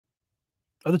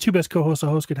are the two best co-hosts a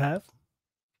host could have.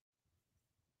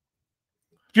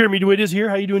 Jeremy DeWitt is here.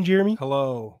 How you doing, Jeremy?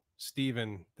 Hello,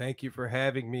 Stephen. Thank you for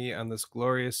having me on this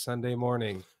glorious Sunday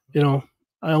morning. You know,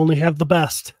 I only have the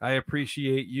best. I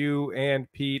appreciate you and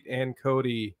Pete and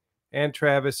Cody and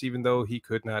Travis, even though he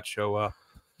could not show up.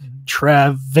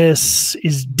 Travis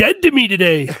is dead to me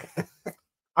today.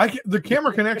 The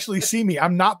camera can actually see me.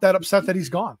 I'm not that upset that he's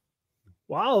gone.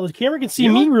 Wow, the camera can see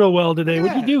me real well today. Yeah.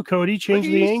 What'd you do, Cody? Change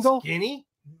the angle? Skinny?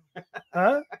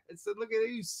 Huh? I said, look at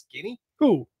you, skinny.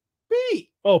 Who? Pete.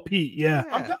 Oh, Pete. Yeah.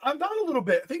 I'm down a little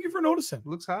bit. Thank you for noticing.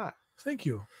 Looks hot. Thank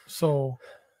you. So,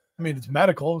 I mean, it's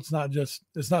medical. It's not just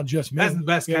me. That's the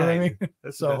best You kind. know what I mean?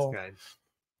 That's So, the best kind.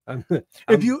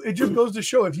 It just goes to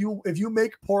show if you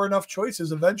make poor enough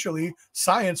choices, eventually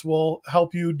science will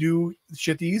help you do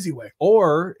shit the easy way.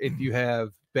 Or if you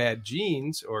have bad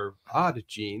genes or odd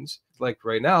genes, like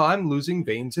right now, I'm losing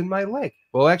veins in my leg.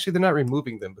 Well, actually, they're not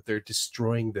removing them, but they're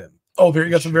destroying them. Oh, there you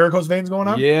got some varicose veins going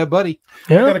on? Yeah, buddy.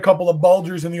 I got a couple of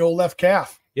bulgers in the old left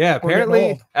calf. Yeah, We're getting apparently,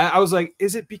 old. I was like,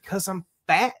 is it because I'm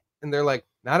fat? And they're like,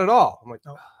 not at all. I'm like,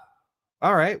 No.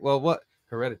 all right, well, what?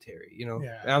 Hereditary, you know?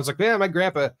 Yeah. And I was like, man, my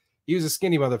grandpa, he was a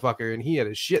skinny motherfucker, and he had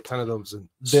a shit ton of those in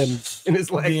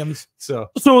his leg. DMs. So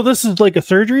this is like a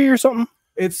surgery or something?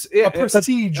 it's A a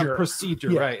procedure.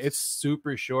 procedure, Yes. right? It's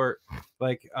super short,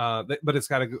 like, but it's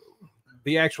got to go.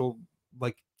 The actual,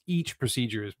 like, each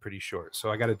procedure is pretty short, so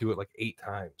I got to do it like 8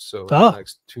 times. So the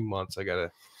next 2 months, I got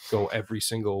to go every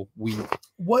single week.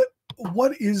 What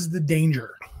is the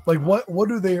danger? Like, what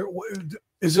do they?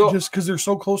 Is it just because they're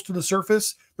so close to the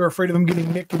surface, they're afraid of them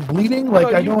getting nicked and bleeding?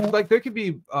 Like, I don't like there could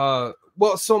be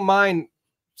well, so mine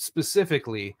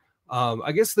specifically,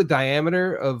 I guess the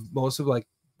diameter of most of like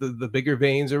the bigger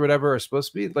veins or whatever are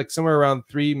supposed to be like somewhere around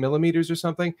 3 millimeters or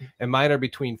something, and mine are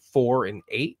between 4 and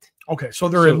 8. Okay, so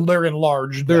they're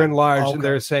enlarged. They're enlarged, Okay. and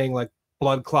they're saying like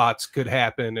blood clots could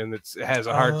happen, and it has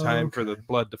a hard time for the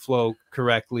blood to flow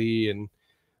correctly, and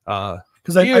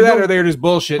because either that or they're just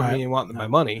bullshitting Right. me and wanting my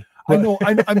money. I know.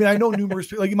 I mean, I know numerous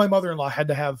people. Like my mother-in-law had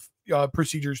to have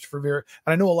procedures for and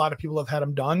I know a lot of people have had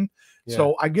them done. Yeah.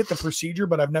 So I get the procedure,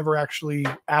 but I've never actually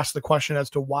asked the question as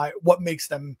to what makes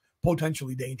them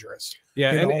potentially dangerous.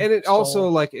 Yeah, you know? and it also So-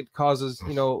 like it causes,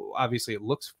 you know, obviously it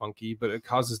looks funky, but it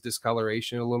causes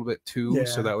discoloration a little bit too. Yeah.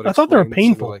 So that would I thought they were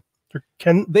explain some of,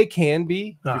 painful. like they can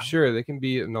be Ah. for sure. They can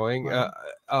be annoying. Right.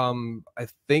 I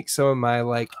think some of my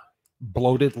like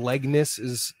bloated legness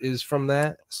is from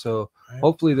that. So Right.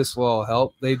 hopefully this will all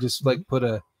help. They just like put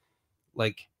a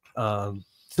like so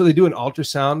they do an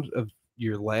ultrasound of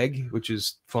your leg, which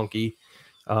is funky.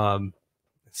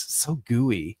 It's so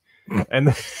gooey.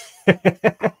 And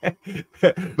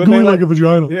but Gooey like a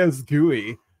vagina. yeah, it's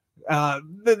gooey.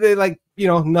 They like, you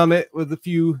know, numb it with a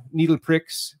few needle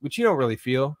pricks, which you don't really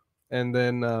feel. And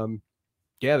then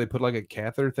yeah, they put like a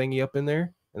catheter thingy up in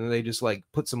there, and then they just like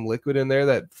put some liquid in there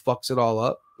that fucks it all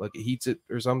up, like it heats it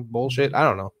or some bullshit. I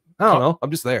don't know. I'm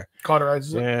just there.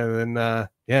 Cauterizes it. And then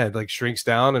yeah, it like shrinks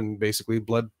down and basically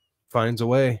blood finds a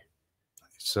way.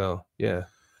 So yeah,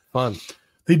 fun.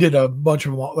 They did a bunch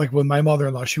of them, like with my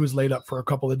mother-in-law, she was laid up for a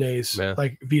couple of days, Yeah.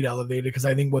 like feet elevated, because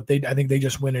I think they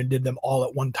just went and did them all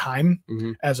at one time,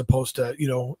 Mhm. as opposed to, you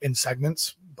know, in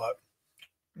segments. But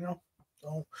you know,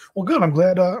 so, well, good. I'm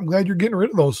glad you're getting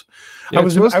rid of those. Yeah, I it's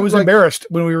was supposed to, like- embarrassed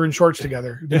when we were in shorts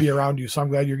together to be around you, so I'm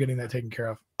glad you're getting that taken care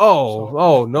of.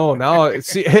 Oh no! Now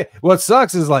see, what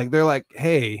sucks is like they're like,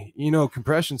 hey, you know,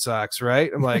 compression socks, right?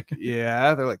 I'm like,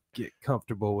 yeah. They're like, get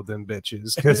comfortable with them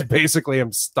bitches, because basically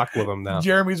I'm stuck with them now.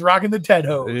 Jeremy's rocking the Ted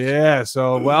hose. Yeah.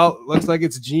 So well, looks like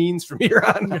it's jeans from here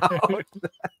on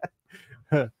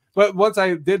out. But once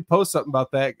I did post something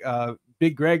about that,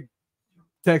 Big Greg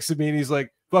texted me and he's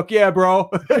like, "Fuck yeah,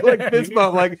 bro!" Like this,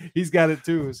 but like he's got it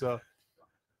too. So,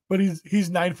 But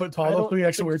he's 9 foot I tall, don't so he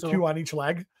actually think wear so. 2 on each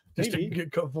leg just Maybe. to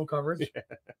get full coverage.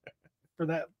 For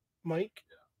that mic,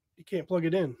 you can't plug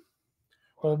it in.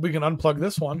 Well, we can unplug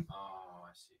this one, Oh,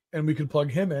 I see. and we can plug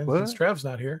him in since What? Trav's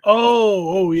not here.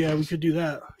 Oh, yeah, we could do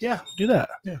that. Yeah, do that.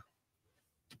 Yeah.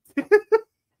 I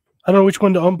don't know which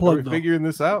one to are we unplug. Though. figuring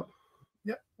this out?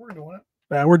 Yeah, we're doing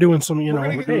it. We're doing some, you We're know.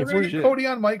 gonna Hey, get, we're gonna get Cody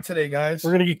on mic today, guys.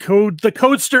 we're gonna get the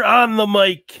Codester on the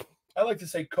mic. I like to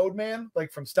say Code Man,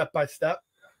 like from Step by Step.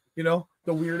 You know,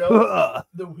 the weirdo,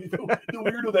 the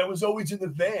weirdo that was always in the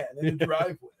van in the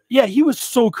driveway. Yeah, he was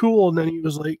so cool, and then he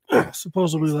was like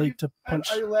supposedly He's like to punch.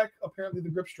 I lack apparently the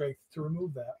grip strength to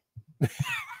remove that.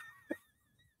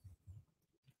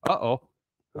 All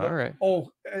right.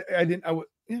 Oh, I didn't. I would.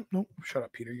 Yeah, no, shut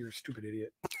up, Peter. You're a stupid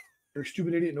idiot. You're a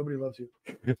stupid idiot. Nobody loves you.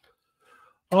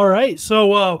 All right,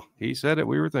 so He said it.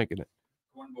 We were thinking it.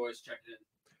 Corn boys checked in.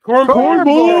 Corn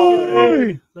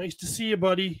boy. Nice to see you,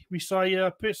 buddy. We saw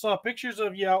you. Saw pictures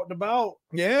of you out and about.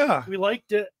 Yeah. We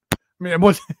liked it. I mean, it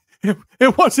wasn't at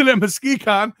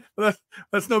Mwigtkm, but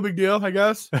that's no big deal, I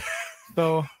guess.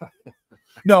 So,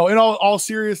 no, in all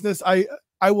seriousness, I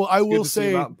will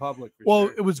say, out in public well,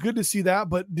 it was good to see that.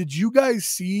 But did you guys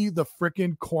see the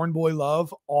freaking Corn Boy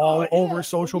love all over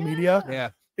social media? Yeah.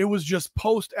 It was just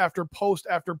post after post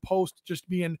after post, just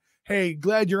being, hey,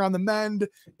 glad you're on the mend,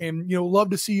 and love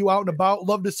to see you out and about.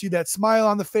 Love to see that smile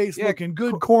on the face, looking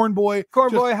good, Corn Boy.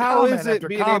 Corn Just Boy, how is it after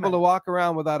being able to walk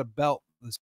around without a belt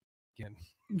this weekend?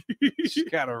 She's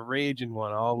got a raging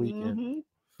one all weekend. Mm-hmm.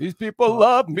 These people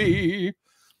love me.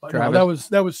 No,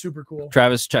 that was super cool.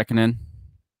 Travis checking in.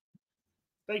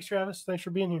 Thanks, Travis. Thanks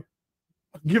for being here.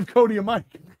 Give Cody a mic.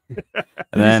 Did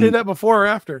then you say that before or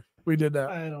after we did that?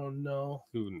 I don't know.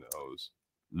 Who knows?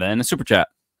 Then a super chat.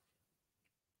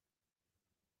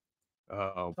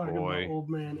 Oh Talking boy. about old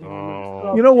man.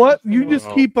 Oh. You know what? You just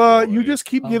keep boy.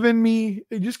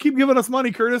 giving us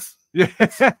money, Curtis.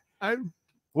 Yeah. I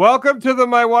Welcome to the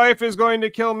My Wife is Going to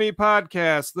Kill Me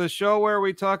podcast, the show where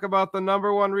we talk about the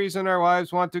number one reason our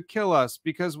wives want to kill us,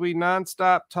 because we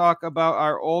nonstop talk about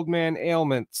our old man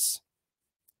ailments.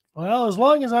 Well, as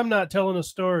long as I'm not telling a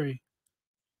story,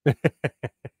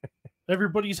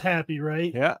 everybody's happy,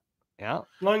 right? Yeah. Yeah.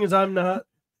 As long as I'm not.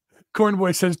 Corn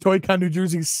Boy says Toy-Con, New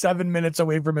Jersey is 7 minutes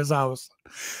away from his house.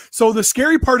 So the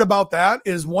scary part about that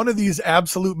is one of these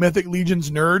absolute Mythic Legions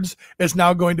nerds is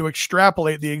now going to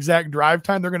extrapolate the exact drive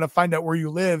time. They're going to find out where you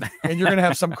live, and you're going to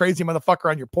have some crazy motherfucker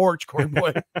on your porch, Corn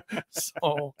Boy.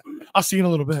 So I'll see you in a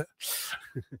little bit.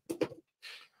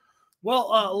 Well,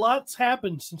 a lot's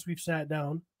happened since we've sat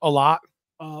down. A lot.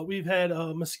 We've had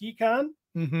Mwigtkm.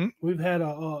 Mm-hmm. We've had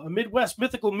a Midwest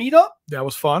Mythical meetup. That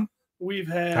was fun. We've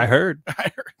had. I heard.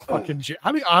 Fucking shit.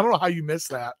 I mean, I don't know how you missed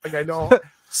that. Like, I don't.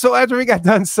 So after we got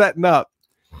done setting up,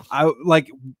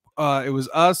 it was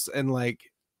us and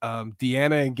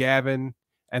Deanna and Gavin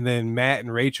and then Matt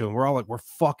and Rachel, and we're all like, we're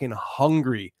fucking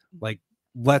hungry. Like,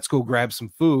 let's go grab some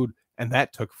food. And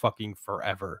that took fucking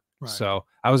forever. Right. So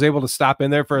I was able to stop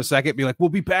in there for a second, be like, we'll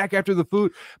be back after the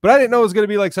food. But I didn't know it was going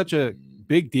to be like such a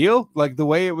big deal. Like the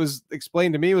way it was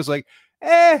explained to me was like,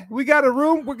 we got a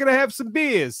room. We're going to have some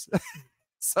beers.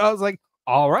 So I was like,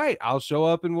 all right, I'll show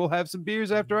up and we'll have some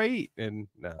beers after I eat. And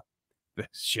no, this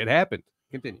shit happened.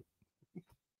 Continue.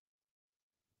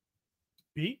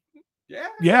 Pete? Yeah.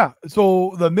 Yeah.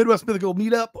 So the Midwest Mythical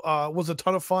meetup was a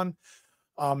ton of fun.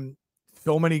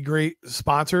 So many great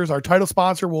sponsors. Our title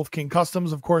sponsor, Wolf King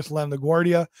Customs, of course, Len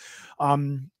LaGuardia.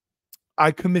 I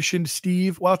commissioned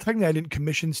Steve. Well, technically, I didn't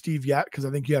commission Steve yet because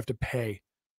I think you have to pay.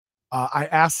 I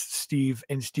asked Steve,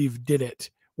 and Steve did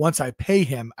it. Once I pay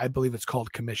him, I believe it's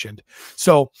called commissioned.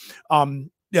 So,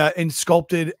 and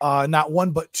sculpted not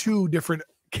one but two different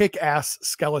kick-ass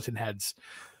skeleton heads.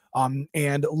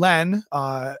 And Len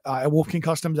at Wolf King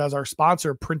Customs, as our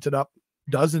sponsor, printed up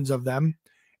dozens of them,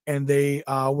 and they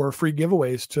were free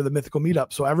giveaways to the Mythical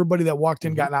meetup. So everybody that walked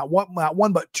in got not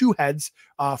one but two heads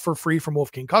for free from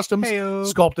Wolf King Customs,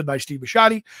 sculpted by Steve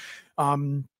Bisciotti.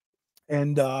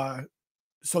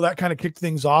 So that kind of kicked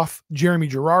things off. Jeremy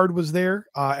Gerard was there,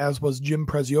 as was Jim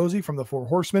Preziosi from the Four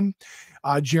Horsemen.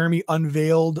 Jeremy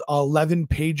unveiled 11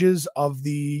 pages of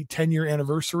the 10-year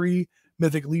anniversary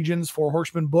Mythic Legions Four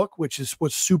Horsemen book, which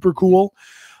was super cool.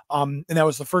 And that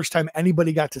was the first time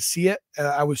anybody got to see it.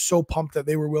 I was so pumped that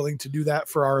they were willing to do that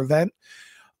for our event.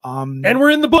 And we're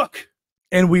in the book.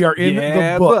 And we are in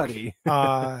the book. Buddy.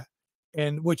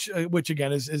 And which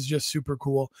again is just super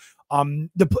cool.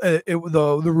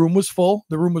 The room was full.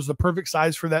 The room was the perfect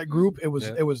size for that group. It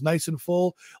was nice and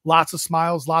full. Lots of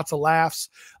smiles, lots of laughs.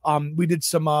 We did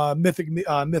some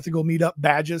mythical meetup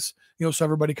badges, so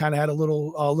everybody kind of had a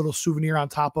little souvenir on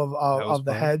top of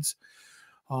the heads.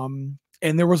 And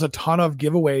there was a ton of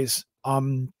giveaways.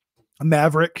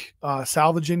 Maverick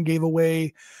Salvagin gave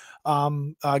away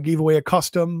a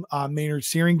custom. Maynard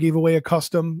Searing gave away a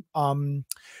custom.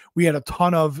 We had a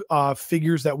ton of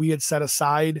figures that we had set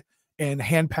aside and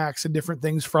hand packs and different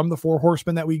things from the Four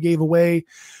Horsemen that we gave away.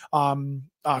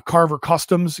 Carver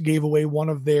Customs gave away one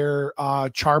of their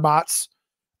charbots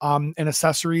and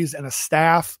accessories and a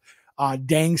staff.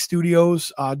 Dang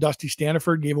Studios, Dusty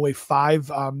Staniford gave away 5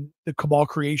 the Cabal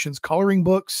Creations coloring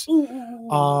books.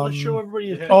 Let's show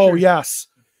everybody a picture. Oh yes.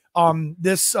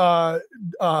 This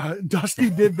Dusty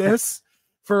did this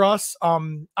for us.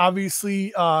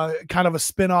 Obviously kind of a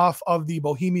spin-off of the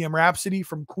Bohemian Rhapsody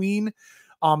from Queen.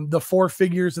 The 4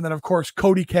 figures, and then of course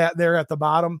Cody Cat there at the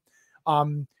bottom.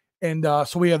 And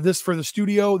so we have this for the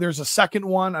studio. There's a second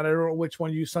one. I don't know which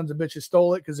one you sons of bitches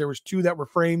stole it because there was 2 that were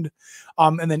framed.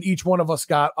 And then each one of us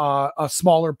got a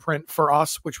smaller print for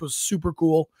us, which was super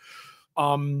cool.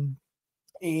 And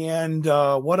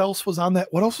what else was on that?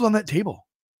 What else was on that table?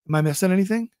 Am I missing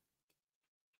anything?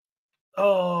 I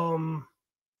don't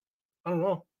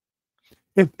know.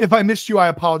 If I missed you, I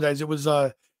apologize. It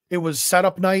was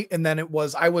setup night, and then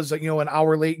I was an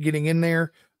hour late getting in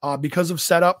there because of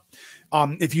setup.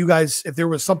 If there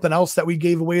was something else that we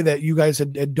gave away that you guys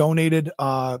had donated,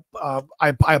 I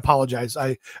apologize.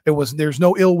 There's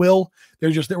no ill will.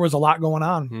 There was a lot going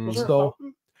on. Was there a So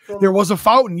fountain? there was a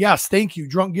fountain. Yes. Thank you.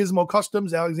 Drunk Gizmo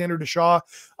Customs, Alexander Deshaw,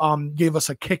 gave us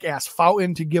a kick-ass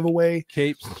fountain to give away.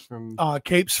 Capes from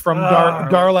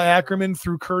Darla Ackerman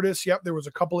through Curtis. Yep. There was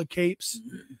a couple of capes.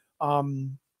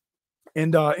 And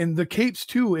the capes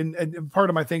too, and part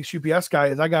of my thanks UPS guy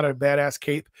is I got a badass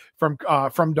cape from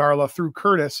Darla through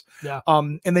Curtis. Yeah.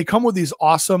 And they come with these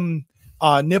awesome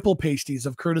nipple pasties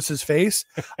of Curtis's face.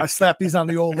 I slapped these on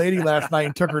the old lady last night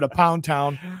and took her to Pound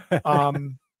Town.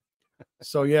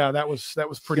 So yeah, that was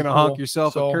pretty gonna cool. honk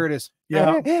yourself at Curtis.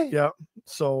 Yeah, yeah.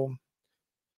 So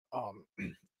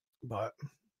but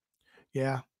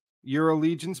yeah. Euro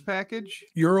Legions package.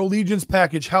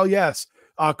 Hell yes.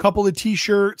 A couple of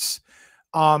t-shirts,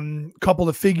 couple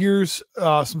of figures,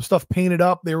 some stuff painted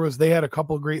up. They had a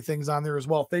couple of great things on there as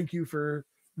well. Thank you for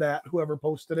that, whoever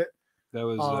posted it. That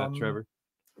was Trevor.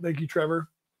 Thank you, Trevor.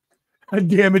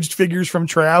 Damaged figures from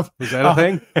Trav. Is that a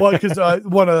thing? Well, because a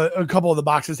couple of the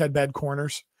boxes had bad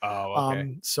corners. Oh,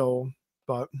 okay.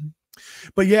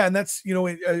 But yeah, and that's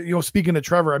speaking of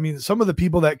Trevor, I mean, some of the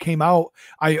people that came out,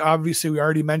 we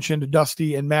already mentioned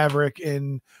Dusty and Maverick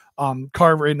and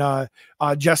Carver and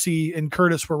Jesse and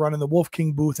Curtis were running the Wolf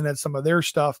King booth and had some of their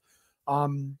stuff.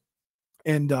 Frank and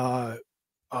Annalira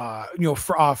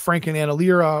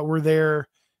were there,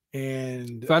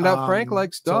 and found out Frank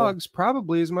likes dogs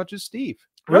probably as much as Steve.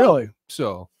 Really?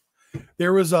 So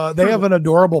there was they have an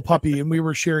adorable puppy, and we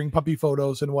were sharing puppy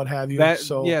photos and what have you. That's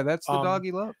the dog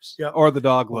he loves. Yeah, or the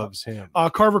dog loves him.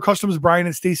 Carver Customs, Brian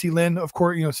and Stacy Lynn, of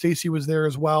course. Stacy was there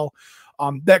as well.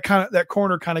 That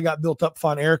corner kind of got built up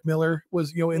fun. Eric Miller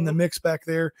was in the mix back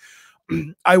there.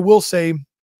 I will say,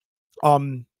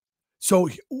 so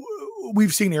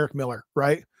we've seen Eric Miller,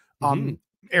 right?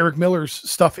 Eric Miller's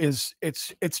stuff it's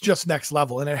just next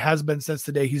level, and it has been since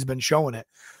the day he's been showing it.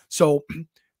 So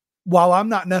while I'm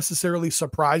not necessarily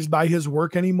surprised by his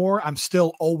work anymore, I'm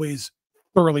still always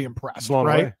thoroughly impressed,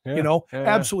 right? Yeah.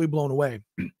 Absolutely blown away.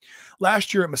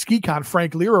 Last year at MesquiteCon,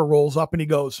 Frank Lira rolls up and he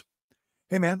goes,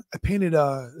 "Hey man, I painted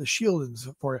the shields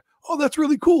for you." "Oh, that's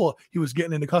really cool." He was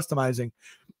getting into customizing.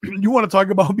 You want to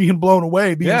talk about being blown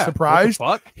away, being surprised?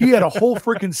 He had a whole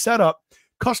freaking setup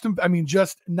custom. I mean,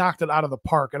 just knocked it out of the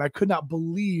park. And I could not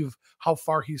believe how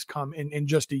far he's come in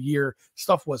just a year.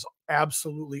 Stuff was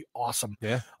absolutely awesome.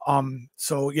 Yeah.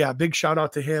 So yeah, big shout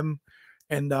out to him.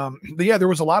 And but yeah, there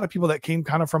was a lot of people that came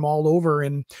kind of from all over,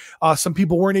 and some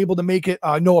people weren't able to make it.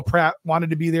 Noah Pratt wanted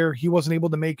to be there. He wasn't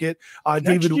able to make it.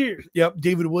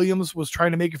 David Williams was trying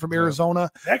to make it from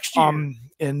Arizona next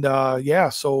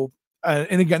year. So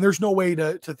and again, there's no way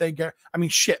to thank. I mean,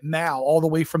 shit, Mal all the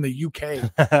way from the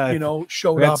UK,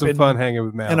 showed we had up. Some fun hanging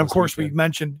with Mal, and of course we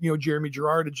mentioned Jeremy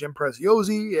Gerard and Jim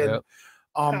Preziosi,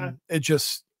 and it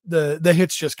just. The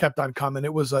hits just kept on coming.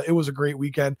 It was a great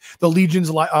weekend. The Legion's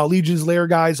Lair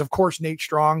guys, of course, Nate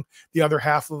Strong, the other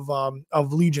half of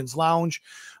Legion's Lounge.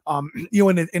 And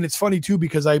it's funny too,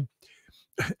 because I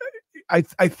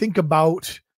think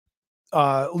about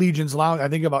Legion's Lounge. I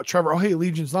think about Trevor. Oh, hey,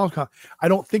 Legion's Lounge. I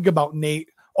don't think about Nate.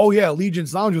 Oh yeah,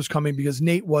 Legion's Lounge was coming because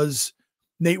Nate was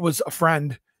a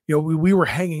friend. We were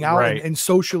hanging out and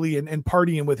socially and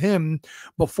partying with him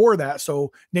before that.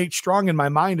 So Nate Strong in my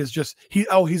mind is just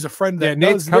he's a friend that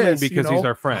Nate's does coming this, because he's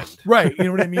our friend, right? You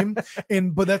know what I mean?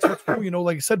 But that's what's cool,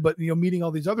 like I said. But meeting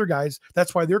all these other guys,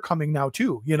 that's why they're coming now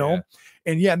too.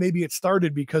 And maybe it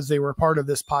started because they were part of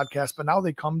this podcast, but now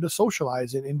they come to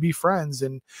socialize and be friends.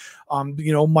 And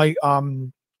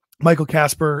Michael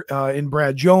Casper and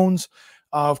Brad Jones,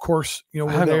 of course,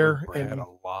 were there and a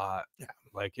lot. Yeah.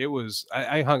 Like it was,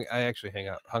 I actually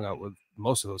hung out with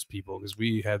most of those people because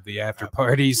we had the after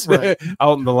parties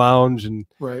out in the lounge and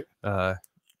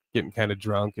getting kind of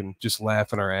drunk and just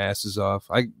laughing our asses off.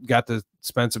 I got to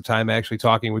spend some time actually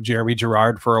talking with Jeremy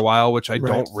Gerard for a while, which I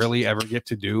don't really ever get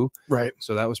to do. Right.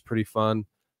 So that was pretty fun.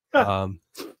 I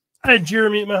had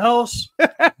Jeremy at my house.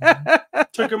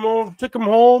 took him home. Took him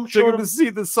to see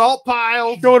the salt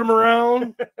pile. Showed him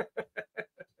around.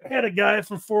 I had a guy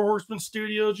from Four Horsemen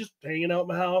Studios just hanging out in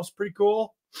my house. Pretty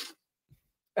cool.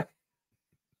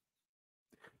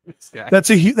 This guy. That's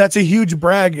a huge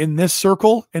brag in this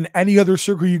circle. In any other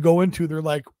circle you go into, they're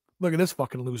like, look at this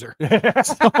fucking loser.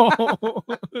 So,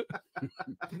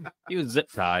 He was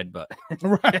zip tied, but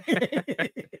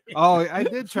right. Oh, I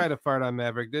did try to fart on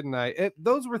Maverick, didn't I?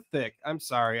 Those were thick. I'm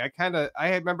sorry. I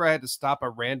remember I had to stop a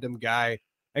random guy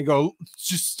and go,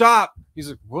 just stop. He's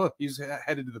like, what? He's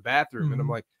headed to the bathroom. And I'm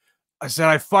like, I said,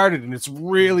 I farted and it's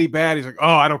really bad. He's like, oh,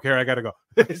 I don't care. I got to go.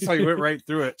 So he went right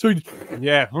through it. So he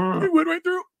Yeah. went right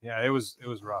through. Yeah, it was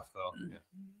rough though. Yeah.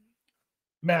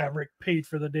 Maverick paid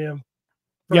for the damn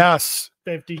Yes.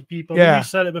 50 people. Yeah. We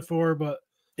said it before, but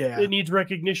Yeah. it needs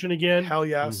recognition again. Hell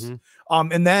yes.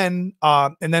 Mhm.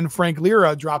 And then Frank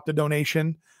Lira dropped a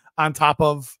donation on top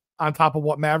of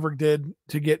what Maverick did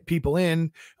to get people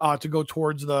in to go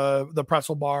towards the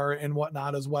pretzel bar and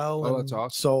whatnot as well. Oh, And that's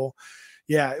awesome. So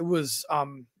yeah, it was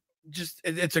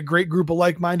it's a great group of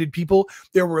like-minded people.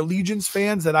 There were Legions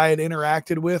fans that I had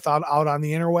interacted with out on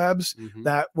the interwebs Mhm.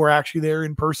 that were actually there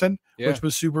in person, Yeah. which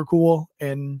was super cool.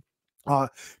 And a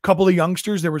couple of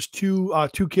youngsters. There was two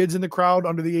kids in the crowd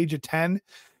under the age of 10,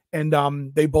 and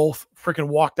they both freaking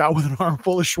walked out with an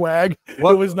armful of swag.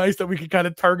 What- It was nice that we could kind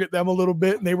of target them a little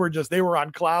bit, and they were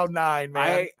on cloud 9,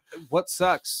 man. What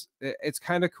sucks, it's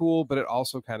kind of cool, but it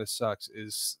also kind of sucks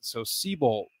is so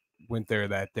Seabolt went there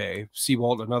that day.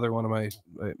 Seabolt, another one of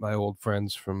my old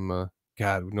friends from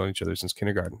God, we've known each other since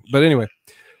kindergarten. But anyway,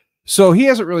 so he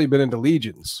hasn't really been into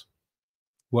Legions.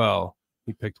 Well,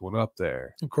 he picked one up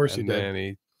there. Of course he And did. then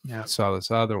he Yeah. saw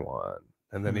this other one.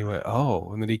 And then he went,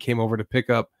 oh, and then he came over to pick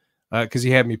up because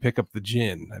he had me pick up the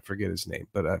gin. I forget his name,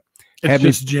 but It's had me-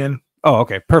 just gin. oh,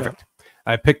 okay, perfect.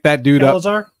 I picked that dude up.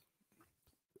 Calazar?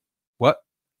 What?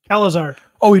 Calazar.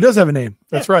 Oh, he does have a name.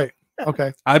 That's right.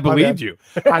 Okay. I believed bad. you.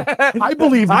 I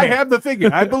believe I you. have the figure.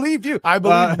 I believed you. I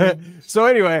believe you. So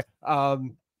anyway,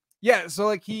 yeah. So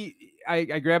like I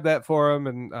grabbed that for him,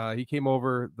 and he came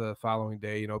over the following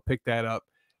day. Picked that up,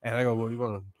 and I go, well, you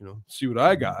want to see what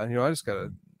I got? I just got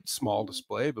a small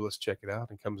display, but let's check it out.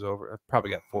 And comes over. I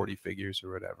probably got 40 figures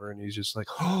or whatever, and he's just like,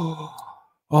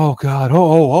 oh God,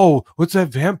 oh, what's that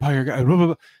vampire guy? Blah, blah,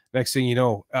 blah. Next thing you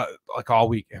know, like all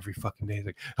week, every fucking day,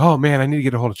 like, oh man, I need to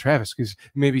get a hold of Travis because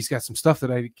maybe he's got some stuff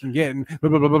that I can get, and blah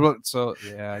blah blah blah. Blah. So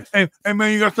yeah, Hey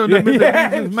man, you got some Yeah,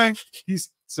 Legions, man. he's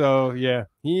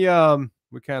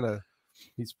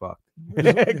he's fucked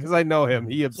because I know him.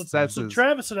 He So obsesses.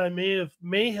 Travis and I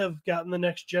may have gotten the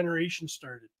next generation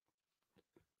started.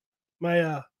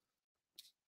 My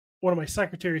one of my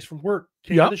secretaries from work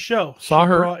came Yep. to the show. Saw She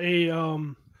her. brought a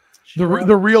she The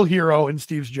brought- real hero in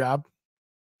Steve's job.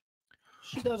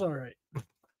 she does all right. She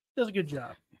does a good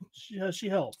job. She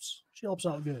helps. She helps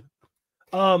out good.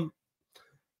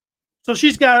 So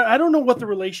she's got, I don't know what the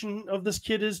relation of this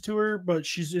kid is to her, but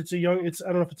I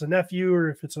don't know if it's a nephew or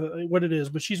if it's what it is,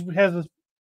 but she has a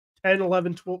 10,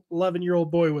 11, 12, 11-year-old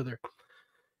boy with her.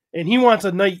 And he wants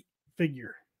a knight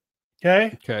figure.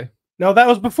 Okay. Okay, Now that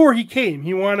was before he came.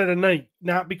 He wanted a knight,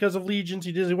 not because of Legions.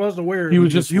 He wasn't aware. He of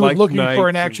was Legions. he was liked looking for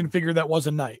an knights action and- figure that was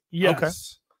a knight. Yes. Okay.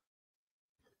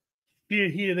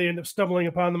 They end up stumbling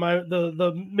upon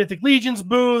the Mythic Legions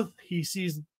booth. He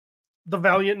sees the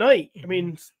Valiant Knight. I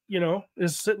mean,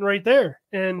 is sitting right there,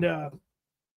 and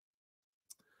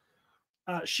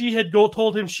she had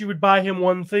told him she would buy him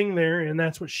one thing there, and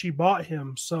that's what she bought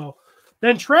him. So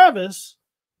then Travis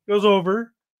goes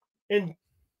over and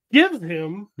gives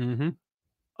him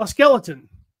a skeleton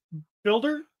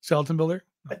builder. Skeleton builder.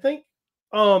 I think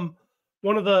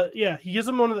he gives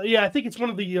him one of the I think it's one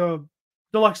of the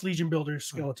Deluxe Legion Builders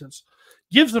skeletons.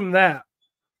 Gives him that.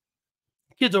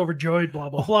 Kid's overjoyed, blah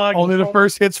blah blah. Only the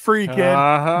first hit's free, kid.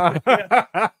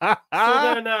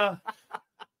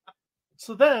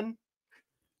 So then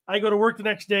I go to work the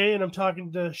next day and I'm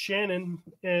talking to Shannon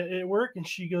at work, and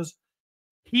she goes,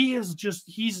 he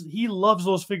loves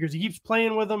those figures. He keeps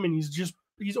playing with them, and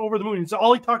he's over the moon. It's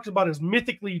all he talks about is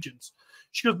Mythic Legions.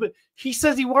 She goes, but he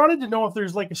says he wanted to know if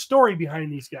there's like a story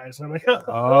behind these guys. And I'm like,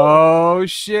 Oh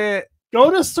shit.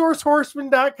 go to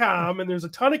sourcehorseman.com, and there's a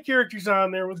ton of characters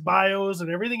on there with bios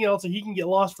and everything else, and he can get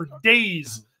lost for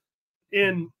days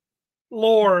in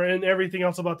lore and everything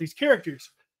else about these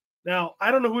characters. Now, I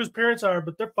don't know who his parents are,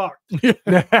 but they're fucked.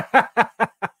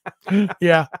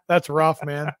 Yeah, that's rough,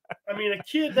 man. I mean, a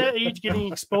kid that age getting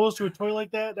exposed to a toy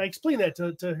like that, I explained that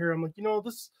to her. I'm like,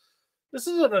 this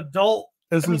is an adult.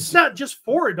 It's not just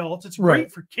for adults. It's Right.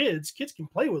 great for kids. Kids can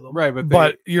play with them. Right,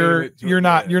 But you're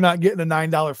not getting a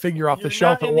 $9 figure off You're the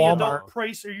shelf not at in the adult Walmart.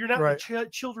 price, or you're not Right. in the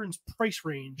children's price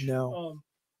range. No.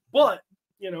 But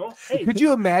Hey, Could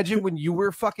you imagine when you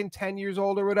were fucking 10 years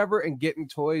old or whatever and getting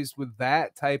toys with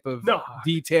that type of No.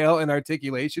 detail and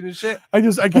articulation and shit? I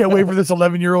can't wait for this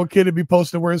 11-year-old kid to be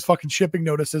posting where his fucking shipping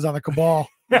notice is on the Cabal.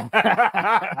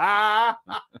 My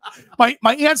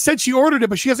aunt said she ordered it,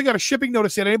 but she hasn't got a shipping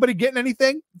notice yet. Anybody getting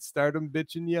anything? Start them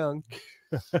bitching young.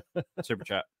 Super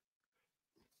chat.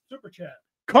 Super chat.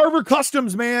 Carver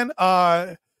Customs, man.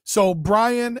 So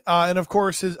Brian, and of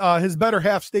course his better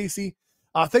half, Stacy.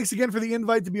 Thanks again for the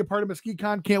invite to be a part of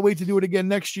Mwigtkm. Can't wait to do it again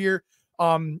next year.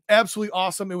 Absolutely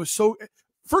awesome. It was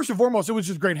first and foremost, it was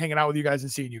just great hanging out with you guys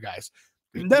and seeing you guys.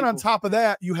 And then on top of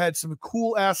that, you had some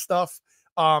cool ass stuff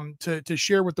to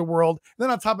share with the world. And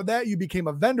then on top of that, you became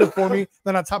a vendor for me.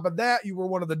 Then on top of that, you were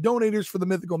one of the donators for the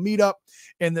Mythical Meetup,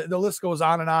 and the list goes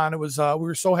on and on. It was we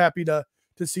were so happy to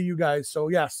see you guys. So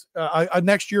yes,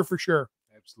 next year for sure.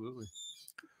 Absolutely.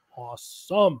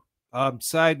 Awesome.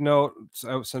 Side note,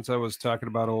 since I was talking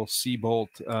about old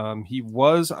Seabolt, he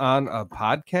was on a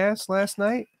podcast last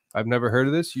night. I've never heard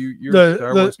of this. You're a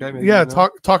Star Wars guy, maybe, yeah,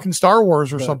 talking Star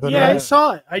Wars or something. Yeah, right? I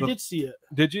saw it. I did see it.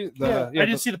 Did you? I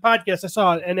didn't see the podcast. I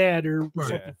saw an ad or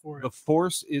something for it. The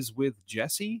Force is with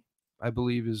Jesse, I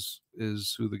believe is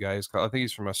who the guy is called. I think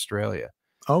he's from Australia.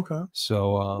 Okay.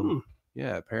 So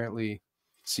yeah, apparently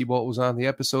Seabolt was on the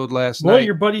episode last Boy, night.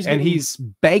 your buddy's and getting- he's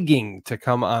begging to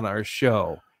come on our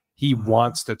show. He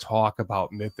wants to talk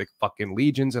about Mythic fucking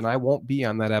Legions, and I won't be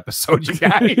on that episode, you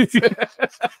guys.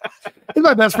 He's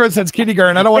my best friend since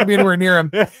kindergarten. I don't want to be anywhere near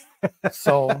him.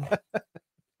 So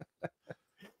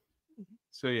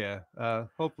yeah,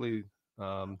 hopefully,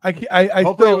 hopefully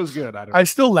it was good. I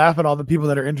still laugh at all the people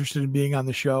that are interested in being on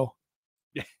the show.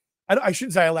 Yeah, I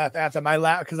shouldn't say I laugh at them. I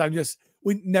laugh because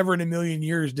we never in a million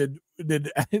years did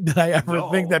I ever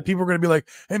think that people were going to be like,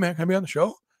 "Hey man, can I be on the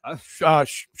show?"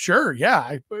 Sure,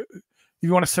 yeah. If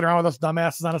you want to sit around with us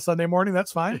dumbasses on a Sunday morning,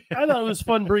 that's fine. I thought it was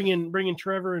fun bringing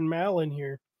Trevor and Mal in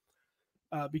here,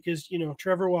 because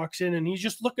Trevor walks in and he's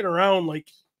just looking around like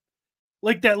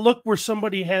that look where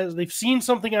they've seen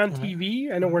something on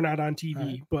TV. I know we're not on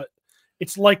TV, but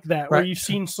it's like that where you've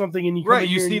seen something and you come in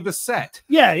you here see and the set.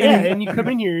 Yeah, and you come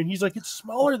in here and he's like, it's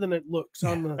smaller than it looks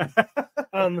on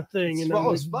the thing. And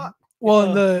Small as fuck.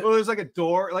 Well, there's like a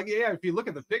door. Like, yeah, if you look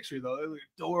at the picture though, there's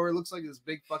a door. It looks like this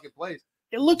big fucking place.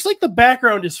 It looks like the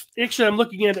background is actually. I'm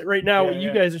looking at it right now. What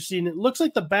you guys are seeing, it looks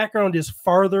like the background is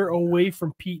farther away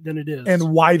from Pete than it is,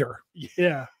 and wider.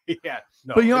 Yeah, yeah.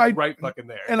 No, but it's right fucking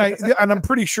there. And I'm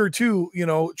pretty sure too.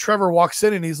 Trevor walks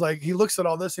in and he's like, he looks at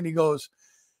all this and he goes,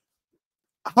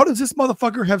 "How does this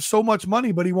motherfucker have so much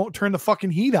money, but he won't turn the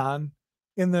fucking heat on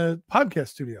in the podcast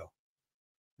studio?"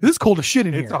 This is cold as shit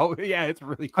in here. It's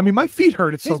really cold. I mean, my feet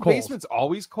hurt. It's His so cold. basement's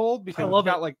always cold because it's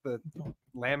got like the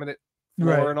laminate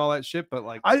floor and all that shit. But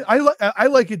like, I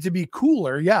like it to be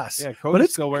cooler. Yes. Yeah,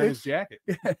 Cody's still wearing his jacket.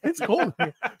 Yeah, it's cold.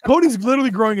 Cody's literally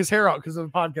growing his hair out because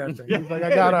of the podcasting. He's like,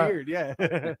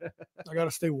 I gotta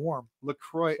stay warm.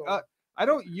 LaCroix. I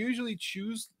don't usually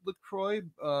choose LaCroix.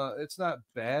 It's not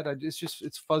bad.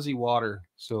 It's fuzzy water.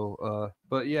 So,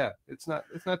 but yeah, it's not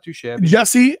too shabby.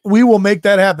 Jesse, we will make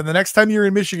that happen. The next time you're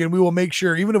in Michigan, we will make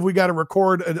sure, even if we got to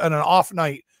record on an off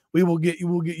night, we'll get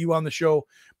you on the show.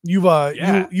 You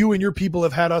and your people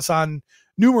have had us on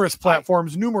numerous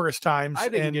platforms, numerous times. I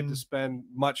didn't get to spend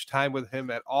much time with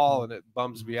him at all, and it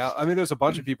bums me out. I mean, there's a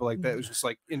bunch of people like that. It was just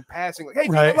like in passing, like, hey,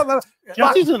 right. blah, blah, blah.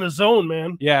 Jesse's in his zone,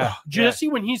 man. Yeah, Jesse,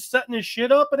 when he's setting his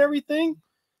shit up and everything,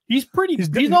 he's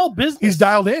all business. He's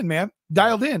dialed in, man.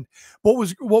 Dialed in. What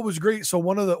was great? So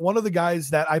one of the guys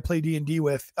that I play D&D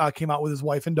with came out with his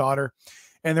wife and daughter,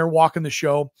 and they're walking the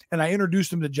show, and I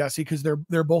introduced him to Jesse because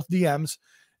they're both DMs.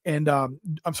 And I'm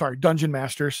sorry, dungeon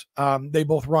masters. They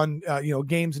both run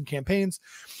games and campaigns,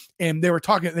 and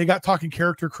they got talking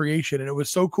character creation, and it was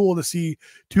so cool to see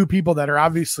two people that are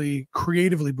obviously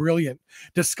creatively brilliant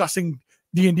discussing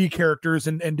D&D characters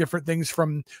and different things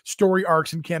from story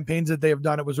arcs and campaigns that they have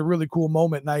done. It was a really cool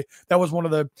moment, and that was one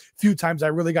of the few times I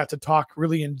really got to talk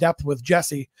really in depth with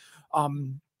Jesse.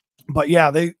 But yeah,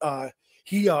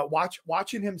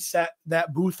 watching him set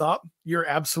that booth up, you're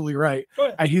absolutely right.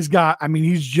 It's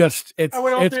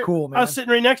cool, man. I was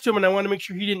sitting right next to him and I wanted to make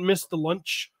sure he didn't miss the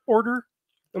lunch order.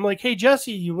 I'm like, hey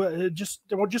Jesse, you just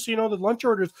so you know the lunch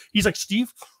orders. He's like,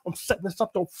 Steve, I'm setting this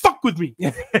up. Don't fuck with me.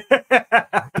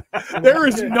 There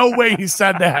is no way he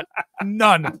said that.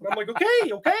 None. And I'm like,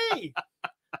 okay.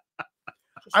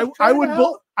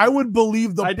 I would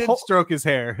believe I did stroke his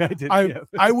hair.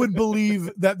 I would believe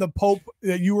that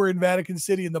that you were in Vatican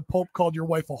City and the Pope called your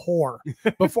wife a whore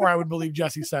before I would believe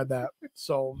Jesse said that.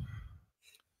 So I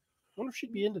wonder if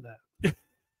she'd be into that.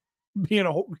 Being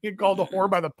called a whore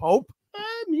by the Pope.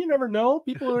 you never know.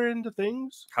 People are into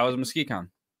things. How was Mwigtkm?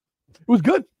 It was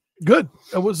good. Good.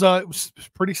 It was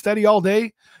pretty steady all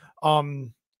day.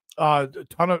 Ton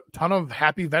of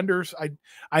happy vendors.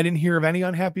 I didn't hear of any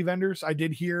unhappy vendors. I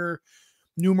did hear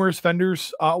numerous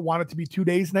vendors want it to be 2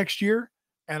 days next year.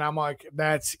 And I'm like,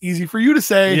 that's easy for you to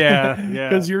say. Yeah.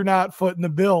 Because you're not footing the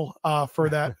bill for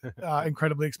that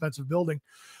incredibly expensive building.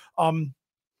 And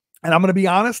I'm gonna be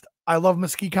honest, I love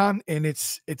Mwigtkm and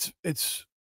it's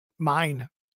mine.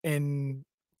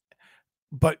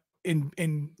 But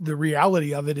in the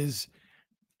reality of it is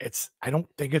I don't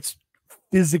think it's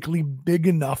physically big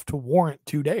enough to warrant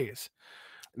 2 days.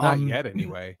 Not yet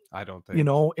anyway. I don't think. You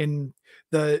know, and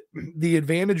the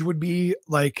advantage would be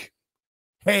like,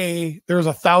 hey, there's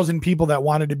 1,000 people that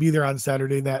wanted to be there on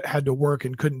Saturday that had to work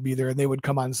and couldn't be there, and they would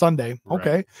come on Sunday. Right.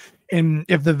 Okay. And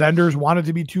if the vendors wanted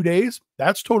to be 2 days,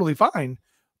 that's totally fine.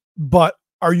 But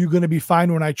are you going to be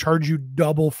fine when I charge you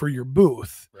double for your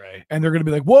booth? Right. And they're going to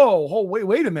be like, whoa,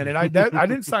 wait a minute. I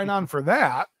didn't sign on for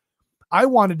that. I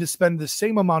wanted to spend the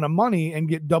same amount of money and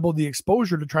get double the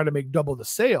exposure to try to make double the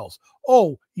sales.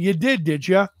 Oh, you did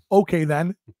you? Okay,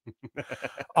 then.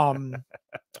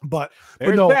 But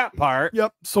no, that part.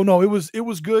 Yep. So no, it was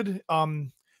good.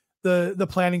 The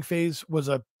planning phase was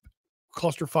a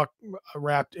clusterfuck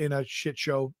wrapped in a shit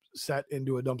show set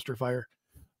into a dumpster fire.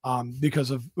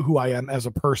 Because of who I am as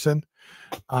a person.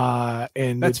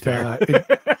 And That's fair.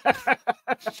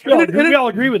 We all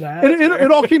agree with that.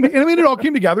 It all came. I mean, it all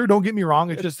came together. Don't get me wrong.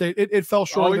 It just it fell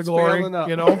short Always of the glory. failing up.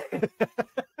 You know,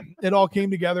 it all came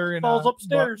together. And Falls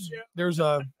upstairs.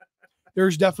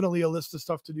 There's definitely a list of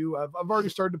stuff to do. I've already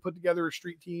started to put together a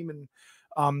street team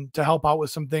and to help out with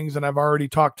some things. And I've already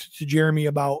talked to Jeremy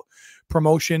about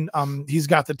promotion. He's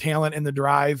got the talent and the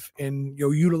drive, and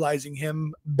utilizing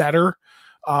him better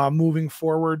moving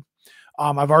forward.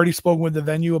 I've already spoken with the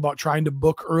venue about trying to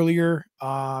book earlier.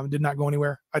 Did not go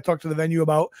anywhere. I talked to the venue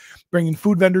about bringing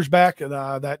food vendors back.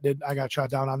 I got shot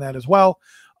down on that as well.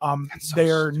 They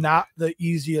are not the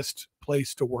easiest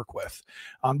place to work with.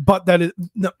 But that is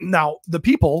now the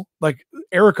people like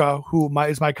Erica, who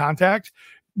is my contact,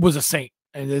 was a saint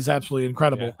and is absolutely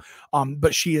incredible. Yeah.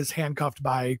 But she is handcuffed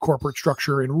by corporate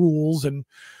structure and rules. And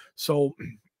so,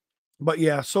 but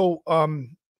yeah, so,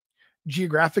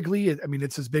 geographically, I mean,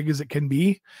 it's as big as it can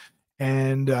be,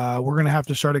 and we're going to have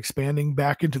to start expanding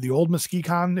back into the old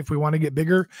Mwigtkm if we want to get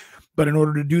bigger. But in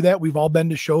order to do that, we've all been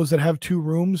to shows that have 2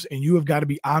 rooms, and you have got to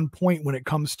be on point when it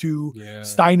comes to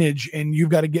signage, and you've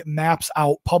got to get maps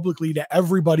out publicly to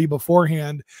everybody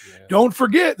beforehand. Don't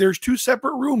forget, there's 2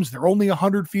 separate rooms. They're only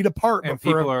 100 feet apart. And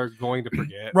people are going to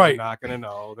forget. Right. They're not going to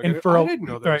know. I didn't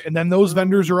know that. Right. And then those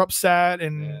vendors are upset,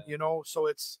 and so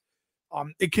it's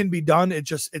it can be done.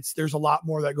 There's a lot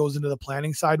more that goes into the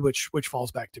planning side, which falls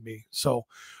back to me. So,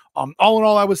 all in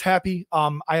all, I was happy.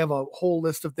 I have a whole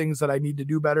list of things that I need to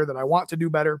do better, that I want to do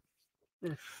better.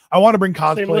 I want to bring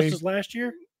cosplay. Same list as last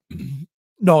year?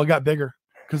 No, it got bigger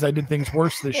because I did things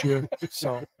worse this year.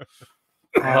 So,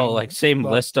 same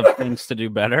list of things to do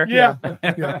better. Yeah.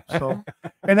 So,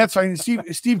 and that's fine.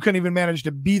 Steve couldn't even manage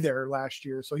to be there last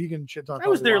year, so he can shit talk. I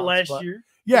was there last year.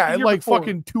 Yeah, at like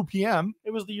fucking 2 p.m.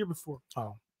 It was the year before.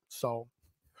 Oh, so,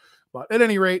 but at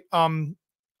any rate, I'm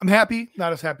happy.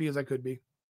 Not as happy as I could be.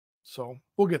 So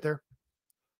we'll get there.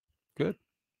 Good.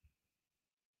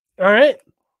 All right.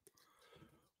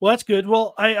 Well, that's good.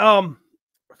 Well, I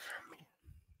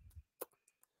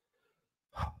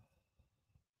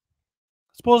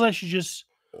suppose I should just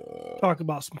talk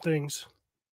about some things.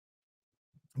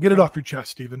 Get it off your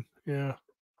chest, Steven. Yeah.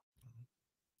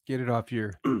 Get it off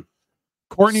your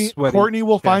Courtney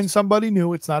will find somebody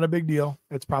new. It's not a big deal.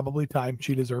 It's probably time.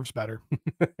 She deserves better.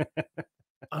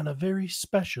 On a very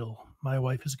special, my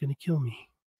wife is going to kill me.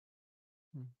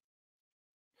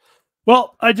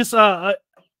 Well, I just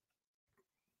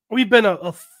we've been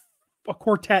a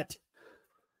quartet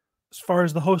as far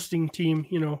as the hosting team,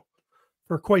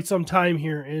 for quite some time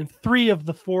here, and 3 of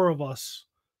the 4 of us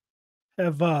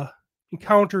have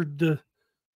encountered the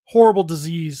horrible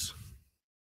disease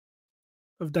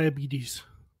of diabetes.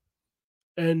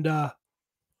 And I've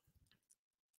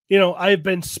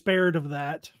been spared of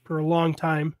that for a long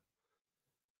time.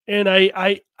 And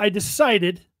I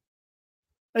decided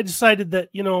that,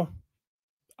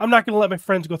 I'm not going to let my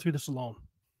friends go through this alone.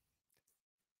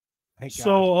 Thank God.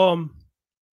 So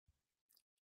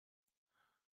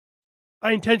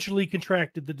I intentionally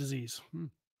contracted the disease.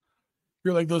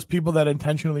 You're like those people that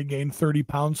intentionally gain 30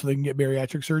 pounds so they can get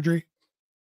bariatric surgery?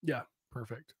 Yeah.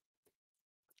 Perfect.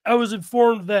 I was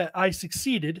informed that I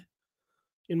succeeded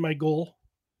in my goal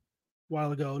a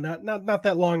while ago, not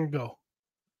that long ago.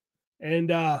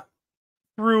 And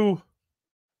through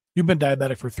You've been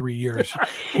diabetic for 3 years.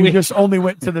 You just only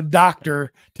went to the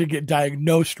doctor to get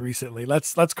diagnosed recently.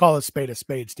 Let's call a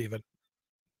spade, Steven.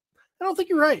 I don't think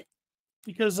you're right,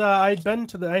 because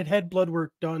I'd had blood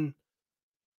work done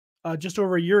just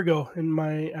over a year ago, and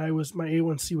my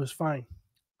A1C was fine.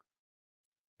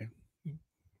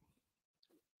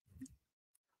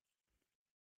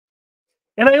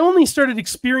 And I only started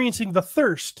experiencing the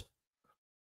thirst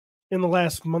in the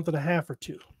last month and a half or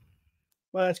two.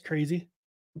 Well, that's crazy.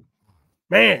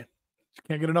 Man.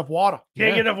 Can't get enough water.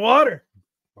 Can't get enough water.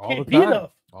 All Can't the time.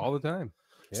 enough. All the time.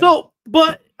 Yeah. So,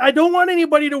 but I don't want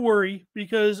anybody to worry,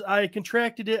 because I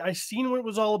contracted it. I seen what it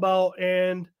was all about,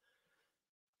 and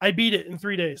I beat it in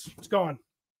 3 days. It's gone.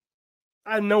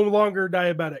 I'm no longer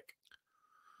diabetic.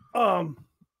 I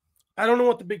don't know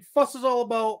what the big fuss is all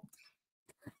about.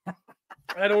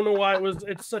 I don't know why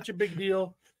it's such a big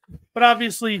deal. But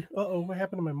obviously, what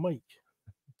happened to my mic?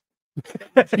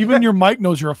 Even your mic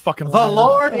knows you're a fucking liar. The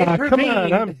Lord come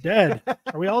on, I'm dead.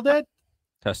 Are we all dead?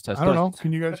 Test. I don't know.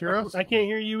 Can you guys hear us? I can't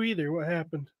hear you either. What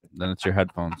happened? Then it's your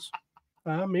headphones.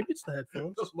 Maybe it's the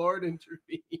headphones. The Lord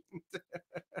intervened.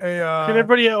 Hey, can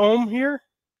everybody at home hear?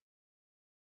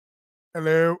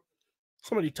 Hello.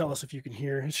 Somebody tell us if you can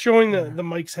hear. It's showing the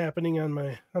mics happening on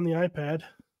the iPad,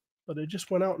 but it just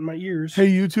went out in my ears. Hey,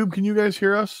 YouTube, can you guys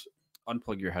hear us?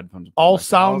 Unplug your headphones. All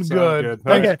sound good.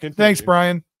 Okay. Thanks,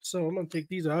 Brian. So I'm gonna take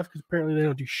these off because apparently they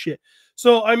don't do shit.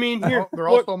 So I mean, here they're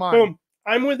also mine. Boom.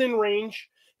 I'm within range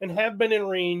and have been in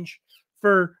range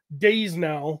for days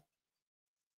now.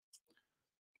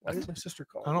 Why is my sister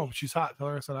calling? I don't know. She's hot. Tell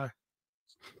her I said hi.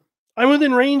 I'm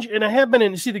within range and I have been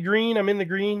in. You see the green? I'm in the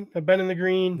green. I've been in the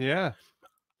green. Yeah.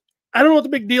 I don't know what the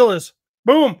big deal is.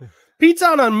 Boom. Pete's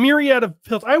on a myriad of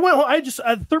pills. I went home. A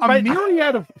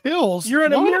myriad of pills? You're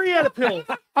on a myriad of pills.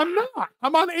 I'm not.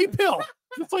 I'm on a pill.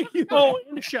 Just like you. Oh,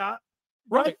 in the shot.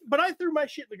 Right. But I threw my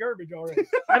shit in the garbage already.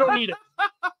 I don't need it.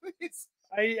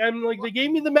 I'm like, they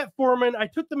gave me the metformin. I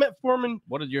took the metformin.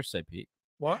 What did yours say, Pete?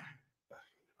 What?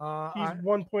 He's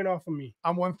 1 point off of me.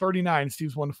 I'm 139.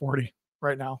 Steve's 140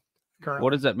 right now. Currently.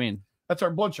 What does that mean? That's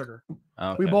our blood sugar.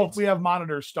 Okay. We have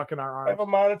monitors stuck in our arm. I have a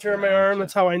monitor in my arm.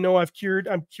 That's how I know I'm cured.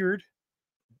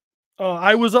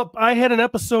 I had an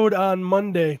episode on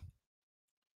Monday.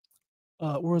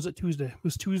 Where was it? Tuesday. It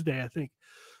was Tuesday, I think,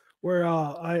 where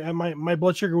my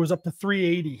blood sugar was up to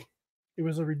 380. It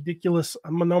was a ridiculous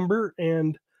number,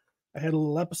 and I had a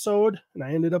little episode, and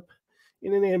I ended up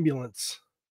in an ambulance.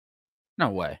 No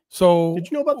way. So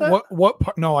did you know about that? What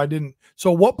part? No, I didn't.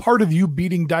 So what part of you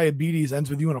beating diabetes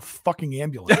ends with you in a fucking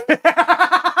ambulance?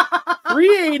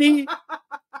 380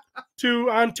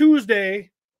 on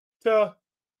Tuesday to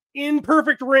in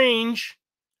perfect range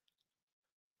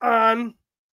on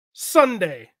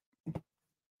Sunday.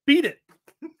 Beat it.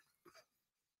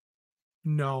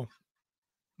 No.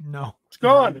 It's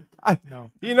gone. No.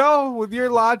 You know, with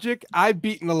your logic, I've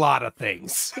beaten a lot of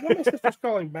things. My sister's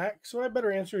calling back, so I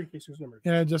better answer in case there's an emergency.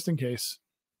 Yeah, just in case.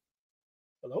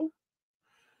 Hello?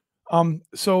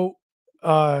 So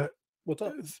what's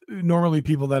up? Normally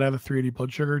people that have a 380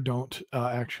 blood sugar don't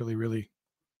actually really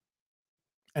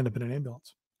end up in an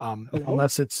ambulance.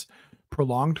 Unless it's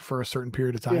prolonged for a certain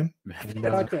period of time. Yeah.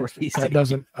 That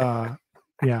doesn't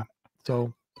yeah.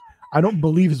 So I don't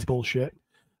believe it's bullshit.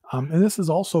 And this is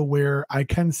also where I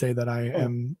can say that I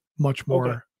am much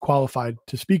more qualified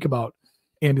to speak about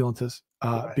ambulances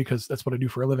because that's what I do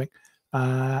for a living.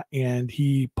 And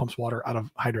he pumps water out of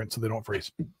hydrants so they don't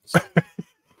freeze.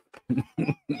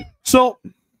 So,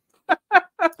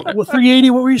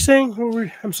 380, what were you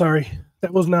saying? I'm sorry.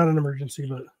 That was not an emergency,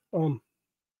 but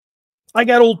I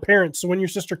got old parents, so when your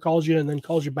sister calls you and then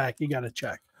calls you back, you got to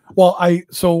check. Well,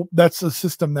 so that's a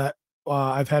system that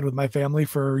I've had with my family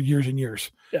for years and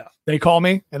years. Yeah. They call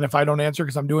me, and if I don't answer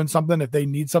because I'm doing something, if they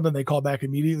need something, they call back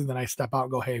immediately. Then I step out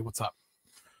and go, "Hey, what's up?"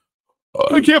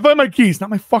 I can't find my keys. Not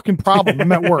my fucking problem.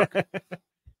 I'm at work.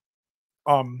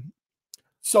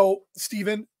 So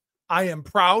Steven, I am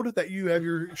proud that you have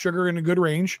your sugar in a good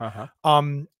range.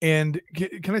 And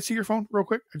can I see your phone real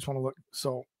quick? I just want to look.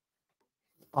 So,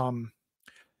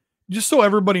 just so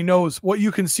everybody knows what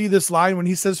you can see this line when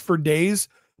he says for days,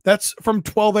 that's from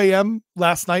 12 a.m.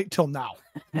 last night till now.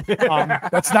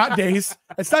 That's not days.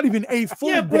 It's not even a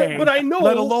full day, but I know,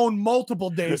 let alone multiple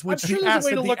days, which the S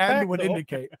at the end would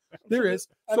indicate. There is.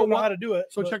 I don't know how to do it.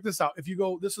 So check this out. If you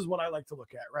go, this is what I like to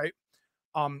look at, right?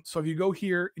 So if you go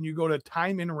here and you go to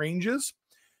time in ranges,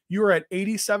 you are at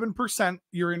 87%.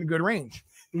 You're in good range.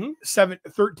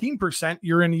 13%.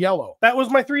 You're in yellow. That was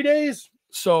my 3 days.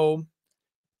 So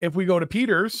if we go to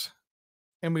Peter's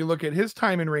and we look at his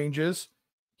time in ranges,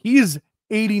 he's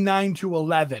 89 to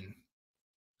 11.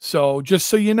 So just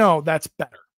so you know, that's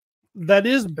better. That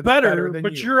is better, than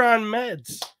but you. you're on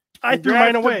meds. I threw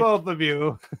mine Congrats to away. both of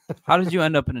you. How did you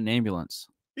end up in an ambulance?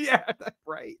 Yeah, that's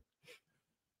right.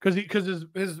 Because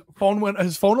his phone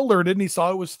alerted and he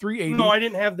saw it was 380. No, I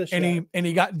didn't have this. And yet.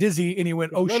 he got dizzy and he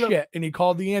went, oh No. shit, and he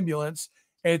called the ambulance.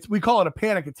 We call it a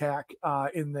panic attack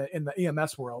in the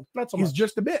EMS world. Not so He's much.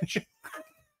 just a bitch.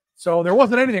 So there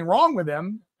wasn't anything wrong with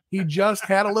him. He just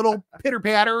had a little pitter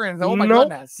patter and oh my Nope.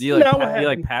 goodness. Do you like, Now what you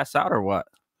like happened? pass out or what?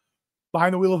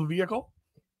 Behind the wheel of a vehicle.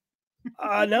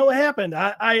 No, what happened?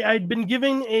 I'd been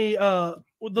given the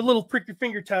little prick your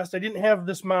finger test. I didn't have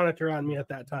this monitor on me at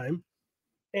that time.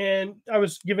 And I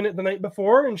was given it the night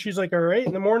before, and she's like, all right,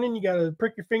 in the morning, you got to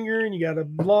prick your finger and you got to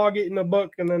log it in a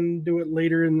book and then do it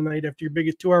later in the night after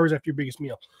your 2 hours after your biggest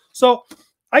meal. So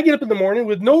I get up in the morning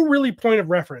with no really point of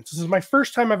reference. This is my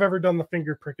first time I've ever done the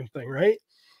finger pricking thing, right?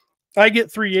 I get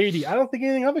 380. I don't think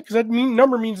anything of it because that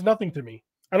number means nothing to me.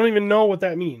 I don't even know what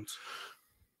that means.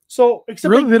 So, except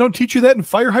Really? They don't teach you that in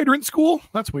fire hydrant school?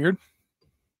 That's weird.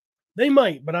 they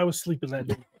might, but I was sleeping that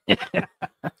day.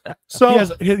 So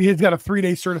He's got a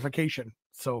 3-day certification.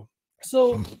 So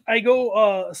I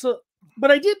go,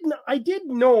 but I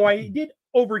did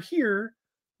overhear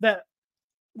that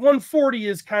 140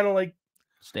 is kind of like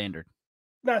Standard.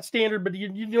 not standard, but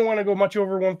you don't want to go much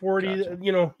over 140. Gotcha.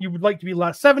 You know, you would like to be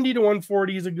less. 70 to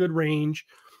 140 is a good range.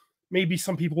 Maybe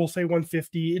some people will say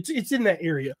 150. It's in that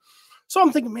area. So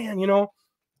I'm thinking, man, you know,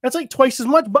 that's like twice as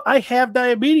much, but I have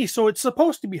diabetes, so it's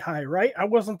supposed to be high, right? I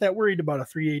wasn't that worried about a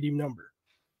 380 number.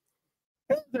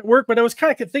 That worked, but I was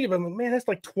kind of thinking about, man, that's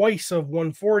like twice of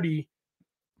 140.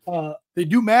 they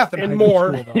do math And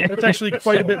more. That's actually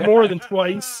quite a bit more than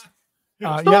twice. So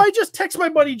I just text my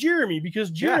buddy Jeremy because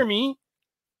Jeremy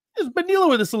has been dealing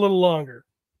with this a little longer.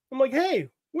 I'm like, hey,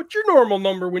 what's your normal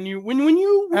number when you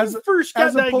first got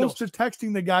as opposed diagnosed? to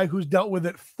texting the guy who's dealt with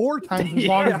it 4 times as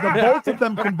long as the both of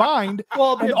them combined,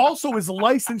 and also is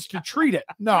licensed to treat it.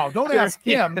 No, don't ask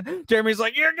him. Jeremy's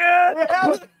like, you're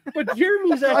good. But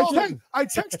Jeremy's actually I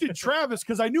texted Travis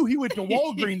because I knew he went to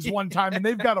Walgreens one time and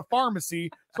they've got a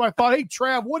pharmacy. So I thought, hey,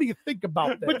 Trav, what do you think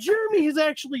about that? But Jeremy has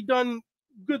actually done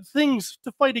good things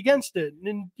to fight against it,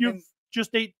 and you've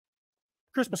just ate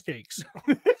Christmas cakes.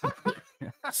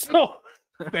 So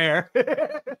fair.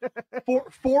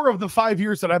 Four of the 5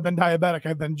 years that I've been diabetic,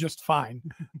 I've been just fine.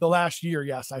 The last year,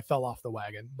 yes, I fell off the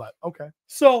wagon, but okay.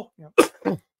 So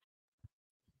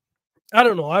I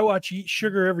don't know. I watch Eat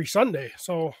Sugar every Sunday.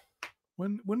 So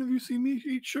when have you seen me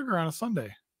eat sugar on a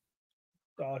Sunday?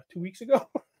 2 weeks ago.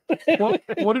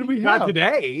 What did we have? Not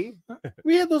today.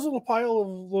 We had those little pile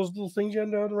of those little things you had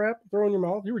to unwrap, throw in your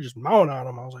mouth. You were just mowing on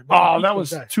them. I was like, oh, that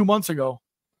was 2 months ago.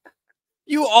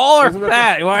 You all are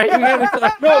fat. Why are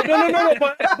you No.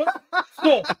 But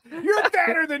so You're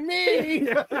fatter than me.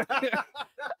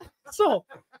 so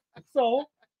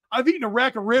I've eaten a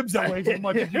rack of ribs that weighs as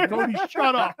much as you, Cody.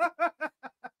 Shut up.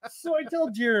 So I tell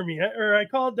Jeremy, I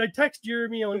text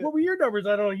Jeremy, I'm like, what were your numbers?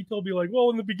 I don't know. He told me, like, well,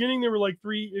 in the beginning, they were like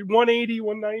 180,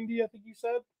 190, I think you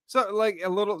said. So like a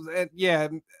little,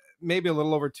 maybe a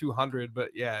little over 200,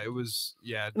 but yeah, it was,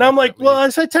 And I'm like, well, I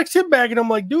text him back and I'm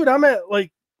like, dude,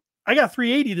 I got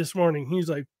 380 this morning. He's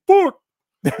like, fuck,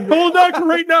 call a doctor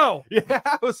right now. Yeah,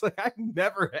 I was like, I've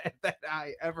never had that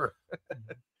high ever.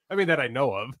 I mean, that I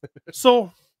know of.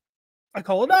 So I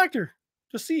call a doctor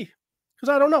to see, because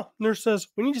I don't know. Nurse says,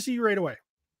 we need to see you right away.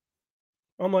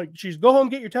 I'm like, geez, go home,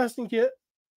 get your testing kit,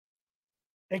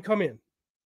 and come in.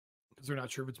 Because they're not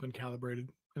sure if it's been calibrated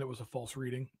and it was a false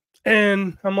reading.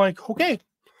 And I'm like, okay.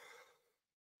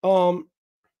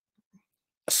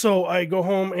 So I go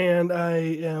home and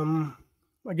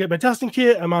I get my testing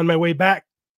kit. I'm on my way back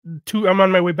to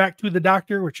the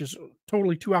doctor, which is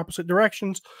totally 2 opposite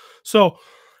directions. So,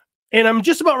 and I'm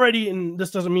just about ready, and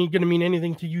this doesn't going to mean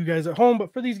anything to you guys at home,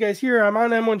 but for these guys here, I'm on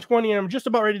M120 and I'm just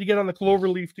about ready to get on the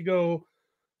Cloverleaf to go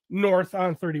north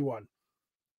on 31.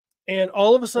 And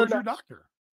all of a sudden, where's your doctor?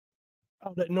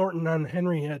 Out at Norton on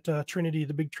Henry at Trinity,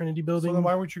 the big Trinity building. So then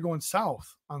why weren't you going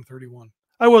south on 31?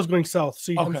 I was going south.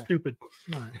 See, Okay. I'm stupid.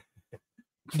 All right.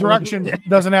 Direction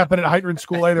doesn't happen at hydrant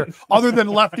school either, other than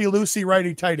lefty loosey,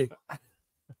 righty tighty.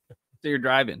 So you're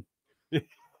driving.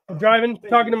 I'm driving,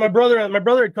 talking to my brother, and my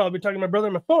brother had called me, talking to my brother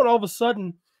on my phone. All of a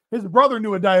sudden, His brother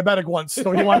knew a diabetic once,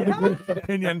 so he wanted to get his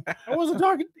opinion. I wasn't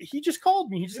talking. He just called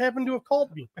me. He just happened to have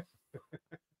called me.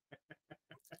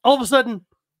 All of a sudden,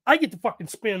 I get the fucking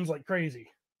spins like crazy.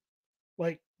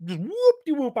 Like, just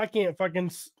whoop-de-whoop. I can't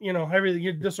fucking, everything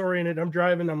get disoriented. I'm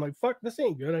driving. I'm like, fuck, this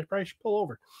ain't good. I probably should pull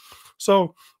over.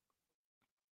 So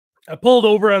I pulled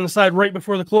over on the side right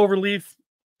before the Cloverleaf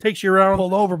takes you around.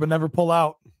 Pull over, but never pull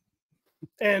out.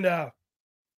 And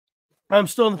I'm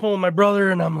still on the phone with my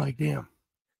brother, and I'm like, damn.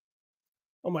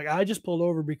 I'm like, I just pulled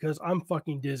over because I'm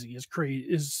fucking dizzy. Is crazy.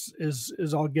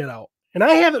 Is all get out. And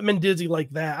I haven't been dizzy like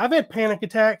that. I've had panic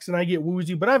attacks and I get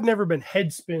woozy, but I've never been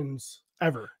head spins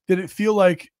ever. Did it feel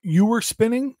like you were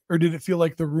spinning, or did it feel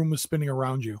like the room was spinning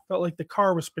around you? Felt like the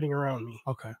car was spinning around me.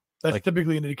 Okay, that's Like-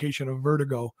 typically an indication of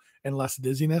vertigo and less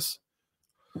dizziness.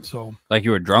 So, Like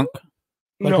you were drunk?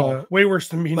 Like no, way worse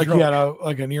than being like drunk. you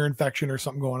had an ear infection or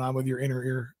something going on with your inner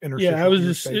ear. Yeah, I was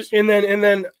just, and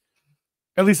then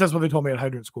at least that's what they told me at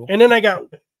hydrant school. And then I got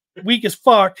weak as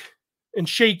fuck and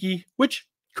shaky, which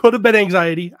could have been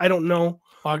anxiety. I don't know.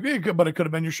 But it could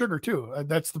have been your sugar too.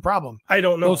 That's the problem. I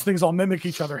don't know. Those things all mimic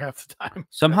each other half the time.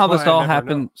 Somehow That's this why I all never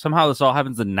happened. know. Somehow this all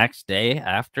happens the next day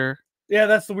after. Yeah,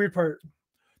 that's the weird part.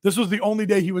 This was the only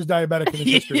day he was diabetic in his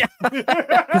history. Yeah.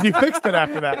 Because he fixed it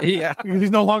after that. Yeah, Because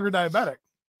he's no longer diabetic.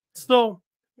 So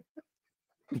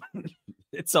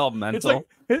it's all It's mental.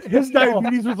 like his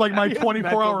diabetes was like my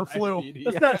 24-hour flu.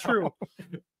 that's not true.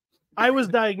 I was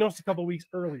diagnosed a couple weeks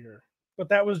earlier, but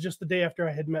that was just the day after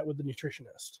I had met with the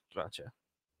nutritionist. Gotcha.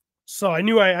 So I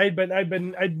knew I'd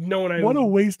known I What a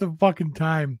was, waste of fucking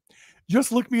time.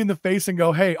 Just look me in the face and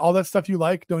go, hey, all that stuff you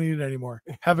like, don't eat it anymore.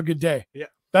 Have a good day. Yeah.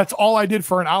 That's all I did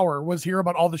for an hour was hear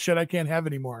about all the shit I can't have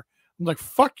anymore. I'm like,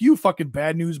 fuck you, fucking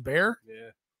bad news bear. Yeah.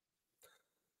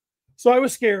 so I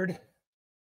was scared.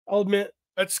 I'll admit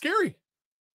That's scary.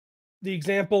 the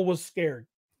example was scared.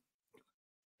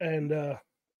 And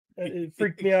it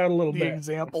freaked me out a little The bit.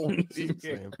 example.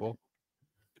 Example.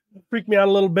 Freaked me out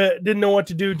a little bit. Didn't know what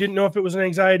to do. Didn't know if it was an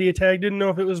anxiety attack. Didn't know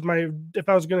if it was if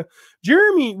I was gonna.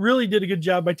 Jeremy really did a good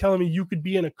job by telling me you could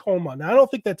be in a coma. Now I don't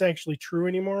think that's actually true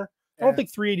anymore. I don't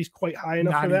think 380 is quite high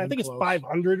enough Not for that. I even think close. it's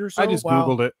 500 or so. I just Wow.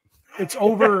 Googled it. It's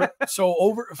over. So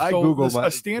I Googled a the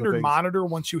standard things. monitor,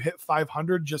 once you hit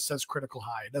 500, just says critical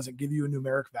high. It doesn't give you a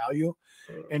numeric value.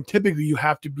 And typically you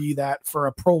have to be that for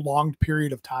a prolonged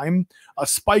period of time. A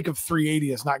spike of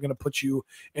 380 is not going to put you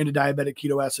into diabetic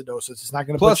ketoacidosis. It's not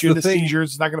going to Plus put you the into thing-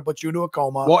 seizures. It's not going to put you into a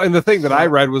coma. Well, and the thing that I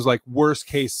read was like worst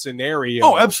case scenario.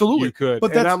 Oh, absolutely. You could. But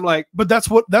And that's- I'm like, But that's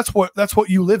what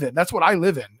you live in. That's what I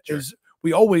live in. Sure. Is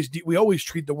we always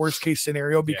treat the worst case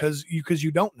scenario because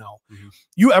you don't know. Mhm.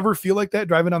 You ever feel like that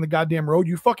driving on the goddamn road?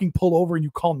 You fucking pull over and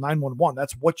you call 911.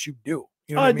 That's what you do.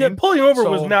 You know what I mean? Pulling over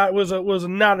was So-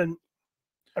 not an.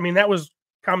 I mean, that was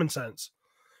common sense.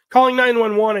 Calling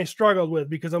 911, I struggled with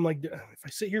because I'm like, if I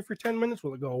sit here for 10 minutes,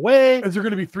 will it go away? Is there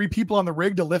going to be 3 people on the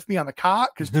rig to lift me on the cot?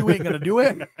 Because 2 ain't going to do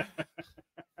it.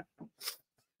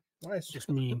 That's just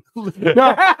mean.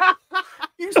 No,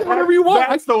 you say whatever you want.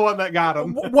 that's the one that got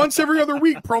him. Once every other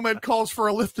week, ProMed calls for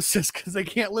a lift assist because they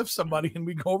can't lift somebody, and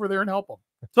we go over there and help them.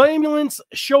 So ambulance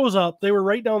shows up. They were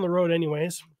right down the road,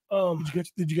 anyways. Did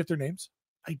you get their names?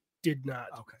 Did not.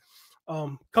 Okay.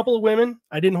 Couple of women.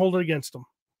 I didn't hold it against them.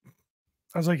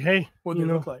 I was like, hey, What you did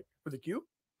they know, look like? Were they cute?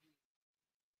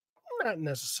 not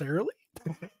necessarily.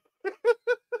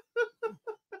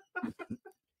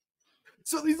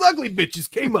 So these ugly bitches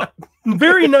came up.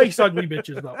 Very nice, ugly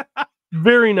bitches though.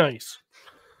 Very nice.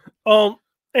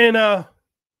 The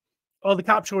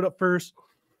cop showed up first.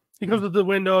 He comes to the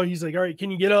window. He's like, "All right,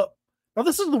 can you get up?" Now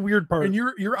this is the weird part. And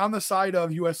you're on the side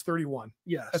of US 31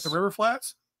 yes. at the River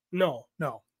Flats. No,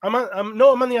 No, I'm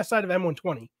on the side of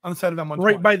M120, on the side of M120.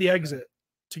 right by the exit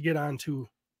to get onto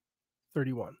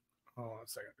 31. Oh, 1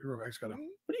 second. I just gotta.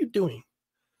 What are you doing?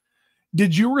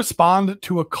 Did you respond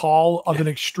to a call of an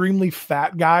extremely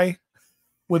fat guy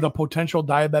with a potential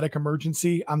diabetic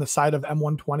emergency on the side of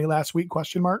M120 last week?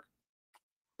 Question mark.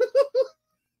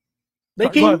 They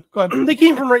Go came. ahead, go ahead. They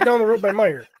came from right down the road by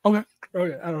Meyer. Okay.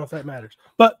 Okay. I don't know if that matters,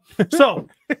 but so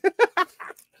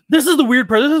this is the weird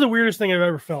part. This is the weirdest thing I've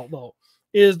ever felt though.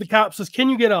 Is the cop says, "Can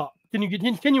you get up? Can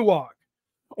you walk?"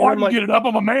 Oh, I I'm can like- get it up.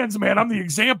 I'm a man's man. I'm the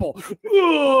example.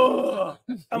 Ugh.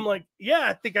 I'm like, "Yeah,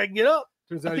 I think I can get up."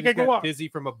 Turns I out think he I can got walk. dizzy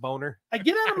from a boner. I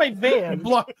get out of my van.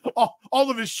 Blood, all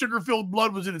of his sugar-filled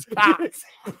blood was in his cock.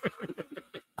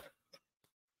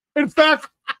 In fact,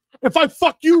 if I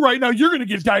fuck you right now, you're gonna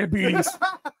get diabetes.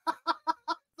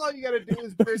 All you gotta do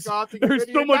is drink off. To get There's rid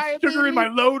of so your much sugar in my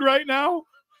diabetes. load right now.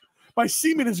 My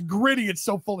semen is gritty. It's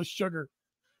so full of sugar.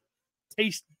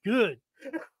 Tastes good.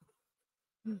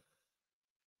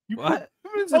 What?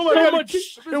 Oh my So God, much-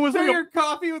 it was like your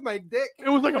coffee with my dick. it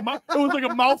was like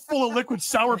a mouthful of liquid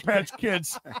Sour Patch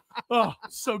Kids. Oh,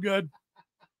 so good.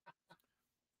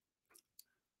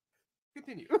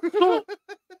 Continue. So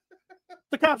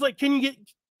the cop's like, "Can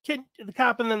the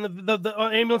cop?" And then the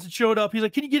ambulance that showed up. He's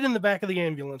like, "Can you get in the back of the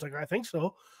ambulance?" Like, I think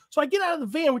so. So I get out of the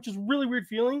van, which is a really weird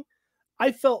feeling.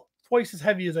 I felt twice as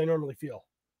heavy as I normally feel.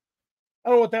 I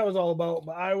don't know what that was all about,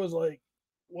 but I was like,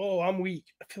 "Whoa, I'm weak.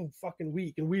 I feel fucking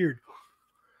weak and weird."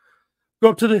 Go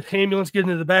up to the ambulance, get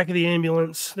into the back of the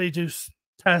ambulance. They do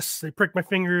tests. They prick my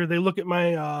finger. They look at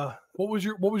my. What was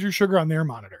your sugar on their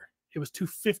monitor? It was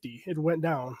 250. It went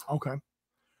down. Okay.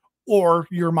 Or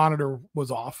your monitor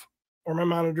was off. Or my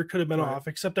monitor could have been Right. off.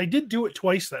 Except I did do it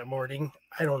twice that morning.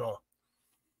 I don't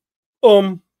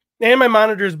know. And my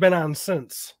monitor has been on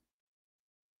since.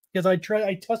 Because I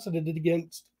tested it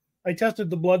against. I tested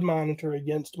the blood monitor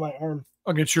against my arm.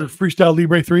 Against your Freestyle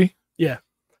Libre 3? Yeah.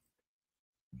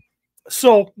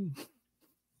 So,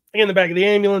 I get in the back of the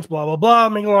ambulance, blah, blah, blah.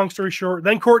 Make a long story short.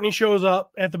 Then Courtney shows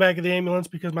up at the back of the ambulance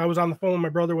because I was on the phone with my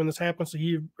brother when this happened. So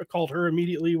he called her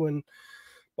immediately when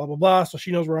blah, blah, blah. So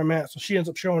she knows where I'm at. So she ends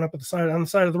up showing up on the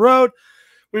side of the road.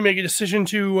 We make a decision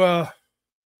to,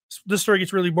 this story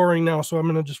gets really boring now. So I'm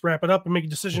going to just wrap it up and make a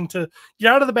decision to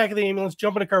get out of the back of the ambulance,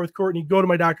 jump in a car with Courtney, go to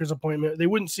my doctor's appointment. They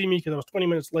wouldn't see me because I was 20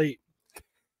 minutes late.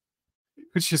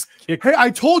 It's just Hey, I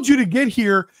told you to get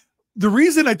here. The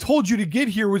reason I told you to get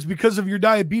here was because of your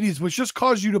diabetes, which just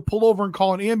caused you to pull over and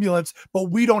call an ambulance,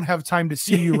 but we don't have time to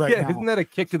see you right now. Isn't that a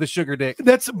kick to the sugar dick?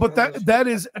 That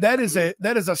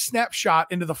is a snapshot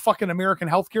into the fucking American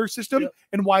healthcare system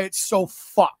and why it's so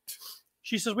fucked.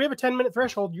 She says, we have a 10-minute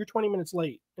threshold. You're 20 minutes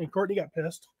late. And Courtney got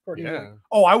pissed. Courtney was like,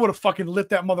 Oh, I would have fucking lit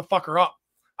that motherfucker up.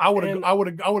 I would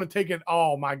have taken.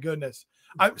 Oh my goodness,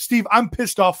 Steve, I'm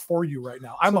pissed off for you right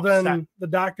now. I'm upset. Then the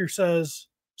doctor says,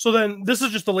 so then this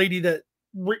is just the lady that,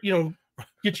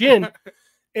 gets you in.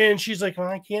 And she's like, well,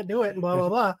 I can't do it. And blah, blah,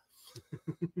 blah.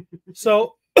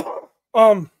 So,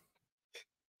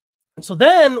 so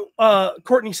then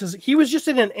Courtney says he was just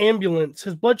in an ambulance.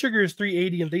 His blood sugar is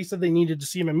 380 and they said they needed to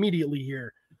see him immediately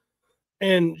here.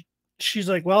 And she's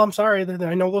like, well, I'm sorry.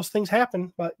 I know those things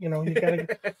happen, but you gotta.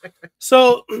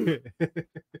 So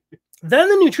then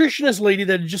the nutritionist lady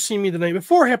that had just seen me the night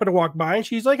before happened to walk by and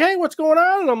she's like, hey, what's going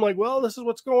on? And I'm like, well, this is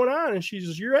what's going on. And she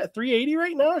says, you're at 380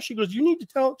 right now. She goes, you need to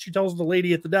tell, she tells the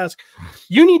lady at the desk,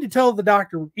 you need to tell the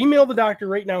doctor, email the doctor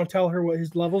right now and tell her what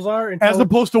his levels are. And as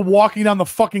opposed to walking down the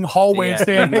fucking hallway and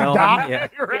saying, hey,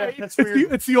 doc. Right. That's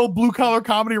weird. It's the old blue collar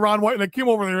comedy Ron White. And they came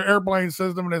over their airplane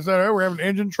system and they said, hey, we're having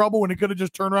engine trouble. When he could have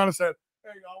just turned around and said,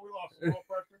 hey, y'all, we lost oil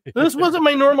pressure. This wasn't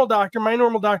my normal doctor. My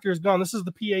normal doctor is gone. This is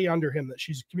the PA under him that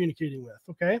she's communicating with.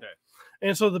 Okay.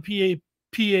 And so the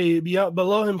PA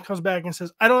below him comes back and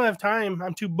says, I don't have time.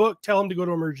 I'm too booked. Tell him to go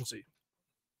to emergency.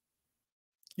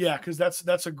 Yeah, because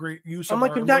that's a great use of I'm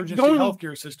like, our I'm not emergency going,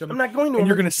 healthcare system. I'm not going to and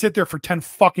you're going to sit there for 10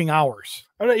 fucking hours.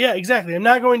 Yeah, exactly. I'm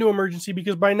not going to emergency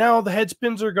because by now the head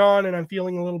spins are gone and I'm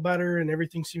feeling a little better and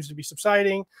everything seems to be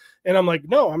subsiding. And I'm like,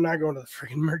 no, I'm not going to the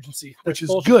freaking emergency. Which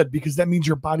is good because that means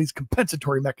your body's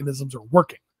compensatory mechanisms are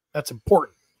working. That's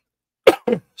important.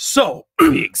 So,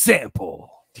 the example.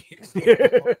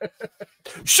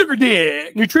 Sugar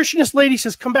dick. Nutritionist lady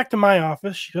says, come back to my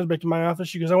office. She goes back to my office.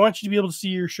 She goes, I want you to be able to see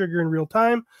your sugar in real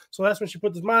time. So that's when she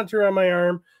put this monitor on my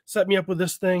arm, set me up with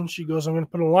this thing. She goes, I'm going to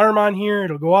put an alarm on here.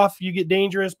 It'll go off if you get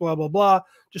dangerous, blah, blah, blah.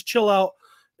 Just chill out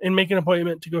and make an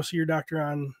appointment to go see your doctor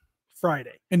on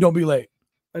Friday. And don't be late.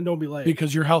 And don't be late.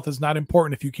 Because your health is not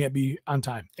important if you can't be on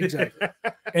time. Exactly.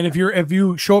 And if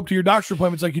you show up to your doctor's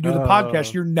appointments like you do the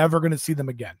podcast, you're never going to see them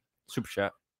again. Super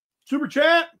chat. Super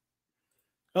chat.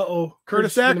 Uh-oh.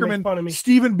 Curtis Ackerman.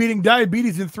 Steven beating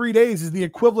diabetes in 3 days is the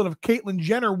equivalent of Caitlyn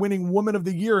Jenner winning Woman of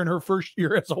the Year in her first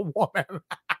year as a woman.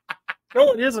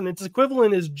 No, it isn't. Its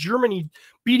equivalent is Germany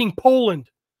beating Poland.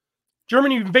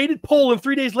 Germany invaded Poland.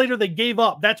 3 days later, they gave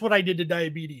up. That's what I did to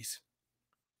diabetes.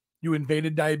 You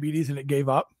invaded diabetes and it gave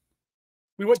up?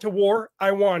 We went to war.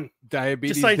 I won.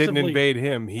 Diabetes didn't invade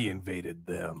him. He invaded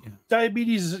them.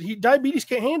 Diabetes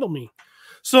can't handle me.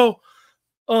 So,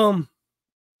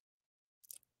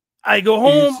 I go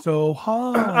home. It's so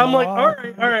hard. I'm like, all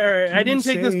right. I didn't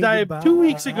take this diet 2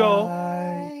 weeks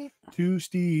ago. To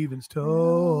Steven's toe.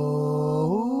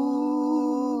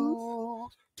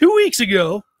 2 weeks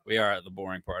ago. We are at the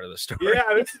boring part of the story. Yeah,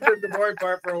 this has been the boring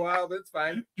part for a while. That's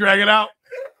fine. Drag it out.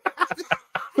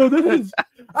 So this is.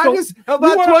 You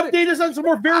want to update us on some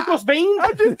more varicose veins?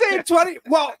 I'm just saying 20.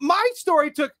 Well, my story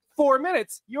took 4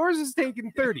 minutes. Yours is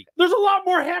taking 30. There's a lot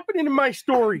more happening in my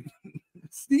story.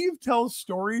 Steve tells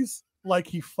stories like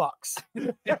he fucks.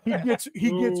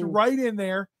 He gets right in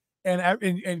there,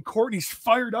 and Courtney's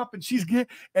fired up, and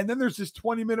and then there's this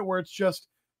 20-minute where it's just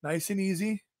nice and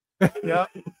easy.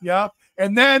 Yeah.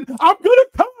 And then I'm gonna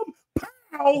come,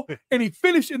 pow, and he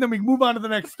finished, and then we move on to the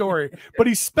next story. But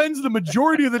he spends the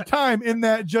majority of the time in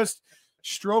that just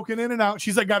stroking in and out.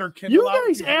 She's like, got her Kindle. You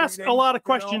guys ask a lot of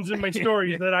questions in my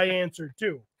stories that I answered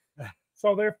too.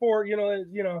 So therefore,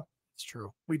 it's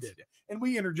true. We did. And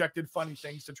we interjected funny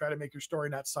things to try to make your story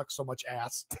not suck so much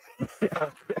ass,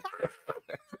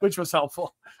 which was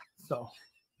helpful. So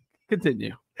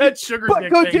Continue. That sugar But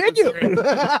dick. thing was continue.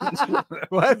 great.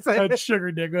 What's that? That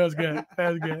sugar dick. That was good. That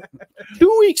was good.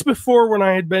 2 weeks before, when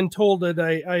I had been told that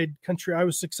I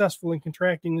was successful in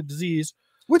contracting the disease,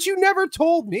 Which you never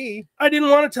told me. I didn't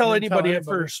want to tell Didn't tell anybody at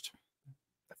anybody. first.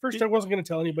 At first, I wasn't going to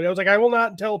tell anybody. I was like, I will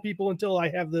not tell people until I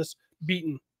have this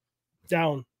beaten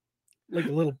down like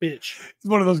a little bitch. He's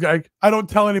one of those guys. I don't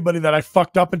tell anybody that I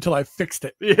fucked up until I fixed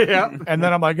it. Yeah. And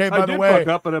then I'm like, hey, by I the did way, fuck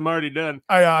up, but I'm already done.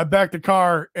 I backed the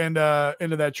car and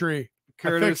into that tree. I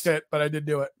Curtis, fixed it, but I did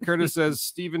do it. Curtis says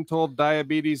Steven told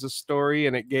diabetes a story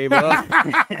and it gave up.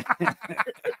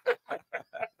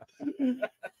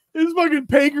 This fucking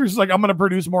Pager's like, I'm gonna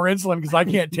produce more insulin because I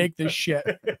can't take this shit.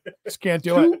 Just can't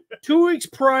do it. 2 weeks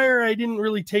prior, I didn't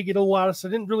really take it a lot, so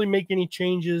I didn't really make any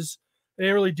changes. I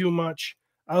didn't really do much.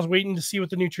 I was waiting to see what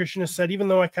the nutritionist said, even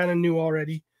though I kind of knew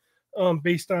already,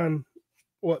 based on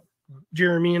what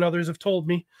Jeremy and others have told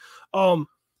me. But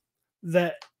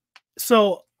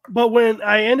when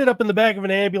I ended up in the back of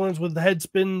an ambulance with the head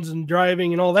spins and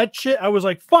driving and all that shit, I was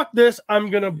like, fuck this, I'm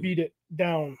gonna beat it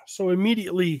down. So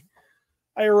immediately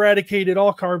I eradicated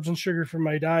all carbs and sugar from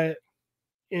my diet,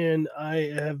 and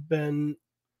I have been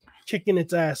kicking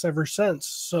its ass ever since.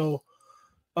 So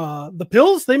the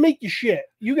pills, they make you shit.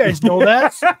 You guys know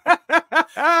that.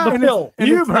 The pill.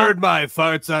 You've heard my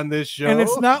farts on this show. And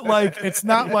it's not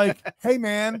like, hey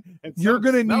man, you're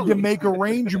gonna need to make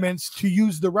arrangements to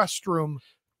use the restroom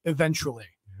eventually.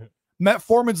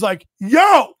 Metformin's like,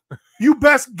 yo, you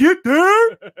best get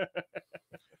there.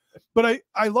 But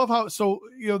I love how, so,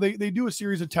 you know, they do a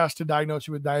series of tests to diagnose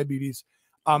you with diabetes.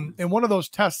 And one of those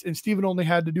tests, and Steven only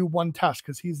had to do one test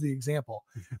because he's the example.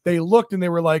 They looked and they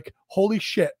were like, holy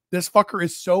shit, this fucker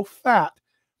is so fat,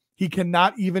 he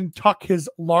cannot even tuck his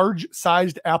large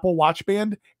sized Apple Watch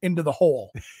band into the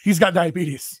hole. He's got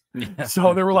diabetes. Yeah.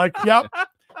 So they were like, yep,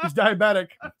 he's diabetic.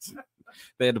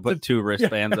 They had to put 2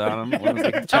 wristbands on him. One was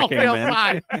like a checking Telltale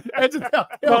band. sign. It's a Well,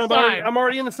 telltale sign. I'm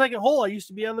already in the second hole. I used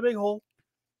to be on the big hole.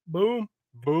 Boom.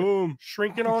 Boom.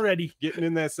 Shrinking already. Getting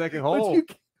in that second But hole.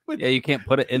 Yeah, you can't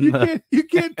put it in the. you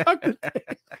can't tuck the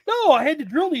No, I had to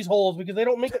drill these holes because they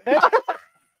don't make it that.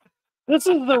 This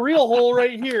is the real hole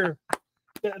right here.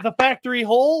 The factory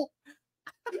hole.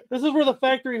 This is where the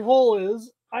factory hole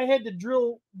is. I had to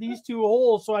drill these 2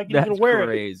 holes so I can That's even wear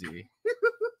crazy.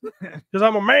 it because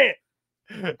I'm a man.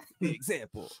 The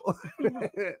example.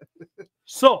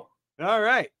 So All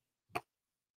right.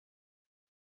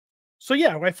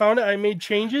 yeah, I found it. I made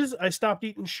changes. I stopped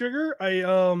eating sugar.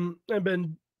 I've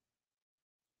been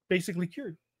basically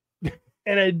cured.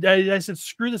 And I said,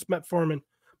 screw this metformin.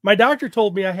 My doctor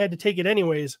told me I had to take it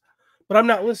anyways, but I'm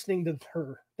not listening to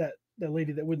her, that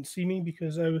lady that wouldn't see me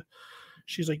because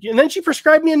she's like, and then she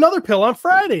prescribed me another pill on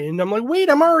Friday. And I'm like, wait,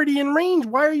 I'm already in range.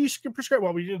 Why are you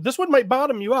prescribing? Well, this one might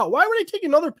bottom you out. Why would I take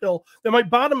another pill that might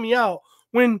bottom me out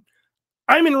when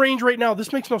I'm in range right now?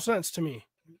 This makes no sense to me.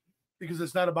 because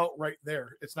it's not about right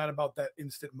there. It's not about that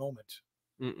instant moment.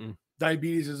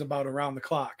 Diabetes is about around the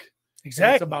clock.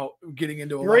 Exactly. It's about getting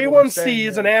into a your A1C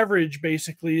is an average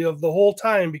basically of the whole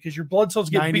time because your blood cells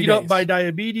get beat up by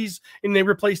diabetes and they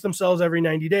replace themselves every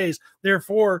 90 days.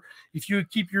 Therefore, if you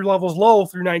keep your levels low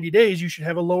through 90 days, you should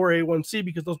have a lower A1C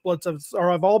because those blood cells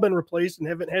have all been replaced and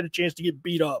haven't had a chance to get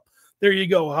beat up. There you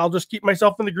go. I'll just keep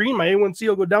myself in the green. My A1C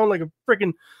will go down like a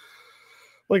freaking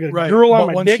girl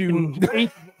on my dick in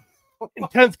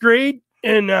 10th grade,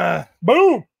 and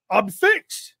boom, I'll be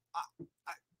fixed.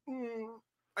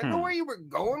 I know where you were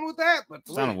going with that, but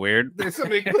sounded weird. There's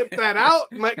somebody clip that out.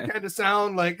 It might kind of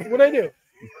sound like what I do.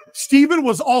 Steven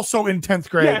was also in 10th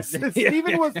grade. Yes,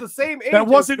 Steven was the same age. That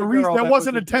wasn't as the girl that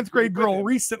wasn't a was 10th grade girl with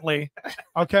recently.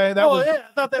 Okay, that was. Yeah,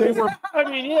 I thought that was.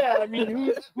 I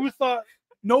mean, who thought?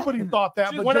 Nobody thought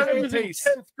that, but When just I in was in case.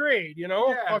 10th grade, you know,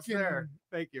 Yeah, fucking fair.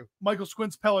 Thank you. Michael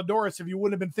Squints Pelodorus, if you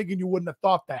wouldn't have been thinking, you wouldn't have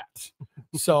thought that.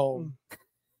 So,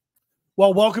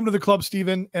 well, welcome to the club,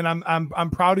 Steven, and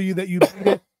I'm proud of you that you did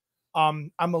it.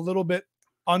 I'm a little bit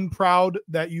unproud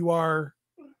that you are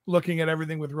looking at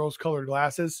everything with rose-colored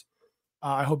glasses.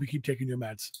 I hope you keep taking your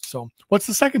meds. So, what's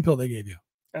the second pill they gave you?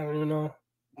 I don't even know.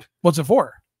 What's it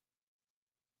for?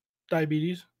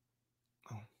 Diabetes.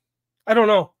 I don't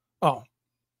know. Oh,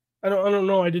 I don't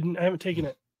know. I haven't taken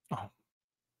it. Oh.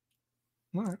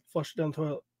 All right. Flush it down the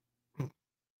toilet.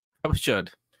 I should.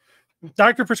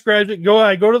 Doctor prescribes it.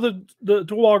 I go to the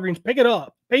Walgreens, pick it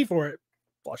up, pay for it,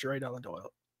 flush it right down the toilet.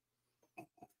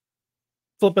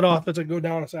 Flip it off as I go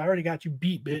down and say, I already got you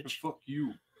beat, bitch. Fuck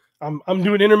you. I'm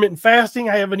doing intermittent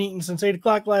fasting. I haven't eaten since 8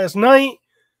 o'clock last night.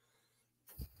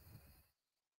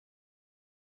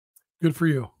 Good for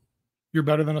you. You're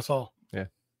better than us all. Yeah.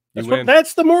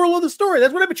 That's the moral of the story.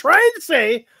 That's what I've been trying to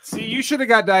say. See, you should have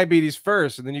got diabetes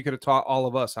first, and then you could have taught all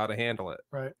of us how to handle it.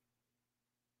 Right.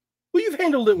 Well, you've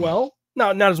handled it well.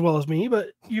 Not as well as me,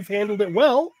 but you've handled it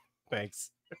well.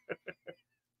 Thanks.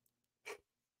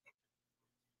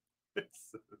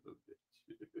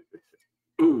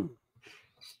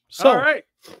 So, all right.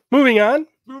 moving on.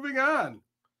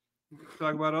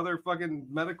 Talk about other fucking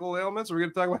medical ailments. We're going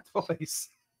to talk about toys.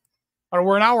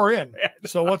 We're an hour in.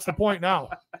 So what's the point now?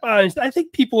 I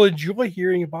think people enjoy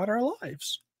hearing about our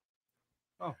lives.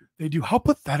 Oh, they do. How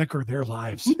pathetic are their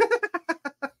lives?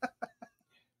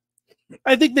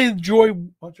 I think they enjoy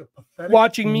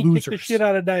watching me losers. kick the shit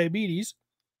out of diabetes.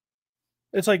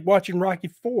 It's like watching Rocky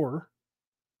 4.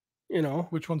 You know.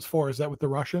 Which one's 4? Is that with the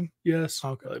Russian? Yes.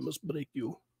 Okay. I must break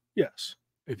you. Yes.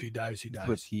 If he dies, he dies.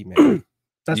 With He-Man.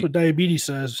 That's what diabetes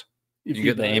says. Did you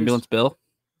get the ambulance bill?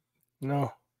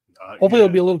 No. Hopefully it'll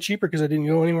be a little cheaper because I didn't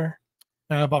go anywhere.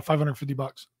 About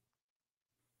 $550.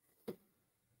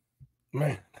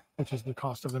 Man. Which is the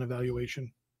cost of an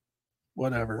evaluation.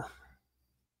 Whatever.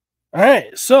 All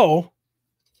right. So.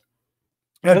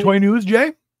 Toy news,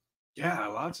 Jay? Yeah,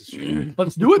 lots of shit.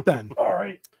 Let's do it then. All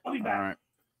right. I'll be All back. right.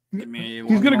 Give me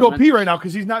He's going to go pee right now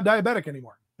because he's not diabetic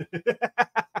anymore. I'm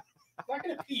not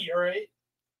going to pee, all right?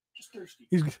 Just thirsty.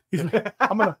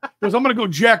 I'm gonna go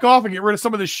jack off and get rid of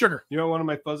some of this sugar. You know one of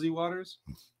my fuzzy waters?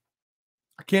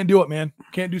 I can't do it, man.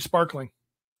 Can't do sparkling.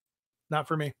 Not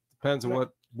for me. Depends on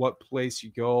what place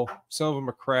you go. Some of them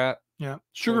are crap. Yeah.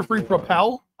 Sugar-free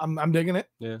Propel. I'm digging it.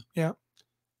 Yeah.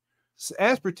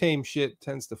 Aspartame shit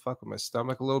tends to fuck with my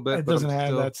stomach a little bit. It but doesn't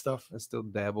have that stuff. I still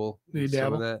dabble. You in some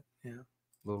dabble? of that. Yeah.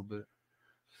 A little bit.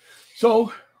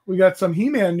 So we got some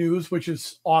He-Man news, which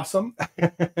is awesome.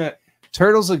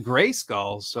 Turtles of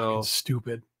Grayskull. So Fucking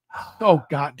stupid. Oh,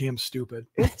 goddamn stupid.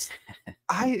 it's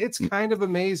kind of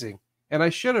amazing. And I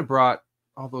should have brought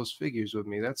all those figures with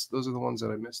me. Those are the ones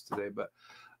that I missed today. But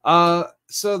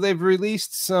so they've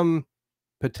released some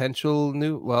potential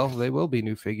they will be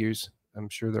new figures. I'm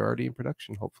sure they're already in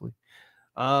production, hopefully.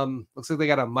 Looks like they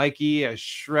got a Mikey, a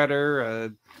Shredder,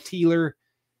 a Teeler.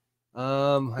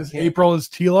 April is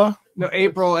Tila? No,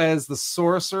 April as the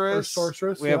sorceress.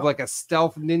 We have like a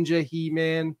stealth ninja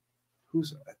He-Man.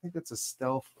 I think that's a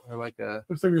stealth or like a.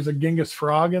 Looks like there's a Genghis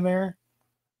frog in there.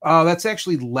 Oh, that's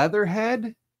actually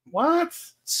Leatherhead. What?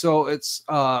 So it's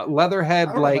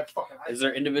Leatherhead. Like, is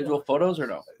there individual photos or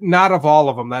no? Not of all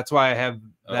of them. That's why I have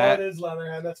that. Oh, it is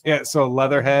Leatherhead. That's yeah. So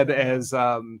Leatherhead as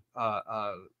yeah,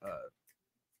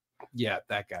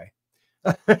 that guy.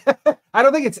 I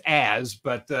don't think it's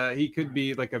but he could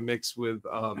be like a mix with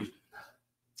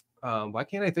why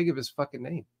can't I think of his fucking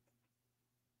name?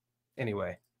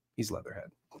 Anyway, he's Leatherhead.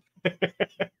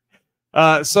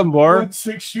 Some more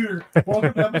 6-shooter.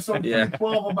 Welcome to episode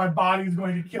 12 of My Body's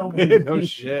Going to Kill Me. No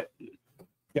shit.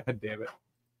 God damn it.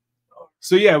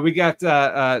 So yeah, we got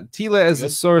Tila as the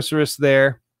sorceress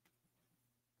there.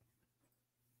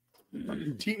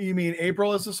 You mean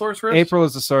April is the sorceress? April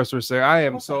is the sorceress there. I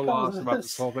am so lost about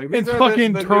this whole thing. It's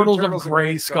fucking Turtles of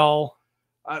Grayskull.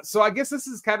 So I guess this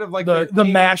is kind of like the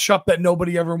mashup that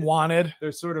nobody ever wanted.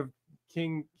 They're sort of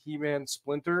King He-Man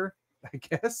Splinter, I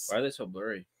guess. Why are they so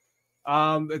blurry?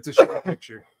 It's a shitty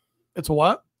picture. It's a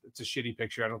what? It's a shitty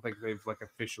picture. I don't think they've like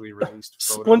officially released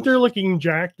photos. Splinter looking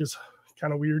Jack is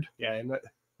kind of weird. Yeah, and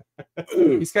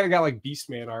he's kind of got like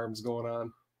Beastman arms going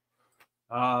on.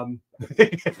 Oh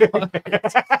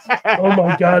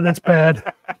my god, that's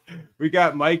bad. We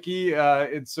got Mikey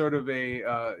in sort of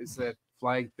a is that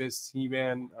Flying Fist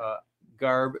He-Man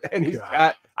garb, and he's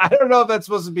got, I don't know if that's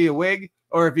supposed to be a wig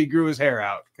or if he grew his hair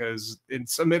out, because in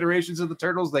some iterations of the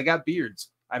Turtles they got beards.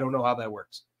 I don't know how that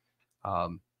works.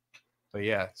 But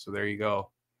yeah, so there you go.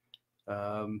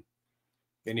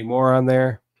 Any more on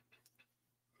there?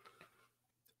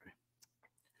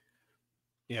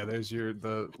 Yeah, there's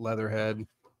the Leatherhead.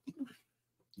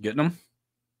 Getting them?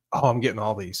 Oh, I'm getting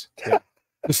all these. Yeah.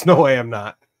 There's no way I'm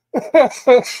not.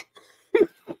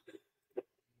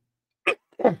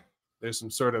 There's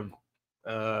some sort of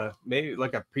maybe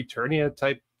like a Preternia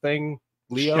type thing.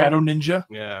 Leo? Shadow Ninja?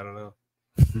 Yeah, I don't know.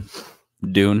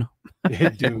 Dune.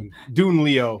 Dune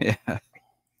Leo. Yeah.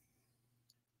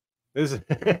 This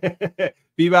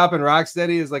Bebop and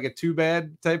Rocksteady is like a too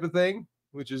bad type of thing,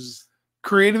 which is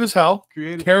creative as hell.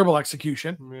 Creative. Terrible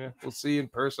execution. Yeah, we'll see in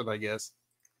person, I guess.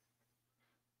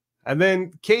 And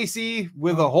then Casey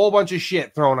with a whole bunch of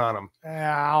shit thrown on him.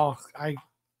 Ow,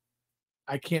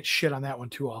 I can't shit on that one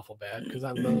too awful bad because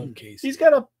I love Casey. He's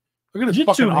got a look at his Jitsu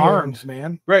fucking hand. arms,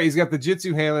 man. Right, he's got the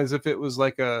jitsu hand as if it was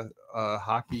like a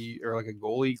hockey or like a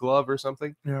goalie glove or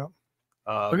something. Yeah.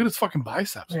 Look at his fucking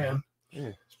biceps, man. Yeah,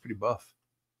 it's pretty buff.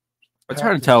 It's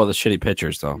hard to tell with the shitty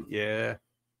pictures, though. Yeah.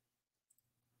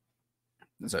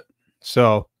 Is it?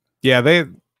 So yeah, they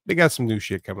got some new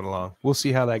shit coming along. We'll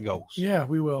see how that goes. Yeah,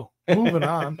 we will. Moving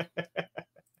on.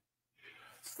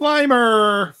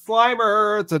 Slimer.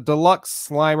 Slimer. It's a deluxe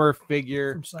Slimer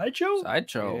figure. From Sideshow?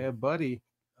 Sideshow. Yeah, buddy.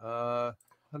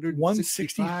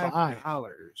 $165.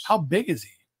 How big is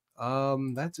he?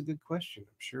 That's a good question.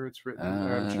 I'm sure it's written.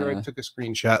 I'm sure I took a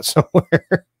screenshot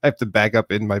somewhere. I have to back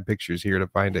up in my pictures here to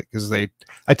find it because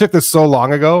I took this so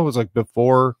long ago. It was like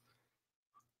before.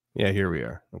 Yeah, here we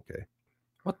are. Okay.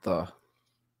 What the?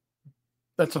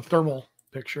 That's a thermal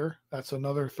picture. That's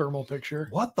another thermal picture.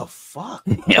 What the fuck?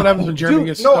 What happens when Jeremy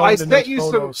gets no, stoned I and sent does you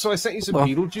some. photos? So I sent you some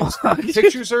Beetlejuice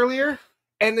pictures earlier,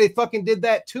 and they fucking did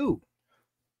that too.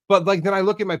 But like then I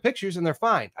look at my pictures and they're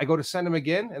fine. I go to send them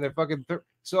again and they're fucking.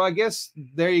 So I guess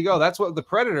there you go. That's what the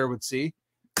Predator would see,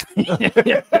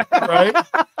 right?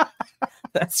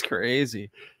 That's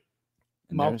crazy.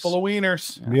 And Mouthful of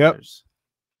wieners. Yep. there's,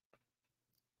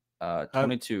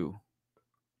 22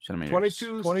 centimeters.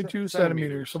 22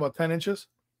 centimeters. So about 10 inches.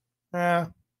 8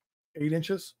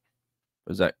 inches.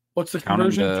 Was that? What's the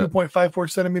Counting conversion? the- 2.54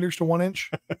 centimeters to 1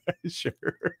 inch. Sure.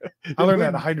 I learned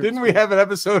that at Hydro Didn't we have an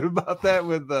episode about that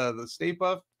with the Stay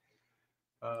Puft?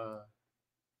 I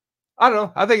don't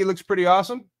know. I think it looks pretty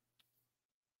awesome.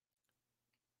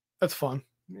 That's fun.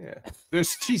 Yeah.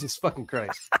 There's Jesus fucking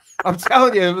Christ. I'm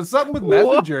telling you, it was something with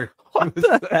Messenger. What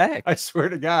the heck? I swear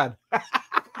to God.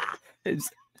 It's,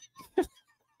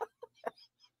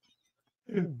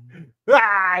 And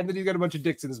then he's got a bunch of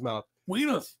dicks in his mouth.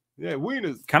 Wieners. Yeah,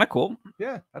 wieners. kind of cool.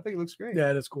 Yeah, I think it looks great.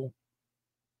 Yeah, that's cool.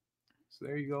 So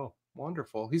there you go.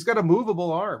 Wonderful. He's got a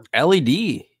movable arm.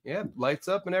 LED. Yeah, lights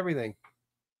up and everything.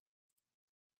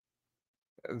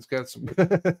 And it's got some. I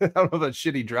don't know if that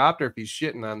shit he dropped or if he's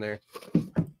shitting on there.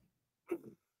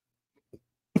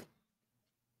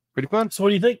 Pretty fun. So what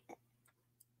do you think?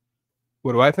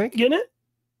 What do I think? Getting it?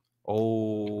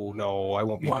 Oh no, I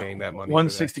won't be paying that money. for that.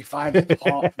 165 is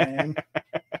off, man.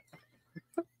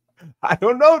 I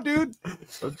don't know, dude.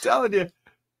 I'm telling you.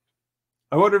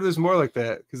 I wonder if there's more like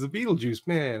that because the Beetlejuice,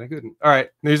 man, I couldn't. All right,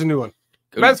 there's a new one.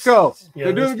 Goonies. Mezco. Yeah,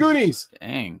 They're doing this- Goonies.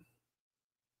 Dang.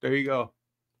 There you go.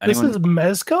 This Anyone- is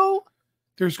Mezco?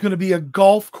 There's going to be a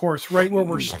golf course right where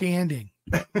we're standing.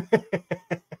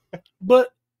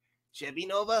 But Chevy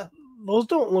Nova. those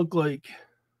don't look like.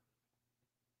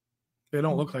 They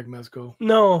don't look like Mezco.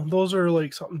 No, those are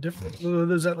like something different.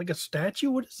 Is that like a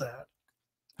statue? What is that?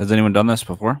 Has anyone done this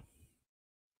before?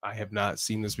 I have not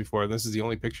seen this before. This is the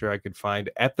only picture I could find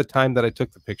at the time that I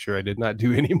took the picture. I did not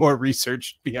do any more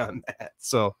research beyond that.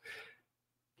 So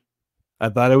I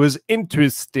thought it was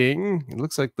interesting. It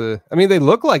looks like they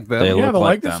look like them. They Yeah, look the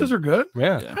like likenesses them. are good.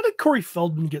 Yeah. Yeah. How did Corey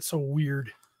Feldman get so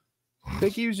weird? I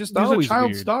think he was just He's a always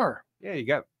child weird. star. Yeah, you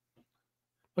got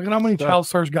Look at how many Stuff. child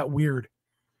stars got weird.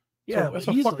 Yeah, that's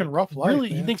but a he's, fucking like, rough life. Really,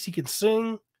 he man. thinks he can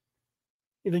sing.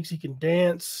 He thinks he can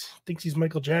dance. Thinks he's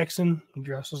Michael Jackson. He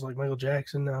dresses like Michael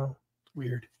Jackson now. It's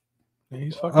weird. Yeah,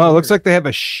 he's fucking Oh, it looks weird. like they have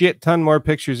a shit ton more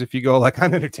pictures if you go like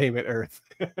on Entertainment Earth.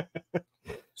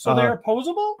 So they're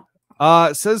opposable?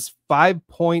 It says 5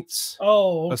 points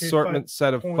Oh, okay, assortment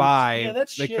set of points. 5. Yeah,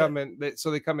 that's they shit. come in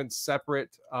they come in separate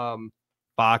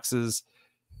boxes.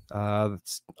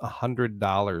 It's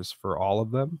 $100 for all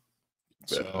of them.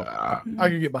 So I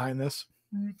could get behind this.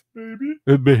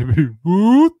 baby.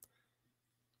 Whoop.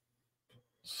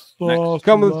 Sauce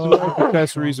Come with love. some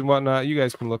accessories and whatnot. You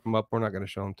guys can look them up. We're not going to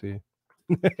show them to you.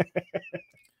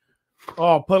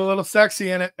 Oh, put a little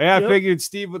sexy in it. Yeah, I Yep. figured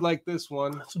Steve would like this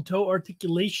one. Some toe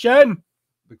articulation.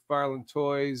 McFarlane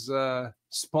Toys,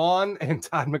 Spawn and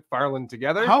Todd McFarlane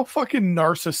together. How fucking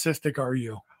narcissistic are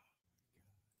you?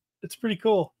 It's pretty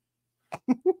cool.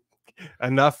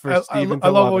 Enough for I Steven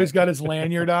love to how he's it. got his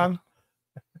lanyard on.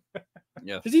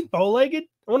 Yeah. Is he bow-legged?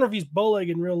 I wonder if he's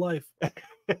bow-legged in real life. 'Cause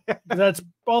that's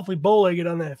awfully bow-legged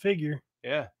on that figure.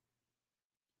 Yeah.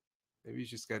 Maybe he's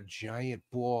just got giant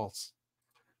balls.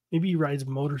 Maybe he rides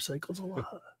motorcycles a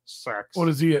lot. Sucks. What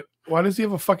is he at? Why does he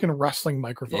have a fucking wrestling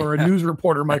microphone or a Yeah. news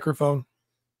reporter microphone?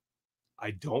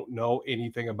 I don't know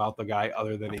anything about the guy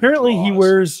other than Apparently, he draws.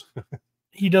 wears.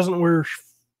 He doesn't wear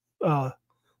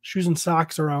shoes and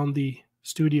socks around the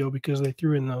studio because they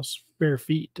threw in those bare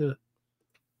feet to.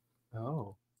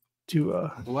 Oh.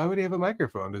 Well, Why would he have a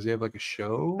microphone? Does he have like a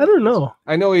show? I don't know.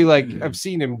 I know he I've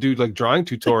seen him do like drawing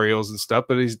tutorials and stuff,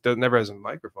 but never has a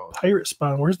microphone. Pirate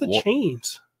Spawn. Where's the What?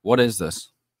 chains? What is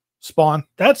this? Spawn.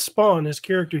 That's Spawn, his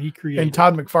character he created. And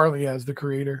Todd McFarlane as the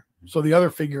creator. So the other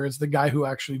figure is the guy who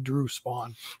actually drew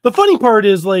Spawn. The funny part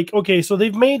is like, okay, so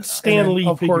they've made Stan Lee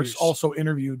of figures. course, also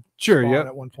interviewed Sure, Spawn yeah.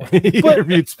 at one point. He But-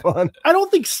 interviewed Spawn. I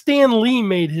don't think Stan Lee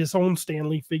made his own Stan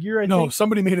Lee figure. I No, think.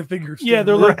 somebody made a figure. Yeah,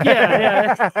 they're like,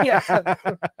 yeah.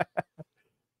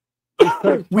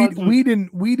 we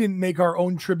didn't make our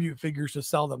own tribute figures to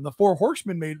sell them. The Four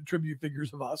Horsemen made tribute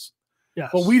figures of us, Yes.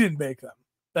 but we didn't make them.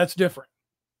 That's different.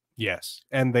 Yes,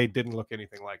 and they didn't look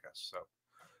anything like us. So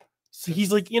So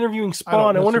he's like interviewing I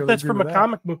Spawn. don't I wonder if necessarily that's agree from with a that.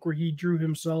 comic book where he drew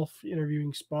himself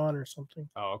interviewing Spawn or something.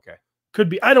 oh, okay. Could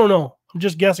be. I don't know. I'm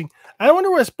just guessing. I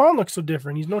wonder why Spawn looks so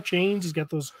different. He's no chains. He's got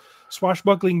those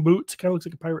swashbuckling boots. Kind of looks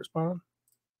like a pirate Spawn.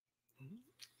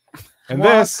 And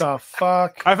What this, the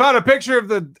fuck? I found a picture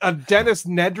of a Dennis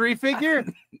Nedry figure,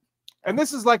 and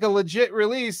this is like a legit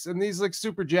release, and these look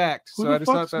super jacked. Who So I the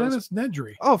just thought fuck's that was Dennis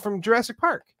Nedry? from Jurassic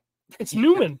Park. It's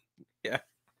Newman.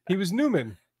 He was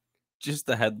Newman. Just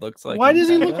the head looks like. Why him. does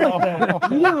he look like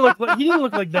that? He didn't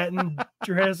look like that in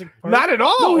Jurassic Park. Not at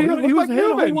all. No, he looked was like in a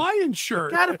Newman. Hawaiian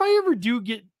shirt. God, if I ever do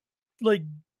get like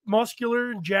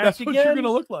muscular and jacked That's what again, you're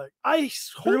gonna look like. I You're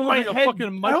hope gonna my look like a head.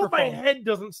 fucking I hope my microphone. head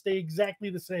doesn't stay exactly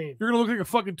the same. You're gonna look like a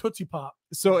fucking Tootsie Pop.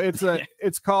 So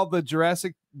it's called the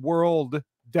Jurassic World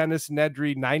Dennis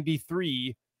Nedry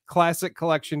 93 Classic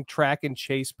Collection Track and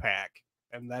Chase Pack.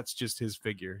 And that's just his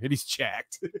figure. And he's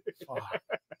jacked.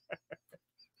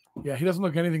 Yeah, he doesn't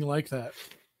look anything like that.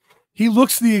 He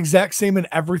looks the exact same in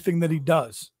everything that he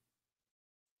does.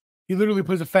 He literally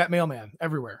plays a fat mailman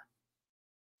everywhere.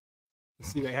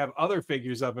 See, they have other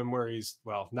figures of him where he's,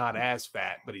 well, not as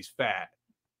fat, but he's fat.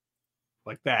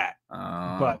 Like that.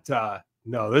 But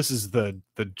no, this is the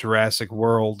Jurassic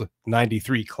World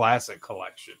 93 Classic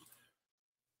Collection.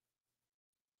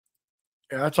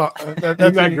 Yeah, that's all. Isn't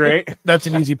that great? That's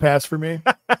an easy pass for me.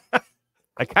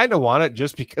 I kind of want it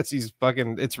just because he's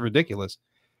fucking, it's ridiculous.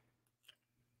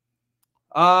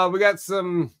 We got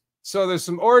so there's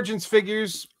some Origins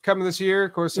figures coming this year.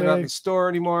 Of course, they're not in the store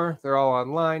anymore. They're all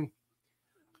online.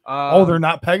 Oh, they're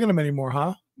not pegging them anymore,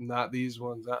 huh? Not these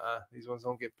ones. These ones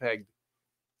don't get pegged.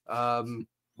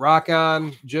 Rock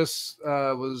On just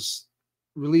was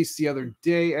released the other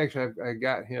day. Actually, I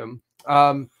got him.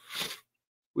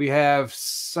 We have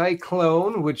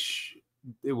Cyclone, which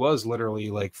it was literally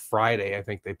like Friday. I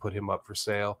think they put him up for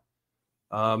sale.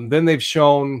 Then they've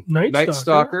shown Night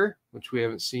Stalker, which we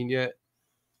haven't seen yet.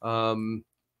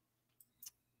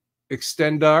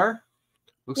 Extendar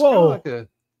looks kind of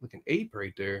like an ape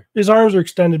right there. His arms are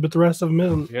extended, but the rest of them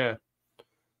isn't. Yeah.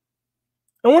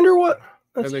 I wonder what.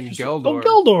 And then interesting. Geldor.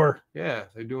 Oh, Geldor. Yeah,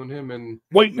 they're doing him in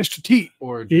White Mr. T.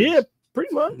 Origins. Yeah,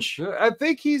 pretty much. I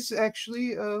think he's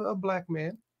actually a black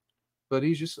man, but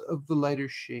he's just of the lighter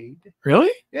shade.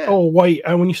 Really? Yeah. Oh, white.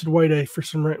 When you said white, I for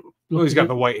some reason. Well, he's got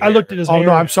the white hair. I looked at his Oh hair.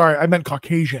 no, I'm sorry. I meant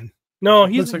Caucasian. No,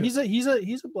 Looks he's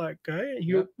like a black guy.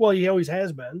 Yeah. Well, he always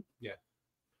has been.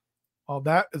 Oh,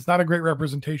 that is not a great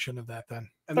representation of that then.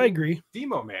 And I then agree.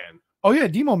 Demo Man. Oh yeah,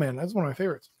 Demo Man. That's one of my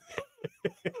favorites.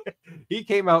 He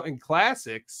came out in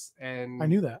classics, and I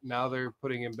knew that. now they're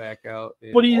putting him back out.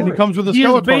 In But he And he Origins. comes with a He is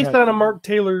skeleton. based on a Mark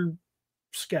Taylor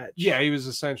sketch. Yeah, he was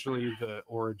essentially the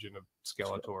origin of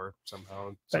Skeletor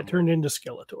somehow. That turned into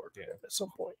Skeletor. Yeah. At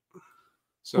some point.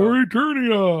 So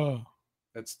Eternia.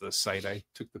 that's the site I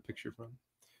took the picture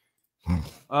from.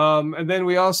 And then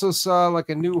we also saw like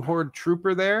a new Horde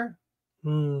Trooper there.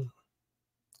 Hmm.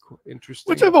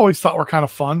 Interesting. Which I've always thought were kind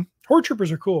of fun. Horde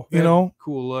troopers are cool. You know,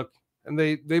 cool look, and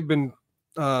they've been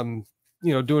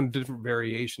doing different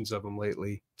variations of them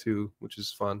lately too, which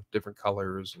is fun, different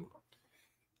colors, and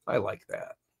I like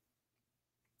that.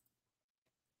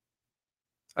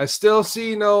 I still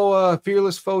see no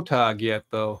Fearless Photog yet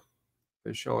though.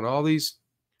 They're showing all these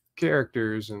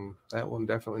characters, and that one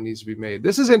definitely needs to be made.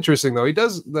 This is interesting though. He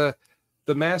does the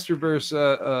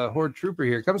Masterverse Horde Trooper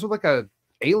here. It comes with like a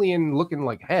alien looking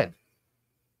like head.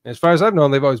 As far as I've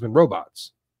known, they've always been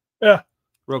robots. Yeah.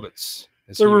 Robots.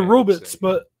 There were robots,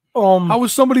 but how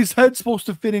was somebody's head supposed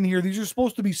to fit in here? These are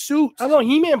supposed to be suits. I don't know.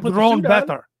 He-Man put They're the all suit on.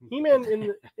 better.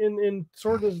 He-Man in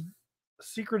sort of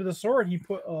Secret of the Sword, he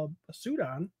put a suit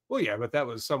on. Well, yeah, but that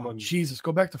was someone. Jesus,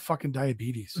 go back to fucking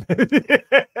diabetes.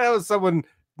 That was someone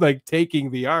like taking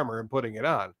the armor and putting it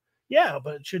on. Yeah,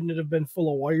 but shouldn't it have been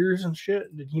full of wires and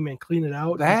shit? Did He-Man clean it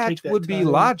out? and That take would be time?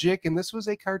 logic, and this was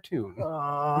a cartoon.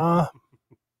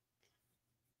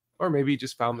 Or maybe he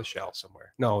just found the shell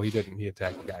somewhere. No, he didn't. He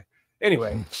attacked the guy.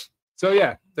 Anyway, so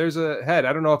yeah, there's a head.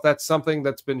 I don't know if that's something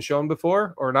that's been shown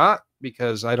before or not,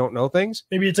 because I don't know things.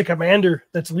 Maybe it's a commander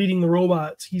that's leading the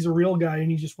robots. He's a real guy and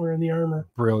he's just wearing the armor.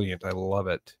 Brilliant. I love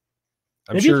it.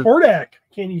 I'm Maybe sure. it's Hordak.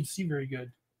 Can't even see very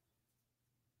good.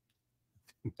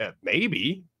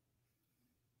 Maybe.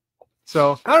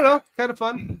 So I don't know, kind of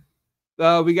fun.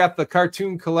 We got the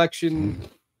cartoon collection,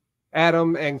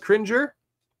 Adam and Cringer.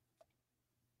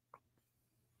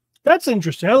 That's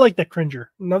interesting. I like that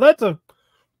Cringer. Now that's a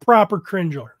proper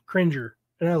Cringer,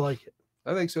 and I like it.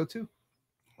 I think so too.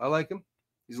 I like him.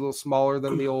 He's a little smaller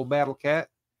than the old Battle Cat.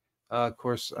 Of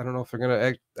course, I don't know if they're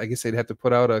gonna. I guess they'd have to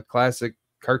put out a classic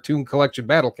cartoon collection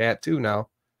Battle Cat too now.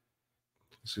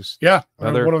 It's just Yeah.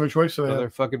 another What other choice do they have? another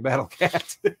fucking Battle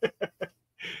Cat.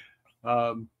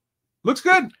 Looks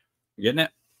good. You getting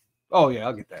it? Oh yeah,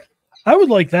 I'll get that I would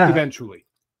like that. eventually.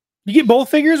 You get both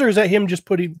figures, or is that him just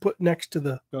put next to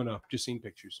the? No, just seen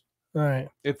pictures. All right.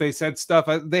 If they said stuff,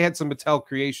 they had some Mattel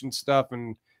creation stuff,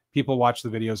 and people watched the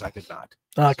videos. I did not.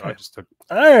 Okay. So I just took.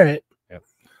 All right.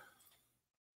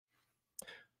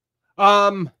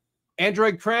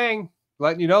 Android Krang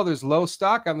letting you know there's low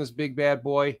stock on this big bad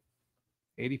boy.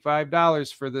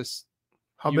 $85 for this.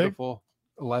 How beautiful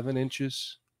 11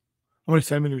 inches. big? How many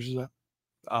centimeters is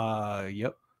that?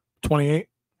 Yep. 28.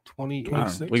 20.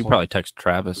 We can probably text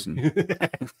Travis. And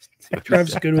Travis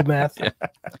is good with math,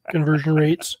 conversion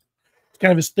rates. It's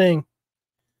kind of his thing.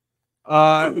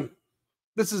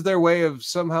 This is their way of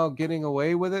somehow getting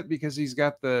away with it because he's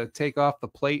got the take off the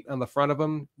plate on the front of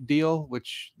him deal,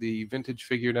 which the vintage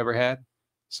figure never had.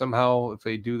 Somehow, if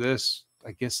they do this,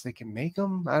 I guess they can make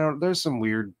them. I don't. There's some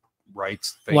weird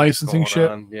rights things Licensing going shit.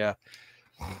 on. Yeah.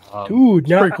 Dude,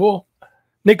 now Pretty cool.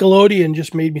 Nickelodeon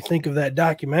just made me think of that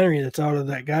documentary that's out of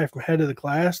that guy from Head of the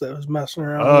Class that was messing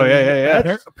around. Oh,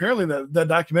 yeah. Apparently that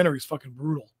documentary is fucking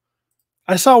brutal.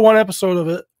 I saw one episode of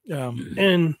it,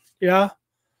 and I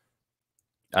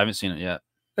haven't seen it yet.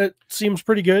 it seems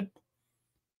pretty good.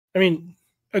 I mean,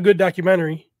 a good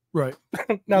documentary. Right.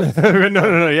 Now,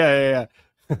 no. Yeah.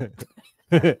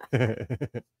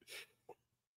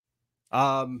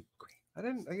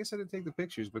 I guess I didn't take the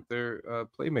pictures, but their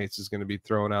Playmates is going to be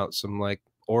throwing out some like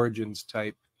Origins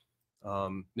type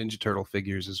Ninja Turtle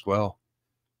figures as well.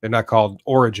 They're not called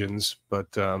Origins,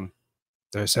 but they're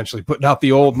essentially putting out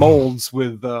the old molds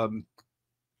with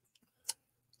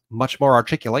much more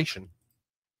articulation.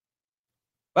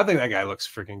 I think that guy looks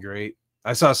freaking great.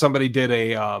 I saw somebody did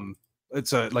a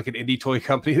it's a like an indie toy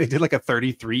company. They did like a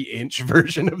 33-inch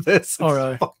version of this. It's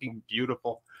really? Fucking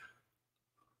beautiful.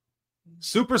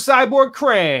 Super Cyborg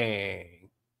Krang.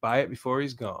 Buy it before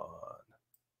he's gone.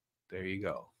 There you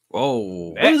go. Whoa.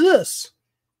 what is this?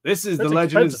 This is That's the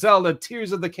Legend expensive. of Zelda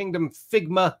Tears of the Kingdom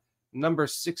Figma number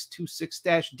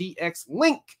 626-DX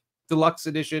Link Deluxe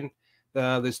Edition.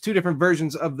 There's two different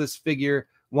versions of this figure.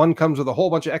 One comes with a whole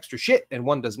bunch of extra shit and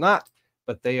one does not,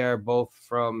 but they are both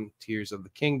from Tears of the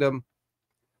Kingdom.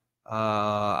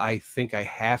 I think I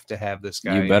have to have this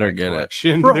guy. You better in my get it.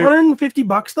 collection. For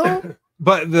 $150 though?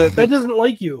 But That doesn't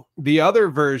like you. the other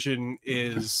version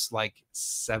is like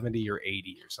 70 or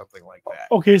 80 or something like that.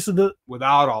 Okay, so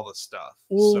Without all the stuff.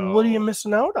 well, So, what are you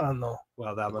missing out on though?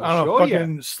 Well, I'm I gonna don't know. show you.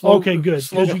 Fucking slow, Okay, good,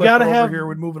 slow 'cause you clicker gotta over have- here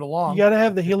would move it along. You got to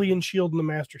have the Hylian shield and the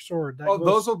Master Sword. That Oh, goes-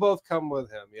 those will both come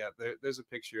with him. Yeah, there's a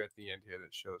picture at the end here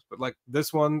that shows. But like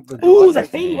this one, the Ooh, the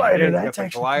deluxe Hang edition, Glider. you got That's the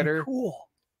actually glider. pretty cool.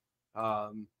 You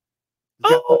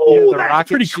got Oh, the that's rocket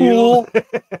pretty shield.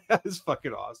 It's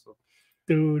fucking awesome.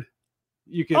 Dude.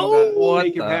 You can Oh, make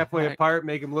him what the halfway heck? apart,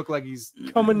 make him look like he's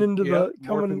Coming into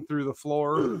morphing through the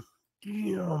floor.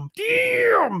 Damn.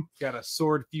 Got a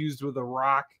sword fused with a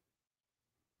rock.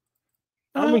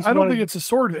 That makes I don't money. think it's a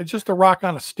sword. It's just a rock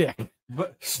on a stick.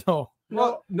 But So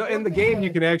well, no, in the game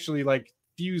you can actually like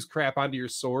fuse crap onto your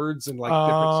swords and like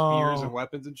different spears and Oh.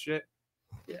 weapons and shit.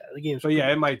 Yeah, the game's. So yeah,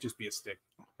 it might just be a stick,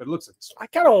 but it looks like a sword. I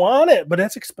kind of want it, but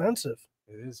that's expensive.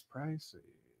 It is pricey.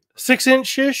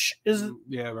 6-inch ish is.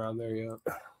 Yeah, around there. Yeah.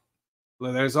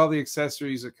 Well, there's all the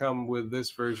accessories that come with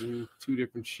this version. 2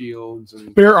 different shields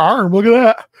and bare arm. Look at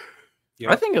that.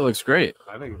 yeah, I think it looks great.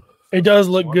 I think It does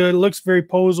look good. It looks very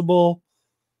posable.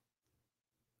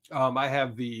 I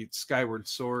have the Skyward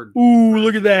Sword. Ooh,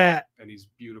 look version, at that. and he's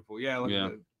beautiful. Yeah, look Yeah.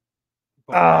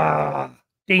 at the.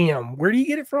 Damn. Where do you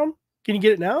get it from? Can you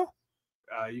get it now?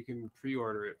 You can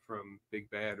pre-order it from Big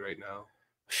Bad right now.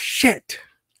 Shit.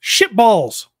 Shit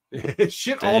balls.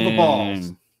 Shit, all the balls.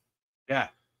 Dang. Yeah,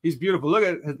 he's beautiful. Look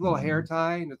at his little hair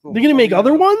tie and his little. They're going to make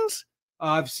other ponytail. ones?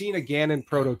 I've seen a Ganon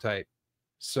prototype,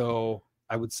 so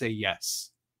I would say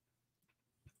yes.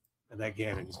 And that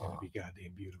Ganon is going to be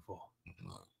goddamn beautiful.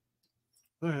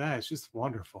 Look at that. It's just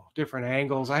wonderful. Different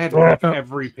angles. I had to look at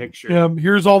every picture. Yeah,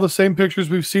 here's all the same pictures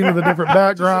we've seen with a different Just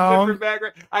a background. different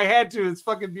background. I had to. It's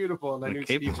fucking beautiful. And I The knew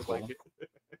cape Steve is would like cool.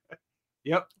 it.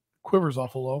 Yep. Quiver's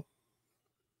awful low.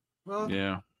 Well,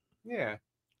 Yeah. yeah.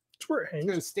 That's where it It's hangs.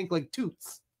 going to stink like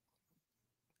toots.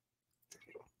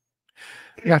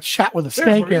 I got shot with a There's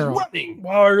snake where he's arrow. running.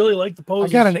 Wow, I really like the I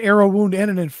poses. got an arrow wound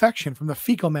and an infection from the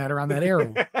fecal matter on that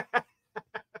arrow.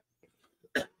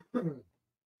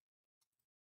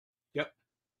 Yep.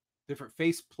 Different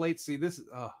face plates. See, this is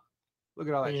look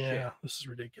at all that shit. Yeah, this is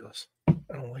ridiculous. I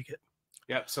don't like it.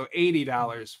 Yep. So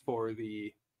 $80 for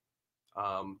the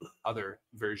other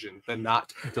version, the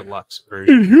not deluxe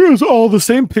version. And here's all the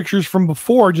same pictures from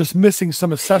before, just missing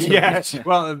some accessories. Yes.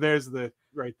 Well, there's the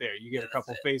right there. You get a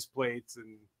couple face plates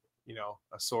and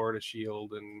a sword, a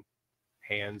shield, and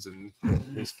hands and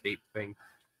this cape thing.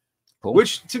 Cool.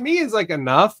 Which to me is like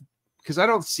enough because I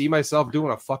don't see myself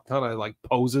doing a fuck ton of like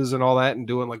poses and all that and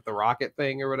doing like the rocket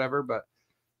thing or whatever, but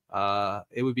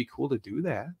it would be cool to do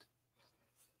that.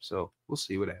 So we'll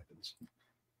see what happens.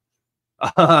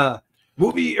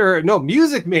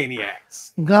 Music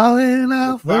Maniacs. Going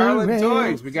out for a Farland race.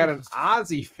 Toys. We got an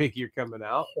Ozzy figure coming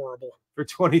out. Horrible. For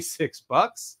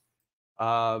 $26.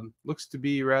 Looks to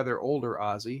be rather older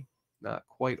Ozzy. Not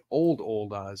quite old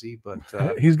Ozzy, but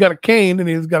He's got a cane and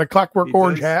he's got a Clockwork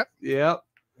Orange hat. Yep.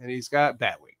 And he's got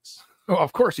bat wings. Oh,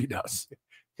 of course he does.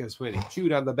 Because when he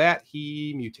chewed on the bat,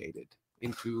 he mutated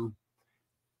into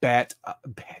Batty.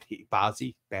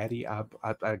 I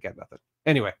got nothing.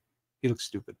 Anyway, he looks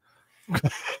stupid.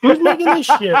 Who's making this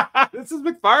shit? This is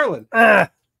McFarlane.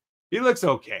 He looks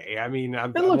okay. I mean,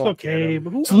 It looks okay,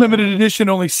 but It's limited edition,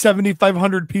 only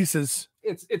 7,500 pieces.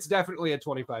 It's definitely a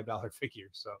 $25 figure.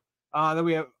 So then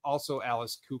we have also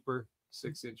Alice Cooper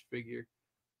 6-inch figure.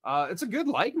 It's a good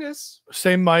likeness.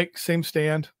 Same mic, same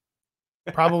stand,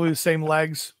 probably the same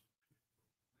legs,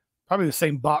 probably the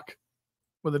same buck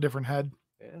with a different head.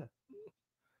 Yeah.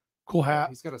 Cool hat.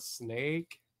 He's got a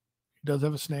snake. He does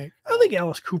have a snake. I think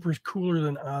Alice Cooper's cooler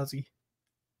than Ozzy.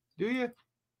 Do you?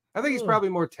 I think he's probably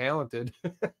more talented.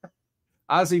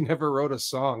 Ozzy never wrote a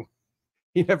song.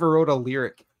 He never wrote a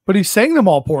lyric. But he sang them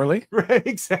all poorly. Right,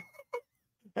 exactly.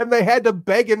 And they had to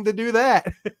beg him to do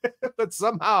that. But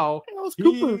somehow Alice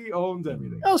Cooper. he owns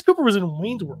everything. Alice Cooper was in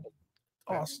Wayne's World.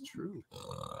 That's true.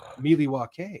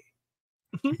 Milwaukee.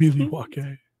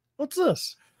 Milwaukee. What's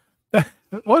this?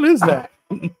 What is that?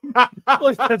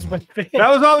 Look, that's my fan. That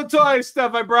was all the toy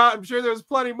stuff I brought. I'm sure there was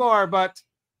plenty more, but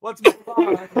let's move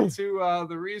on to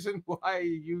the reason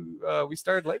why we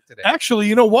started late today. Actually,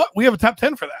 you know what? We have a top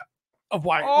 10 for that of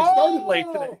why we started late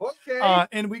today. Okay.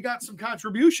 And we got some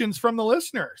contributions from the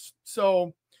listeners.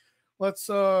 So let's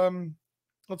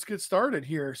get started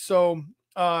here. So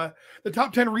the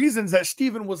top 10 reasons that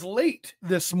Steven was late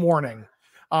this morning.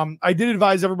 I did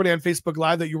advise everybody on Facebook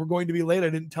Live that you were going to be late. I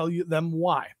didn't tell you them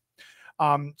why.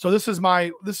 So this is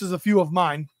a few of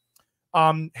mine.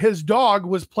 His dog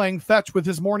was playing fetch with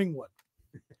his morning wood.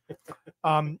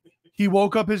 He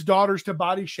woke up his daughters to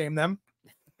body shame them.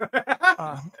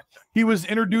 He was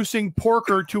introducing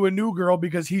Porker to a new girl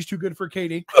because he's too good for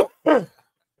Katie.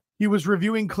 He was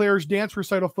reviewing Claire's dance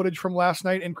recital footage from last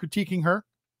night and critiquing her.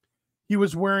 He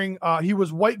was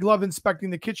white glove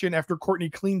inspecting the kitchen after Courtney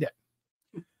cleaned it.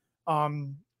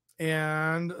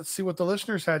 And let's see what the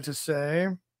listeners had to say.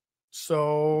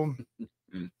 So,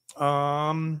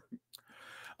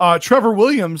 Trevor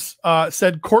Williams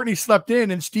said Courtney slept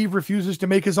in and Steve refuses to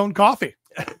make his own coffee.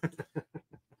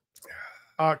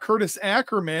 Curtis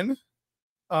Ackerman,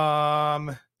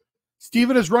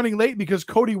 Steven is running late because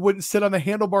Cody wouldn't sit on the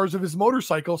handlebars of his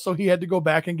motorcycle, so he had to go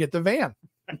back and get the van.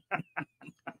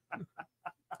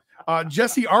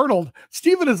 Jesse Arnold,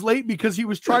 Steven is late because he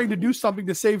was trying to do something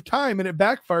to save time and it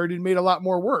backfired and made a lot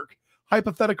more work.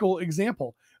 Hypothetical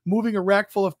example, moving a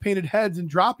rack full of painted heads and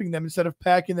dropping them instead of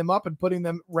packing them up and putting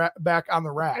them back on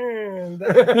the rack.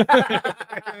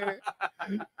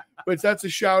 But that's a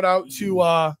shout out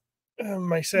to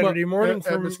my Saturday morning at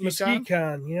from Mwigtkm?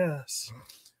 Mwigtkm, yes.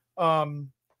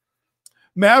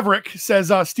 Maverick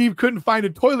says Steve couldn't find a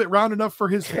toilet round enough for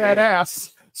his fat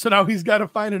ass. So now he's got to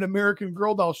find an American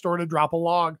Girl doll store to drop a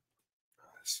log.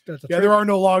 There are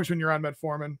no logs when you're on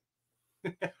metformin.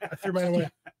 I threw mine away.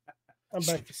 I'm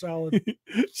back to solid.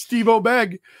 Steve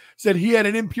O'Beg said he had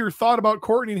an impure thought about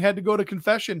Courtney and had to go to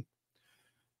confession.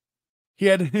 He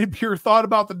had an impure thought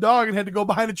about the dog and had to go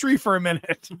behind a tree for a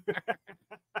minute.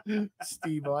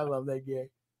 Steve, I love that guy.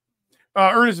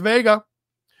 Ernest Vega.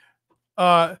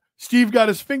 Steve got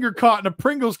his finger caught in a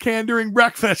Pringles can during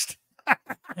breakfast.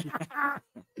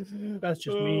 That's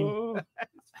just mean.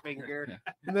 Finger.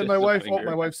 And then my wife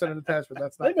sent an attachment.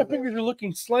 That's I not think my good. fingers are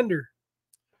looking slender.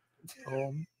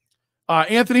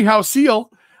 Anthony Houseel,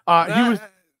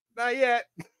 not yet.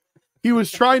 he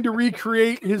was trying to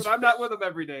recreate his. But I'm not with him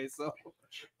every day, so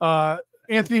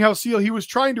Anthony Houseel, he was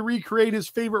trying to recreate his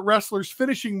favorite wrestler's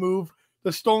finishing move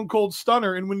the Stone Cold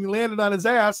Stunner, and when he landed on his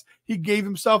ass, he gave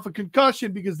himself a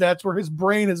concussion because that's where his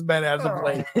brain has been as of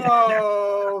late.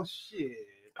 Oh shit!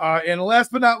 And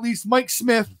last but not least, Mike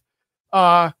Smith.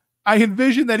 I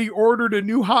envisioned that he ordered a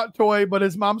new hot toy, but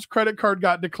his mom's credit card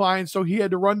got declined, so he had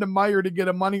to run to Meijer to get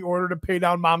a money order to pay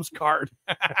down mom's card.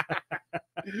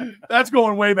 That's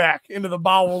going way back into the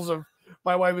bowels of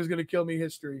my wife is going to kill me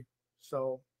history.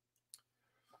 So,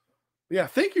 yeah,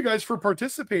 thank you guys for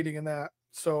participating in that.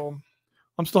 So,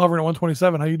 I'm still hovering at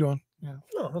 127. How you doing? Yeah.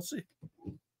 Oh, let's see.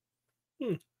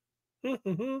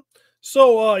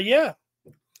 So, yeah.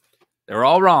 They're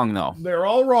all wrong, though. They're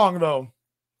all wrong, though.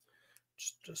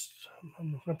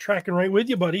 I'm tracking right with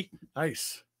you, buddy.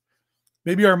 Nice.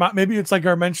 Maybe it's like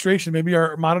our menstruation. Maybe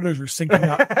our monitors are syncing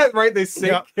up. Right, they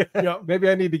sync. Yeah. Maybe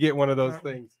I need to get one of those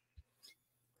things.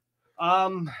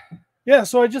 Yeah.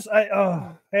 So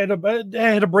I had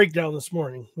a breakdown this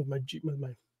morning with my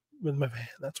van.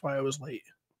 That's why I was late.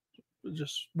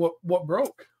 Just what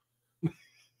broke?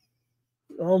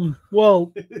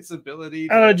 Well, its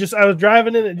ability. I was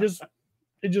driving it.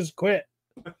 It just quit.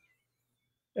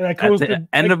 And I coasted at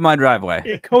the end of my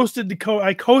driveway. I coasted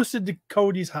to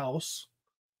Cody's house.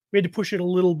 We had to push it a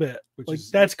little bit.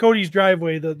 That's Cody's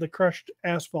driveway, the crushed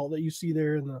asphalt that you see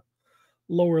there in the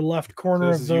lower left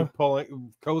corner of the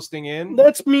coasting in.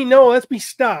 That's me. No, that's me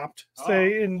stopped.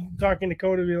 And talking to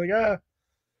Cody, be like,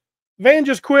 van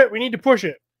just quit. We need to push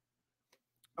it.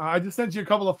 I just sent you a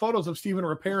couple of photos of Steven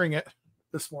repairing it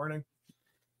this morning.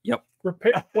 Yep.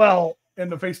 Well, in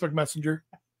the Facebook Messenger.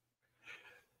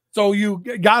 So you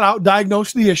got out,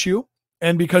 diagnosed the issue,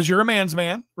 and because you're a man's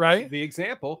man, right? The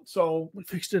example. So we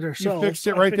fixed it ourselves. You fixed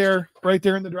it right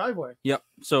there in the driveway. Yep.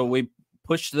 So we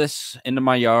pushed this into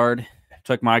my yard,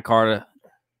 took my car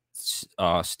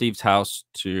to Steve's house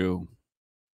to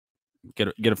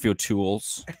get a few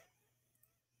tools.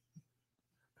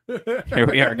 Here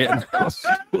we are getting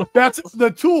that's the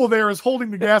tool there is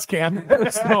holding the gas can.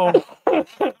 So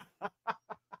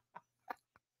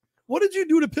what did you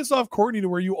do to piss off Courtney to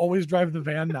where you always drive the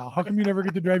van now? How come you never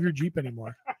get to drive your Jeep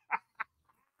anymore?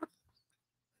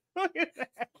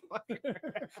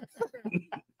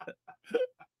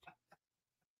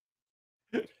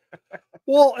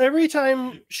 Well, every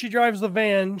time she drives the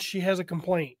van, she has a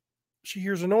complaint. She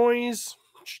hears a noise.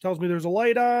 She tells me there's a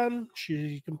light on.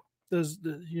 She does,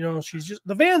 she's just,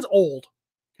 the van's old.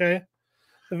 Okay.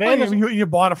 The van you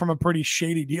bought it from a pretty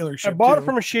shady dealership. I bought it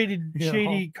from a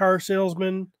shady car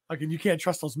salesman. Like, you can't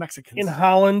trust those Mexicans in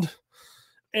Holland,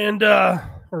 and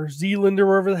or Zealand or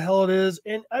wherever the hell it is,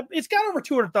 and it's got over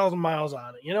 200,000 miles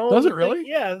on it. Does it really?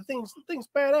 Yeah, the thing's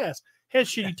badass. Has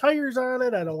shitty tires on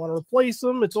it. I don't want to replace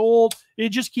them. It's old. It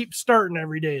just keeps starting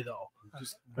every day though.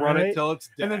 Just run it till it's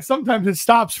dead. And then sometimes it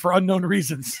stops for unknown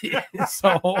reasons.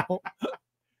 So,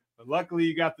 but luckily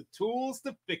you got the tools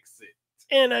to fix it.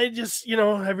 And I just,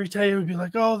 every time it would be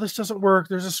like, oh, this doesn't work.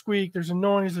 There's a squeak. There's a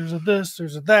noise. There's a this.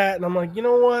 There's a that. And I'm like, you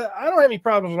know what? I don't have any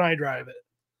problems when I drive it.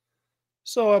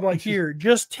 So I'm like, here,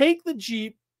 just take the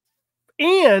Jeep.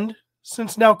 And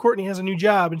since now Courtney has a new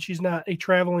job and she's not a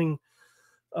traveling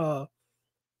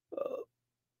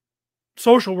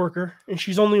social worker and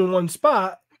she's only in one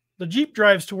spot, the Jeep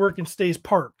drives to work and stays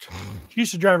parked. She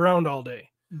used to drive around all day.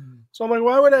 So I'm like,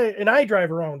 why would I? And I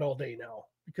drive around all day now.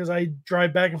 Because I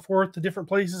drive back and forth to different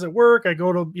places at work. I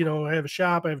go to, I have a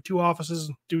shop. I have 2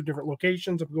 offices, 2 different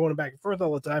locations. I'm going back and forth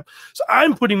all the time. So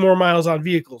I'm putting more miles on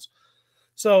vehicles.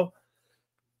 So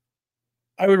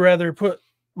I would rather put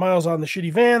miles on the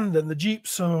shitty van than the Jeep.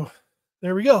 So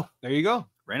there we go. There you go.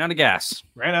 Ran out of gas.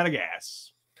 Ran out of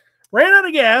gas.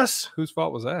 Whose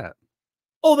fault was that?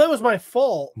 Oh, that was my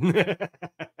fault.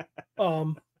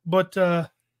 But I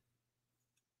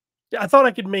thought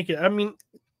I could make it. I mean,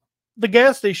 the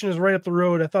gas station is right up the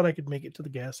road. I thought I could make it to the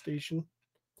gas station.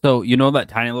 So that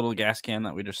tiny little gas can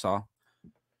that we just saw?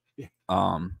 Yeah.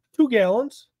 2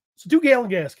 gallons. It's a 2-gallon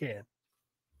gas can.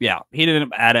 Yeah, he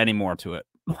didn't add any more to it.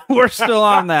 We're still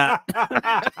on that.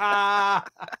 I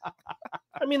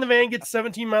mean, the van gets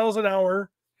 17 miles an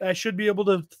hour. I should be able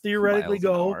to theoretically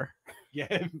go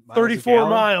 34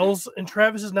 miles, and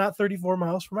Travis is not 34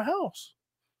 miles from my house.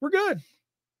 We're good.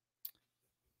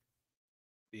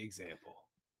 The example.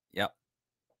 Yep.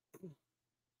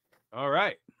 All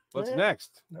right. What's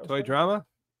next? Toy drama?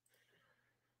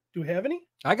 Do we have any?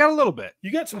 I got a little bit.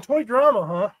 You got some toy drama,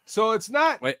 huh? So it's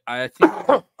not. Wait, I think.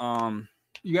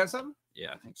 You got something?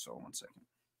 Yeah, I think so. 1 second.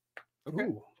 Okay.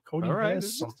 Ooh, Cody all right. has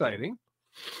This is something. exciting.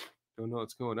 Don't know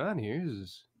what's going on here.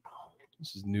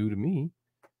 This is new to me.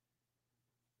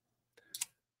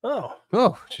 Oh,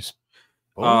 just.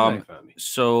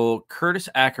 So Curtis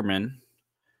Ackerman.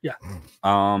 Yeah.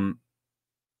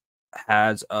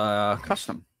 has a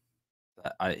custom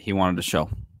that he wanted to show.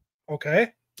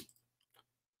 Okay.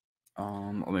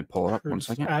 Let me pull it up 1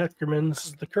 second.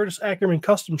 The Curtis Ackerman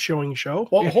custom showing show.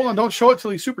 Well, hold on. Don't show it till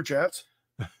he super chats.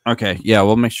 Okay, yeah,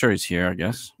 we'll make sure he's here, I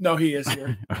guess. No, he is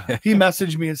here. Okay. He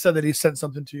messaged me and said that he sent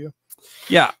something to you.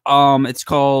 Yeah, it's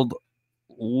called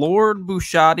Lord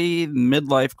Bouchatti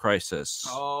Midlife Crisis.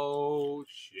 Oh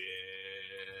shit.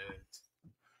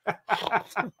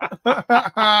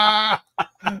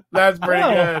 That's pretty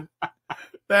Wow. good.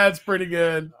 That's pretty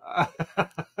good. I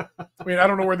mean, I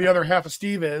don't know where the other half of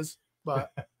Steve is,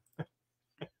 but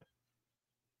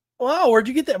Wow, where'd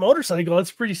you get that motorcycle?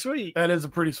 That's pretty sweet. that is a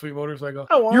pretty sweet motorcycle.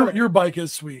 I want it. Your bike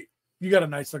is sweet. You got a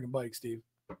nice looking bike, Steve.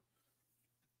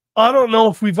 I don't know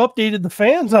if we've updated the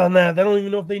fans on that. I don't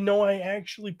even know if they know I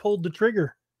actually pulled the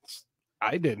trigger.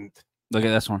 I didn't. Look at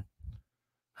this one.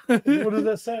 What does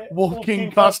that say? Wolf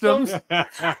King Customs.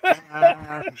 That's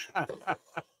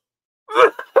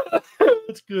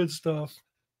good stuff.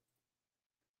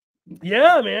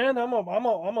 Yeah, man. I'm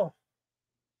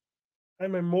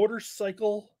a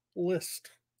motorcycle list.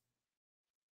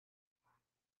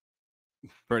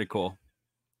 Pretty cool.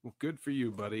 Well, good for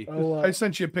you, buddy. I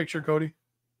sent you a picture, Cody.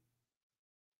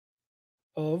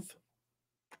 Of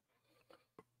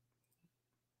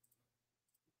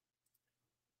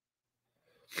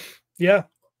yeah.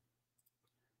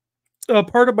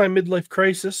 Part of my midlife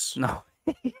crisis. No.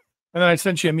 And then I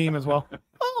sent you a meme as well.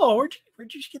 Oh,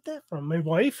 where'd you get that from? My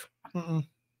wife?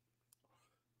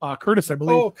 Curtis, I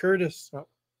believe. Oh, Curtis. Yep.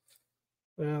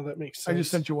 Yeah, that makes I sense.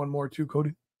 just sent you one more too,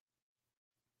 Cody.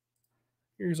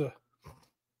 Here's a.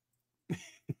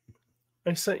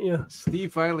 I sent you.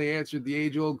 Steve finally answered the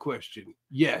age-old question.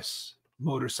 Yes,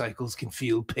 motorcycles can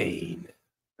feel pain.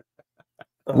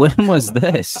 When was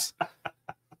this?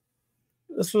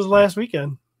 This was last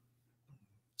weekend.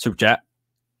 Super chat.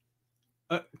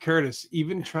 Curtis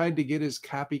even tried to get his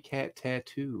copycat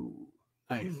tattoo.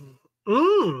 Nice.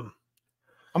 Mm.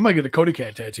 I'm gonna get a Cody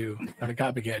Cat tattoo, not a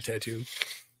copycat tattoo.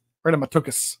 Right on my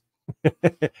tuchus.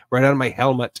 Right on my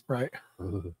helmet. Right.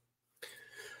 Yeah,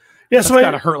 That's so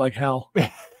gotta hurt like hell.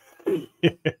 he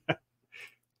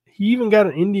even got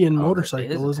an Indian Oh, motorcycle,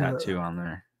 there is a isn't tattoo it? on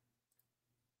there.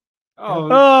 Oh,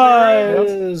 Oh, there it it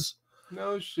is. is.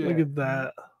 No shit. Look at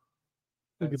that.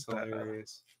 Look That's at that.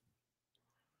 hilarious.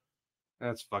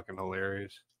 That's fucking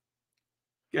hilarious.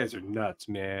 You guys are nuts,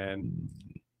 man.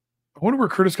 I wonder where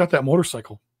Curtis got that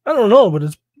motorcycle. I don't know, but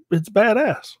it's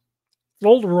badass. It's an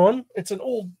older one. It's an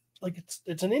old, like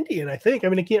it's an Indian, I think. I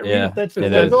mean, I can't read Yeah, if that's it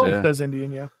that is, old. yeah. It says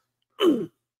Indian, yeah.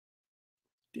 Damn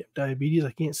diabetes,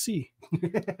 I can't see.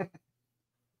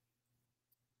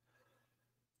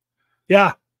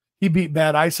 Yeah. He beat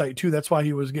bad eyesight too. That's why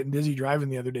he was getting dizzy driving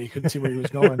the other day. He couldn't see where he was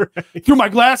going. Threw my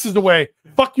glasses away.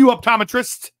 Fuck you,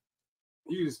 optometrist.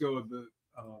 You just go with the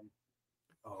oh,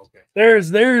 okay. There's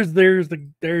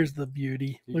the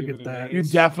beauty. You Look give at it an that. You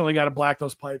definitely got to black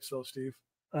those pipes, though, Steve.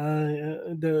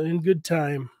 In good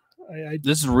time. I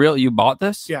This is real. You bought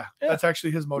this? Yeah, that's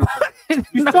actually his motorcycle.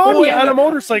 you saw me on a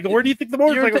motorcycle. Where do you think the You're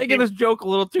motorcycle taking came? this joke a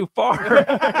little too far.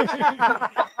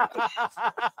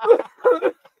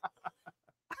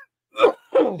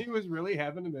 He was really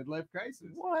having a midlife crisis.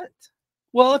 What?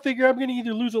 Well, I figure I'm going to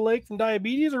either lose a leg from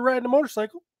diabetes or ride a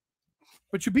motorcycle.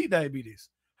 But you beat diabetes.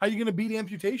 How are you going to beat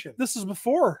amputation? This is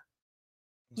before.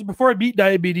 This is before I beat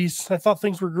diabetes. I thought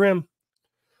things were grim.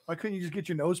 Why couldn't you just get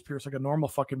your nose pierced like a normal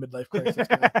fucking midlife crisis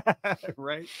guy?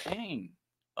 Right? Dang.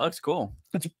 That looks cool.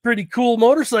 It's a pretty cool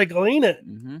motorcycle, ain't it?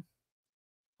 Mm-hmm.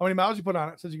 How many miles you put on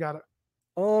it since you got it?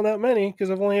 Oh, not many, because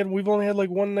we've only had like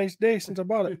one nice day since I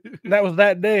bought it. And that was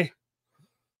that day.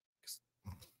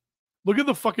 Look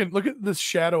at this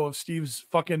shadow of Steve's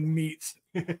fucking meats.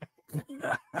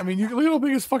 I mean, you look at how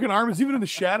big his fucking arm is, even in the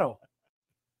shadow.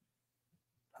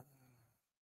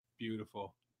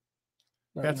 Beautiful.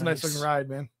 That's a nice looking ride,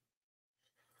 man.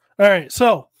 All right,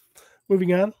 so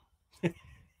moving on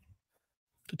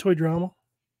to toy drama.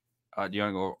 Do you want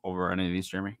to go over any of these,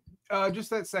 Jeremy? Just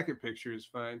that second picture is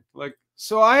fine. Like,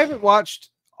 so I haven't watched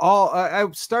all. I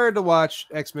started to watch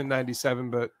X-Men '97,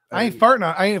 but I ain't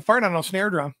farting on no snare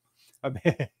drum. I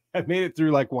made it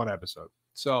through like one episode.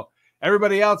 So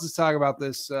everybody else is talking about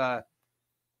this.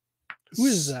 Who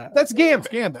is that? That's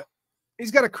Gambit. Gambit.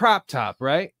 He's got a crop top,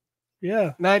 right?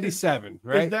 Yeah. 97,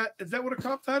 right? Is that what a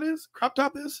crop top is? Crop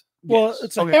top is? Well, Yes.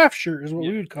 it's a Okay. half shirt is what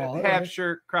we would call it. Half right?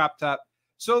 shirt, crop top.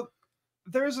 So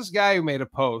there's this guy who made a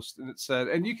post and it said,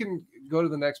 and you can go to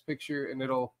the next picture and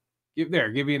it'll give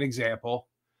you an example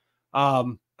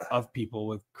of people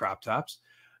with crop tops.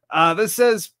 This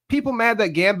says, people mad that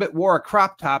Gambit wore a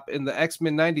crop top in the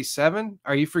X-Men 97.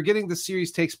 Are you forgetting the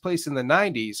series takes place in the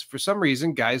 90s? For some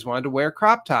reason, guys wanted to wear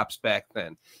crop tops back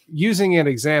then. Using an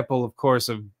example, of course,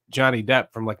 of Johnny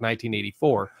Depp from like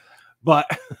 1984. But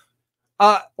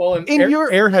well, in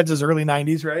your Airheads is early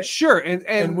 90s, right? Sure,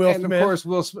 and Will of Smith. course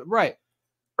Will Smith, right?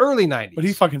 Early 90s. But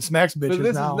he fucking smacks bitches But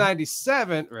this now. is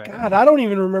 97, right? God, I don't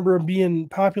even remember him being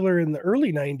popular in the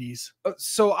early 90s.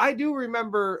 So I do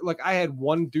remember, like, I had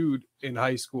one dude in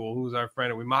high school who was our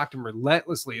friend, and we mocked him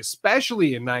relentlessly,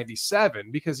 especially in 97,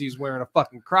 because he's wearing a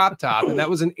fucking crop top, and that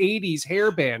was an 80s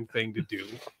hairband thing to do,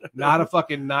 not a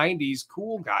fucking 90s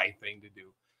cool guy thing to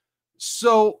do.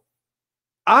 So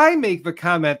I make the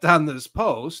comment on this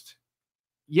post,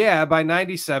 yeah, by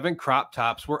 97, crop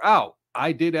tops were out.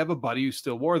 I did have a buddy who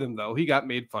still wore them, though. He got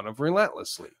made fun of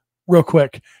relentlessly. Real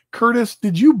quick, Curtis,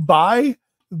 did you buy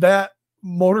that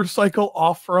motorcycle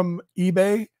off from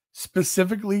eBay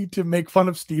specifically to make fun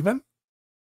of Steven?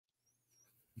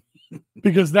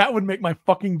 Because that would make my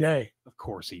fucking day. Of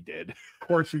course he did. Of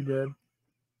course he did.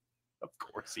 Of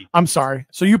course he did. I'm sorry.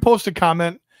 So you posted a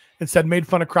comment and said made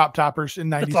fun of crop toppers in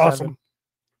 97. awesome.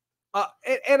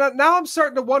 And now I'm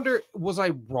starting to wonder, was I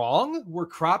wrong? Were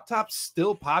crop tops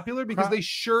still popular? Because they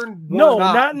sure were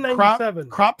not in 97.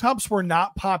 Crop tops were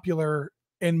not popular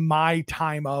in my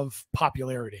time of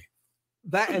popularity.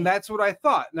 That's what I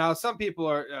thought. Now, some people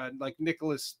are like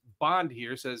Nicholas Bond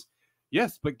here says,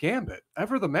 yes, but Gambit,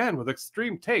 ever the man with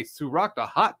extreme tastes who rocked a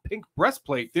hot pink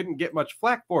breastplate, didn't get much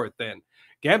flack for it then.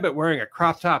 Gambit wearing a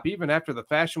crop top even after the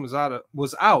fashion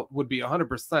was out would be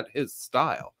 100% his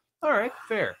style. All right,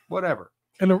 fair, whatever.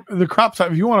 And the crop top,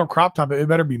 if you want a crop top, it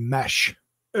better be mesh.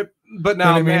 But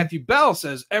now Matthew Bell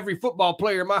says every football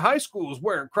player in my high school was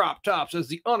wearing crop tops as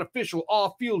the unofficial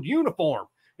off-field uniform.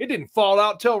 It didn't fall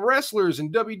out till wrestlers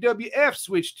in WWF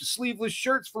switched to sleeveless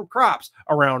shirts from crops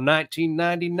around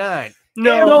 1999.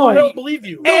 No, I don't believe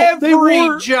you. Every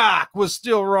jock was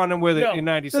still running with it in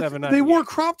 97. They wore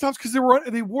crop tops because they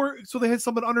wore so they had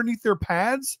something underneath their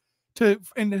pads to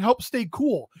help stay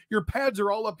cool. Your pads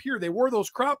are all up here. They wore those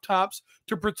crop tops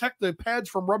to protect the pads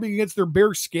from rubbing against their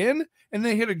bare skin, and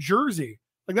they hit a jersey.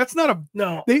 Like that's not a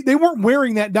no. They weren't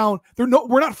wearing that down. We're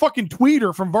not fucking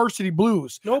Tweeter from Varsity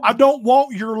Blues. Nope. I don't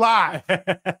want your lie.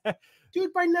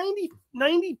 Dude, by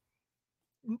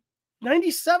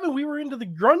 97, we were into the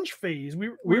grunge phase.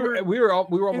 We were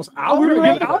almost out. We were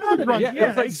out of the grunge. Yeah,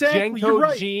 it's like exactly.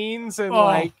 Jenko jeans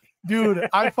and dude,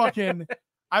 I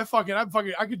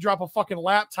could drop a fucking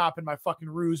laptop in my fucking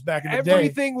ruse back in the day.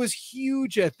 Everything was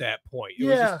huge at that point. It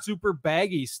was just super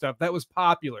baggy stuff that was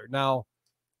popular. Now,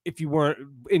 if you weren't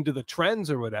into the trends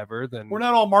or whatever, then we're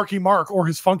not all Marky Mark or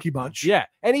his Funky Bunch. Yeah,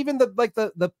 and even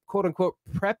the quote unquote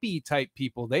preppy type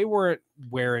people, they weren't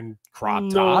wearing crop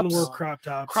tops. No one wore crop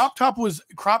tops. Crop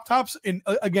tops. In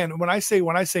again, when I say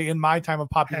in my time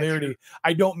of popularity,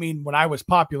 I don't mean when I was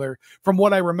popular. From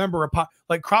what I remember,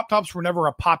 like crop tops were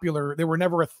never they were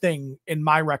never a thing in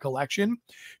my recollection.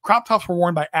 Crop tops were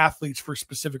worn by athletes for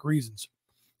specific reasons.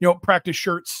 You know, practice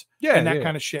shirts and that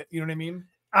kind of shit. You know what I mean?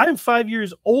 I'm 5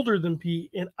 years older than Pete,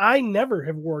 and I never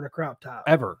have worn a crop top.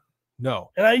 Ever.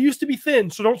 No. And I used to be thin,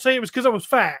 so don't say it was because I was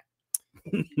fat.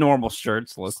 Normal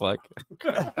shirts look like.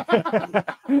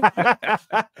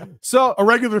 So a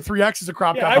regular 3X is a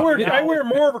crop top. I wear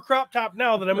more of a crop top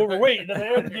now that I'm overweight than I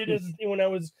ever did when I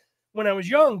was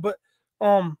young. But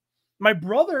my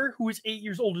brother, who is 8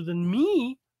 years older than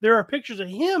me, there are pictures of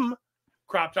him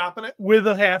crop topping it with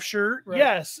a half shirt. Right.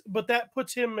 Yes, but that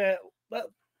puts him at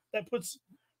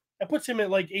that puts him at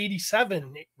like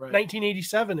 87, right.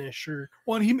 1987-ish. Or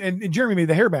and Jeremy made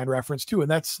the hairband reference too,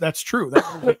 and that's true. That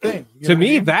was the thing. To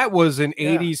me, that was an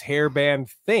 80s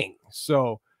hairband thing.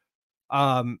 So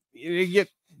you get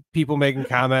people making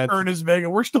comments. Ernest Vega,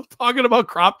 we're still talking about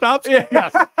crop tops?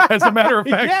 Yes. As a matter of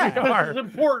fact, we are. It's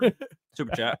important.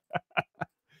 Super chat.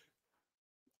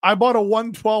 I bought a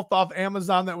 1/12 off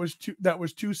Amazon that was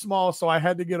too small, so I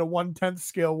had to get a 1/10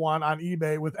 scale one on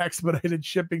eBay with expedited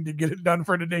shipping to get it done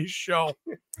for today's show.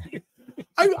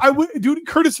 I would, dude,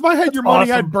 Curtis, if I had your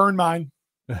money, I'd burn mine.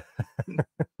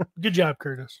 Good job,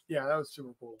 Curtis. Yeah, that was super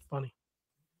cool. Funny.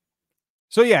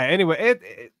 So yeah, anyway,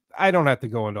 I don't have to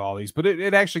go into all these, but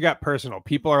it actually got personal.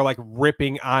 People are like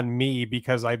ripping on me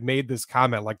because I've made this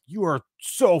comment. Like, you are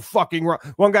so fucking wrong.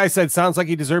 One guy said, sounds like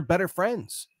he deserved better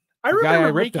friends. I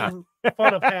remember making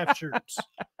fun of half shirts.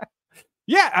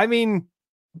 Yeah, I mean,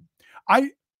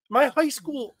 my high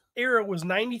school era was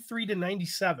 93 to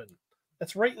 97.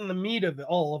 That's right in the meat of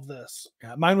all of this.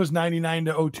 Yeah, mine was 99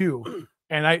 to 02.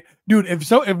 And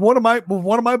if one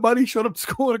of my buddies showed up to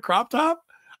school in a crop top,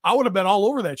 I would have been all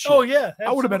over that shit. Oh yeah,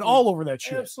 I would have been all over that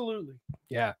shit. Absolutely.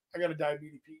 Yeah. I got a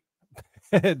diabetes.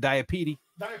 Diabetes.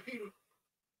 Diabetes.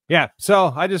 Yeah.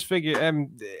 So I just figured,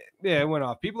 yeah, it went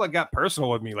off. People that got personal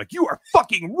with me, like, you are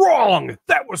fucking wrong.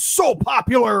 That was so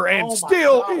popular and Oh my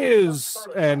still God. is.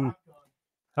 And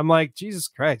I'm like, Jesus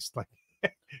Christ.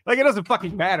 Like it doesn't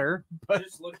fucking matter. I But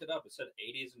just looked it up. It said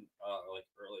 80s and like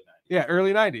early 90s. yeah,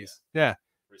 early 90s. Yeah.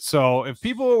 So if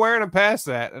people were wearing them past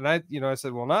that, and I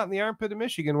said, well, not in the armpit of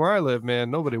Michigan where I live,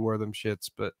 man. Nobody wore them shits,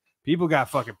 but people got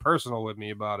fucking personal with me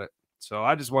about it. So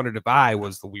I just wondered if I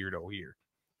was the weirdo here.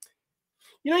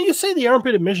 You know, you say the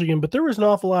armpit of Michigan, but there was an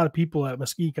awful lot of people at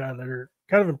Mwigtkm that are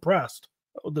kind of impressed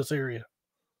with this area.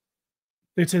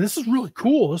 They'd say, this is really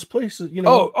cool. This place is, you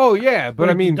know. Oh yeah. But I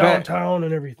like mean, downtown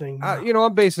and everything.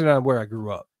 I'm basing it on where I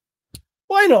grew up.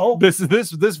 Well, I know. This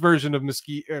version of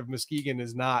Muskegon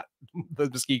is not the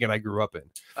Muskegon I grew up in.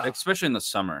 Especially in the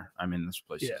summer. I mean, this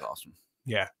place is awesome.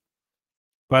 Yeah.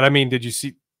 But I mean, did you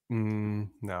see?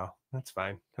 No, that's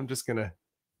fine. I'm just gonna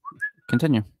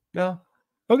Continue. no.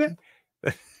 Okay.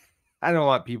 I don't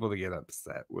want people to get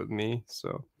upset with me.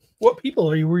 So What people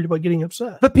are you worried about getting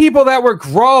upset? the people that were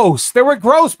gross. There were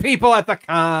gross people at the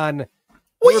con. There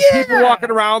Well, were yeah. people walking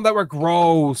around that were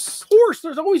gross. Of course,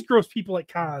 there's always gross people at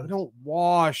They cons. don't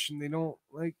wash and they don't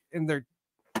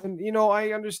and you know,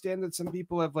 I understand that some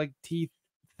people have like teeth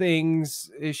things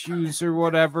issues or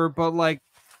whatever, but like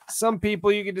some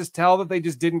people you can just tell that they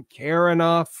just didn't care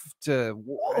enough to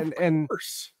and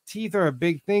course. teeth are a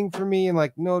big thing for me, and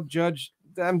like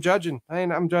I'm judging.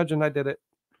 I'm judging. I did it.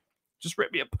 Just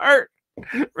rip me apart.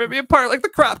 Rip me apart like the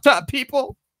crop top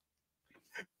people.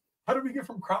 How did we get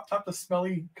from crop top to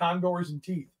smelly congoers and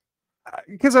teeth?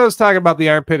 Because I was talking about the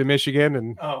armpit of Michigan,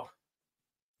 and Oh,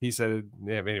 he said,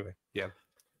 yeah, but anyway, yeah.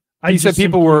 I He said just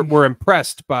people simply- were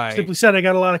impressed by simply said I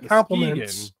got a lot of Muskegon.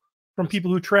 compliments from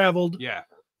people who traveled, yeah.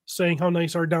 saying how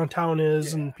nice our downtown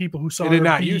is, and people who saw It did our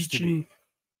not beach used to be.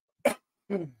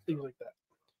 and things like that.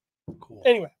 cool.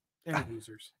 Anyway, And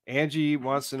losers. Angie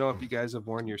wants to know if you guys have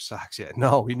worn your socks yet.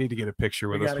 No, we need to get a picture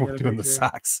with We us gotta when we're get a doing the picture.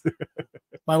 socks.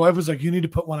 My wife was like, "You need to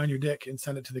put one on your dick and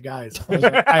send it to the guys." I was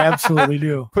like, I absolutely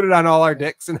do. Put it on all our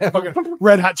dicks and have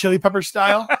Red Hot Chili Pepper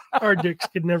style. our dicks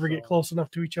could never get close enough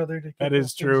to each other to That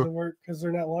is true. because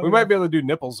they're not long. we might enough. be able to do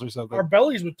nipples or something. Our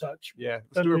bellies would touch. Yeah. Let's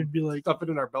Then do we'd be like, stuff it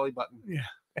in our belly button. Yeah.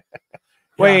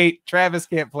 Wait, Travis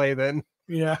can't play then.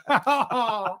 Yeah.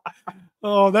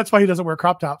 Oh, that's why he doesn't wear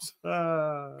crop tops,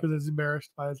 Uh, because he's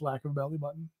embarrassed by his lack of belly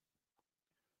button.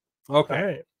 okay. all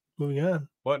right, moving on.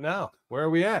 What now? Where are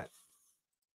we at?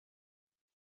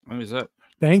 What is that?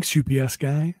 Thanks, UPS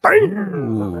guy.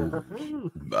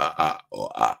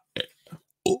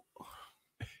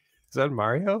 Is that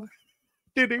Mario?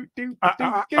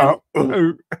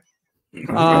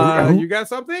 You got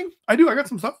something? I do. I got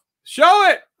some stuff. Show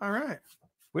it. All right.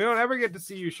 We don't ever get to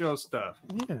see you show stuff.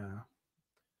 Yeah.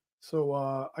 So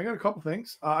I got a couple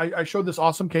things. I showed this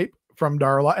awesome cape from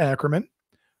Darla Ackerman,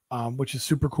 which is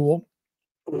super cool.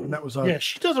 And that was Yeah,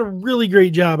 she does a really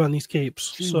great job on these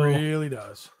capes. she So, really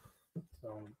does.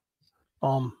 So,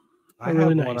 I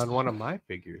really have one nice. on one of my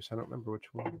figures. I don't remember which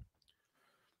one.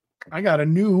 I got a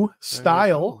new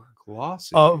style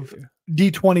Glossy. of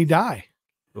D20 die.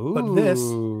 Ooh. but this-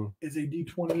 Is a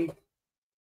D20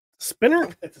 spinner.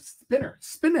 It's a spinner.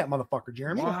 Spin that motherfucker,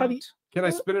 Jeremy. How do you- Can I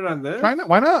spin it on this? Try that.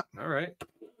 Why not? All right.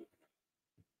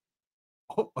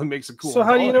 Oh, it makes a cool. So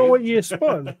how do you know noise. what you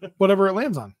spun? Whatever it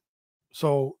lands on.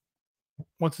 So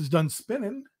once it's done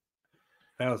spinning,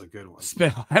 That was a good one.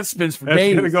 that spins for That's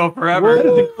days. gonna go forever. That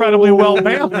is incredibly well Whoa,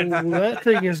 balanced. That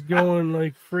thing is going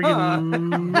like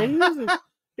friggin' amazing.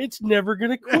 It's never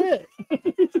gonna quit.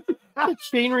 A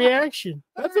chain reaction.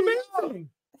 That's amazing.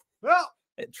 Well,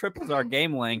 It triples our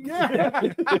game length.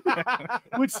 Yeah.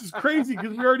 Which is crazy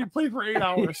because we already played for 8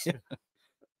 hours.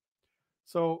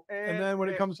 So, and then when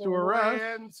it comes to a rest,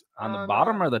 lands On the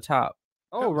bottom or the top?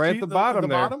 Oh, right See at the the bottom,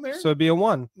 there. bottom there? So it'd be a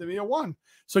 1. there'd be a 1.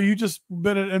 So you just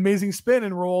been an amazing spin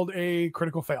and rolled a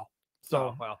critical fail.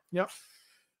 So, well. yep.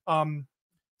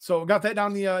 So got that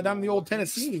down in the old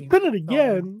Tennessee. Spin it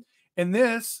again. And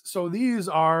this, so these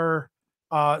are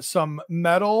some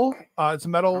metal, it's a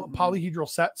metal polyhedral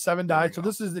set, 7 die. So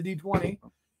this is the D20.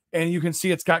 And you can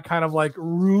see it's got kind of like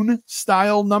rune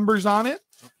style numbers on it.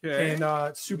 Okay. And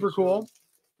it's super cool.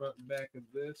 Front and back of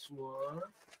this one.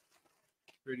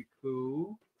 Pretty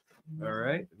cool. All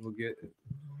right. We'll get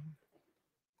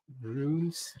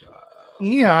rune style.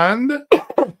 And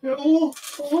a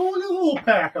little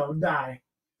pack of die.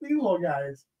 These little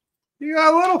guys. You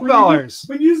got little fellers.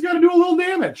 But you just got to do a little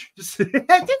damage. Just Just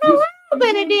a little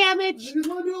bit of damage. You just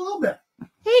want to do a little bit.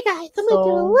 Hey guys, I'm gonna do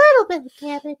a So- little bit of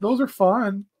damage. Those are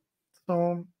fun.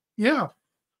 So yeah.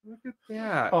 Look at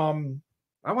that.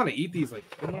 I want to eat these like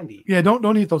candy. Yeah,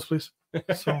 don't eat those, please.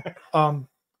 So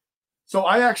so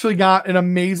I actually got an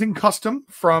amazing custom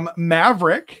from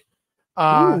Maverick.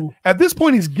 At this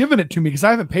point, he's given it to me because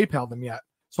I haven't PayPal'd him yet.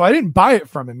 So I didn't buy it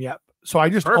from him yet. So I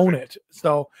just own it.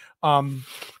 So and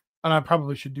I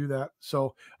probably should do that.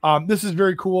 So this is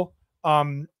very cool.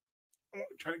 Try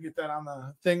to get that on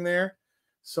the thing there.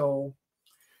 So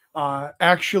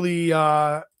actually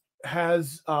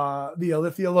has the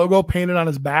Alithia logo painted on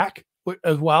his back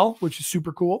as well, which is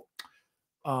super cool.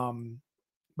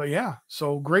 But yeah,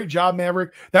 so great job,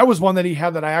 Maverick. That was one that he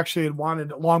had that I actually had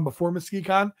wanted long before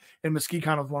Mwigtkm, and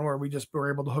Mwigtkm was one where we just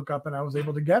were able to hook up and I was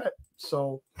able to get it.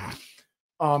 So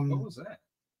What was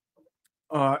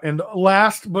that? And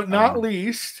last but not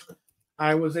least,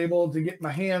 I was able to get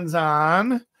my hands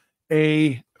on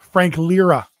a Frank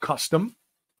Lira custom,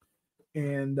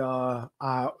 and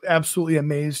absolutely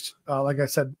amazed. Like I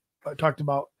said, I talked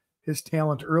about his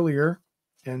talent earlier,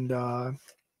 and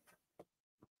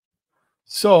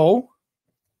so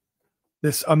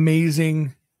this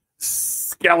amazing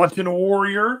skeleton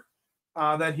warrior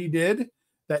that he did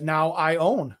that now I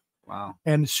own. Wow.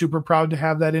 And super proud to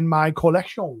have that in my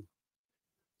collection.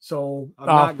 So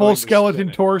I'm full not skeleton going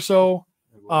to spin it. torso,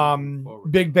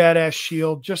 Forward. big badass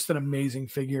shield, just an amazing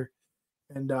figure.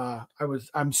 And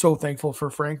I'm so thankful for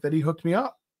Frank that he hooked me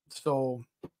up. So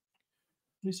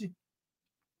You see,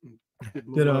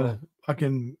 did a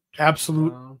fucking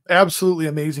absolutely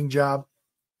amazing job.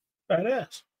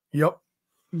 badass. Yep.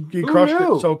 He Who crushed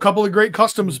knew? it. So a couple of great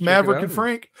customs, Check it Maverick out. and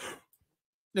Frank.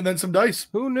 And then some dice.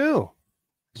 Who knew?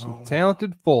 Some Oh.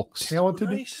 talented folks. Talented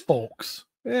Nice. folks.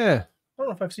 Yeah. I don't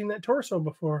know if I've seen that torso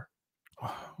before.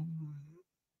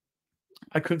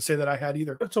 I couldn't say that I had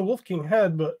either. It's a Wolf King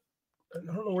head, but I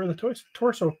don't know where the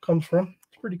torso comes from.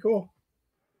 It's pretty cool.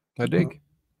 I dig.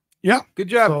 Yeah. Good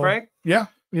job, So- Frank. Yeah.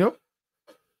 Yep.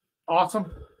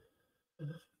 Awesome.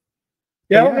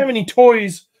 Yeah, I don't have any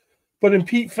toys, but in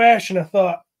Pete fashion, I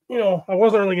thought, I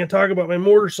wasn't really going to talk about my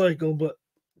motorcycle, but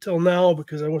till now,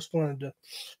 because I just wanted to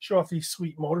show off these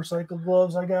sweet motorcycle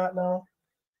gloves I got now.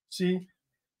 See?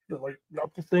 The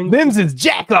knuckle thing. Them's his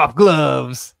jack off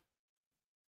gloves.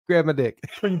 Grab my dick.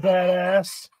 Pretty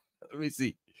badass. Let me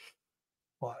see.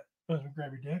 What?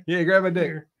 Grab your dick. Yeah, grab my dick.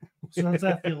 Here. So does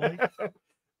that feel like?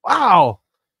 Wow.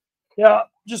 Yeah,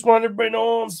 just wanted everybody to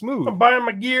know I'm Smooth. buying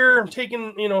my gear. I'm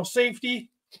taking, safety.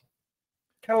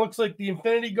 Kind of looks like the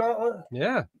Infinity Gauntlet.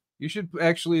 Yeah. You should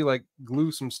actually like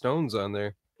glue some stones on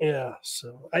there. Yeah,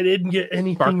 so I didn't get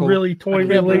anything Sparkle. really toy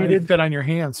related. Fit on your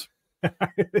hands. Look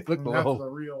a That's little, the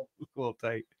real. a little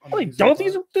tight. Like, don't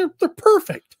these? They're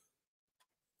perfect.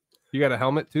 You got a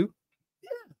helmet too?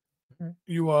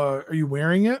 You are you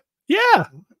wearing it? Yeah.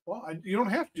 Well, you don't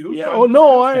have to. Yeah. Oh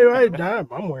no,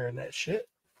 I'm wearing that shit.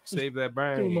 Save that Too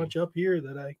brand. much up here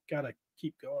that I gotta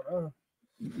keep going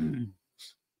on.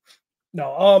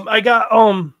 No, I got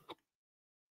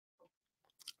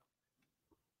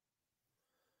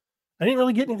I didn't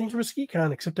really get anything from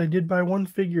Mwigtkm except I did buy one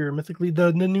figure, mythically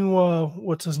the new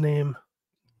what's his name?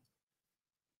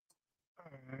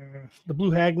 The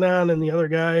blue Hagnon and the other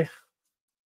guy.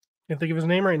 Can't think of his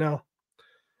name right now.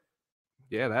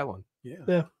 Yeah, that one.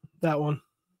 Yeah. That one.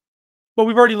 But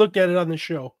we've already looked at it on the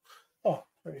show. Oh,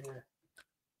 right here.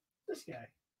 This guy.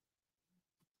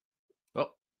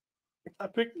 Oh. I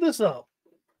picked this up.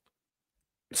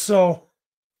 So,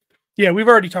 yeah, we've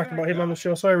already talked about him on the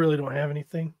show, so I really don't have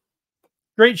anything.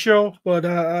 Great show, but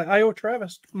I owe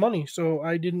Travis money, so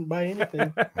I didn't buy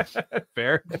anything.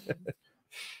 Fair.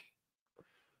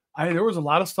 There was a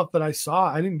lot of stuff that I saw.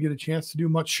 I didn't get a chance to do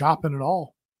much shopping at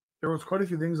all. There was quite a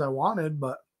few things I wanted,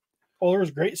 but Oh, there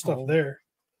was great stuff there.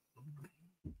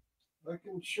 I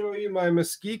can show you my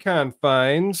Mwigtkm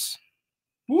finds.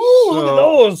 Woo, look at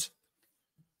those.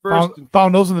 First,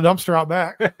 found those in the dumpster out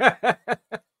back.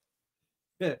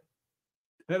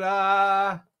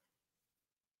 Ta-da!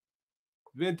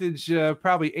 Vintage,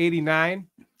 probably 89.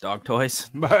 Dog toys.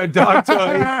 Dog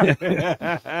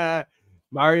toy.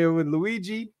 Mario and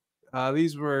Luigi.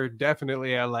 These were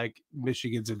definitely at like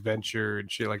Michigan's Adventure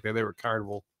and shit like that. They were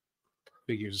carnival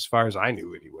figures as far as I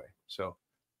knew anyway. So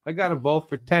I got them both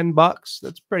for $10.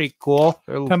 That's pretty cool.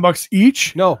 They're $10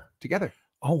 each? No, together.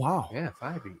 Oh wow. Yeah,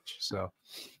 5 each. So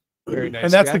very nice.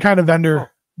 And that's guy. the kind of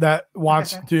vendor that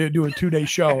wants to do a 2-day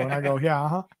show. And I go, yeah,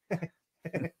 uh-huh.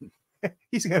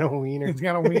 He's got a wiener. He's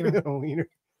got a wiener. A wiener.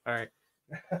 All right.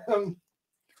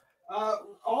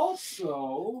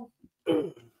 Also,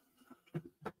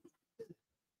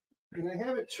 and I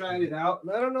haven't tried it out.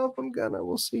 And I don't know if I'm gonna.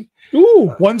 We'll see.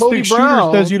 Ooh, one Cody stick shooter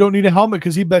Brown. says you don't need a helmet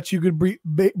because he bets you could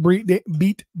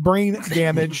beat brain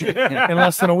damage in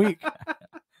less than a week.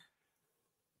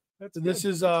 This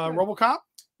is RoboCop.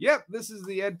 Yep, this is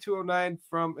the Ed 209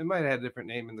 from. It might have had a different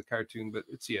name in the cartoon, but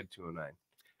it's the Ed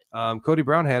 209. Cody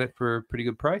Brown had it for a pretty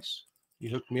good price. He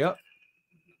hooked me up.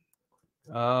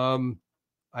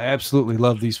 I absolutely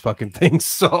love these fucking things,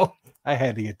 so I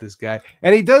had to get this guy.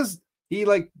 And he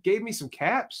like gave me some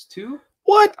caps too.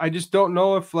 What? I just don't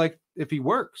know if he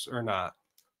works or not.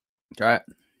 Try it.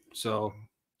 So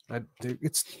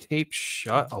it's taped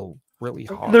shut really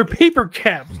hard. They're paper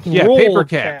caps. Yeah, rolled paper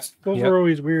caps. Those Yep. are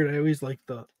always weird. I always like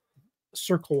the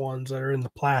circle ones that are in the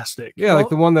plastic. Yeah, like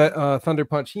the one that Thunder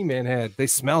Punch He-Man had. They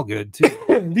smell good too.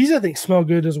 These I think smell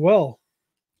good as well.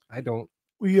 I don't.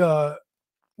 We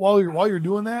while you're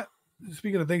doing that,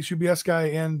 speaking of things, UBS guy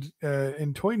and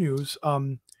in toy news,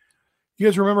 you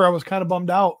guys remember I was kind of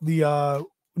bummed out the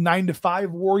 9 to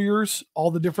 5 warriors, all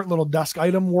the different little desk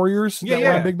item warriors that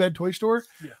were on Big Bad Toy Store.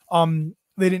 Yeah.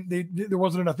 There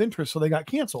wasn't enough interest, so they got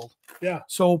canceled. Yeah.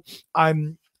 So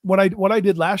what I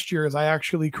did last year is I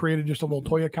actually created just a little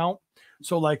toy account.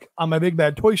 So like on my Big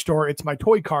Bad Toy Store, it's my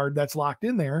toy card that's locked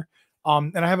in there.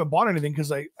 And I haven't bought anything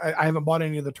because I haven't bought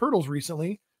any of the turtles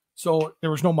recently. So there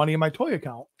was no money in my toy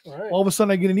account. All of a sudden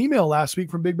I get an email last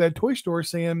week from Big Bad Toy Store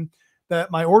saying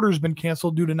that my order's been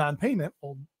canceled due to non-payment.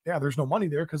 Well, yeah, there's no money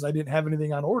there because I didn't have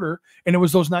anything on order. And it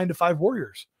was those 9 to 5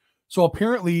 warriors. So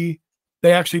apparently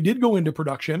they actually did go into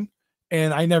production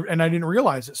and I didn't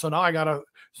realize it. So now I got to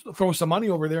throw some money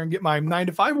over there and get my 9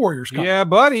 to 5 warriors coming. Yeah,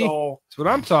 buddy. So, that's what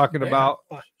I'm talking about.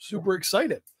 Super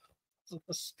excited. That's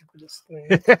the stupidest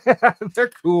thing. They're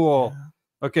cool.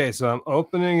 Okay, so I'm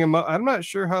opening them up. I'm not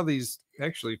sure how these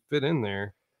actually fit in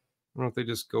there. I don't know if they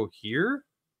just go here.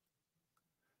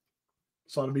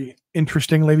 So it'll be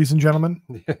interesting, ladies and gentlemen.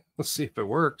 Let's see if it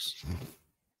works.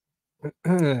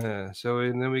 So,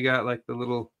 and then we got like the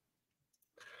little.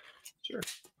 Sure.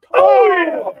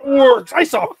 Oh, it works. I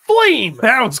saw a flame.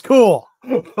 That was cool.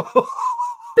 Do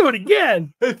it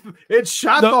again. It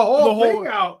shot the whole whole thing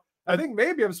out. I think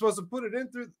maybe I'm supposed to put it in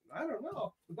through. I don't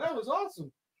know. But that was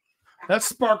awesome. That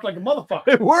sparked like a motherfucker.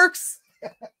 It works.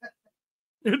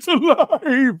 It's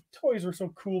alive. Toys were so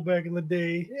cool back in the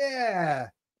day. Yeah.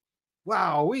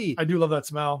 Wow. I do love that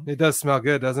smell. It does smell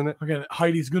good, doesn't it? Again,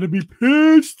 Heidi's gonna be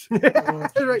pissed. Oh,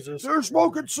 Right. Jesus They're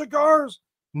smoking cigars.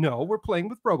 No, we're playing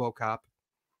with RoboCop.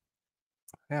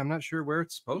 Yeah, I'm not sure where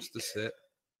it's supposed to sit,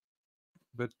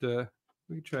 but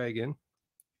we can try again.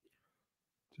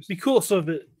 It'd be cool. So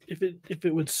if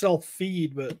it would self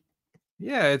feed, but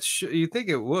Yeah, you think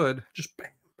it would. just bang.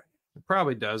 It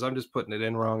probably does. I'm just putting it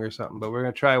in wrong or something, but we're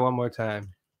gonna try one more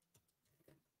time.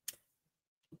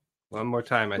 One more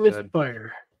time, I said.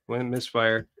 Misfire. When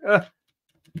misfire.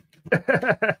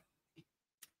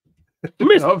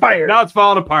 Misfire. Now it's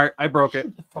falling apart. I broke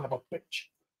it. Son of a bitch.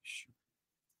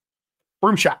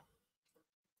 Broom shot.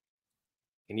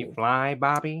 Can you fly,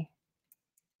 Bobby?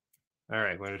 All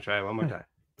right, we're gonna try it one more time.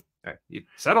 All right, you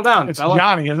settle down, It's fella.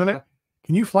 Johnny, isn't it?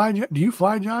 Can you fly? Do you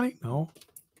fly, Johnny? No.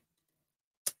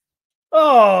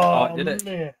 Oh, it did it.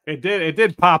 man. It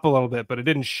did pop a little bit, but it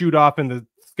didn't shoot off in the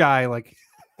sky like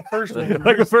First one.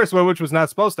 like the first one, which was not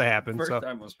supposed to happen. First So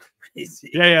time was crazy.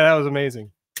 yeah, that was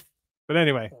amazing. But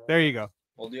anyway, there you go.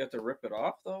 Well, do you have to rip it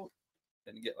off though,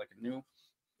 and get like a new?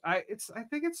 I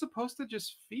think it's supposed to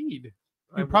just feed.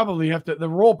 You probably have to. The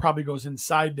roll probably goes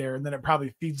inside there, and then it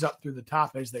probably feeds up through the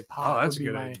top as they pop. Oh, that's would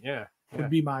a be good idea. Yeah. Would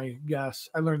be my guess.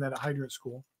 I learned that at hydrant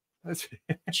school. That's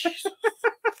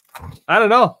I don't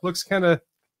know. Looks kind of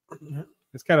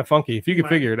it's kind of funky. If you can Might-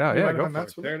 figure it out, you yeah, might go have for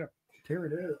messed it. with Tear it up. Tear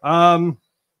it is.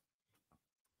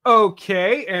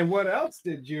 Okay, and what else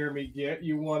did Jeremy get?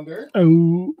 You wonder.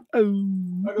 Oh.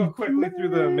 I'll go quickly through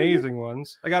the amazing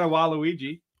ones. I got a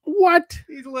Waluigi. What?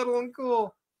 He's little and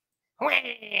cool.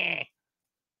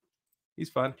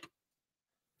 He's fun.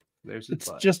 There's his It's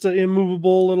butt. just an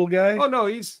immovable little guy. Oh no,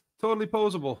 he's totally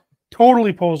posable.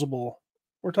 Totally posable.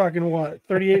 We're talking what?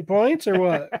 38 points or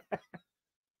what?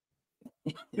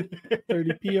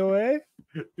 30 POA?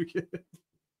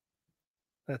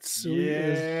 That's sweet.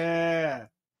 Yeah,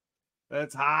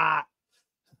 that's hot.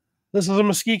 This is a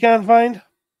Mwigtkm find?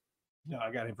 No,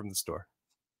 I got him from the store.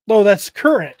 Oh, that's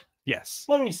current. Yes.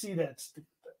 Let me see that.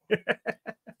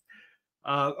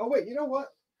 Oh wait, you know what?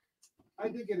 I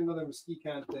did get another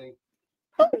Mwigtkm thing.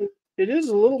 It is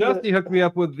a little Dusty bit. hooked me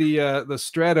up with the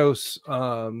Stratos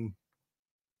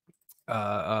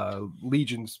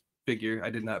Legions figure. I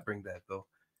did not bring that though.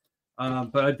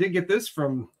 But I did get this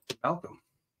from Malcolm,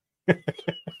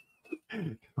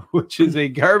 which is a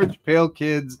Garbage Pail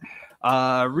Kids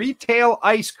Retail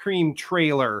ice cream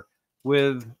trailer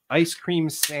with Ice Cream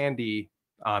Sandy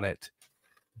on it.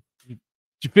 Did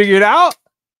you figure it out?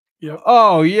 Yep.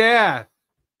 Oh, yeah.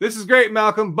 This is great,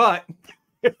 Malcolm, but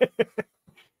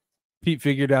Pete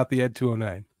figured out the Ed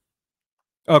 209.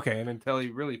 Okay, and until he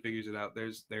really figures it out, there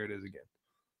it is again.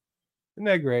 Isn't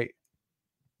that great?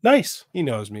 Nice. He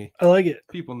knows me. I like it.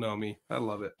 People know me. I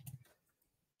love it.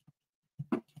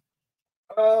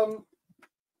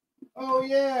 Oh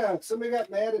yeah, somebody got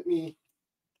mad at me.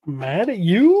 Mad at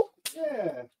you?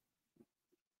 Yeah.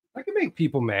 I can make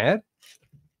people mad.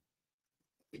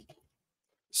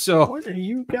 So What do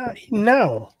you got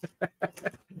now?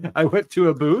 I went to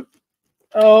a booth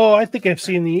Oh, I think I've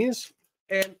seen these.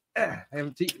 and I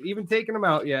haven't even taken them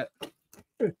out yet.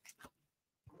 Let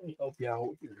me help you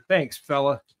out here. Thanks,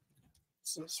 fella.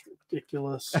 This is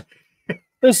ridiculous.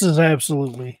 This is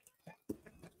absolutely.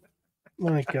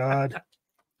 My God.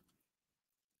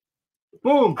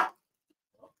 Boom.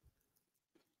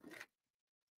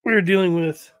 We're dealing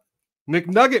with.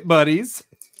 McNugget buddies,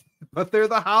 but they're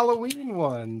the Halloween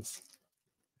ones.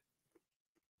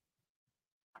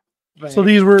 So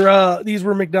these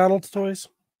were McDonald's toys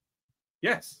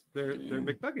Yes, they're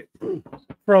McNugget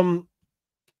from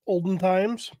olden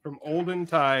times. from olden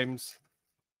times.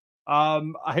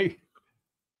 I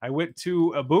went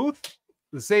to a booth,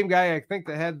 the same guy I think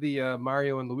that had the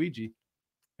Mario and Luigi,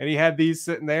 and he had these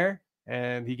sitting there,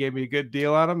 and he gave me a good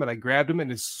deal on them, and I grabbed them,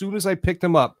 and as soon as I picked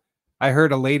them up, I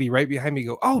heard a lady right behind me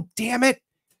go, "Oh, damn it!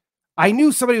 I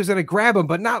knew somebody was gonna grab them,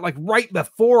 but not like right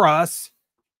before us."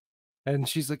 And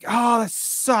she's like, "Oh, that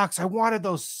sucks. I wanted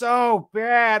those so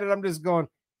bad," and I'm just going,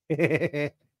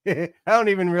 I don't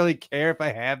even really care if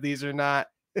I have these or not.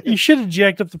 You should have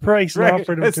jacked up the price and Right.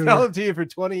 offered them Let's to sell her. them to you for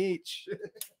 20 each.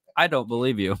 I don't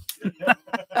believe you.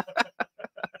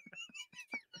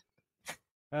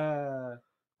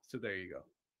 So there you go.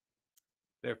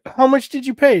 There. How much did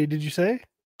you pay? Did you say?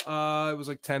 It was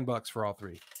like $10 for all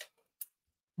three.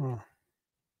 Hmm.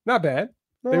 Not bad.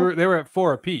 They No. were at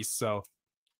 4 a piece, so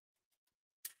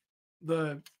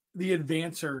The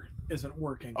advancer isn't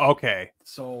working. okay.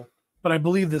 So, but I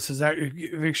believe this is that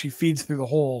it actually feeds through the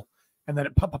hole, and then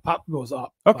it pop goes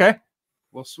up. Okay.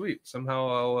 Well, sweet.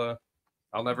 Somehow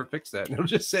I'll never fix that. It'll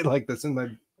just sit like this in my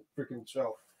freaking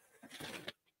shelf.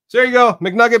 So there you go,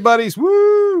 McNugget buddies.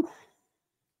 Woo!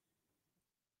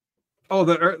 Oh,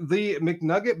 the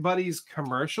McNugget buddies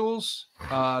commercials.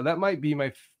 That might be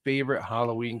my favorite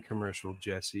Halloween commercial,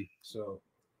 Jesse. So,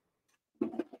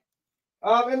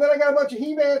 and then I got a bunch of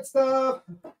He-Man stuff.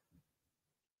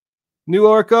 New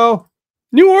Orko.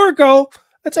 New Orko.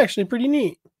 That's actually pretty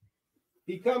neat.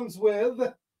 He comes with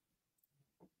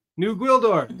new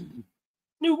Gwildor.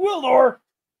 New Gwildor.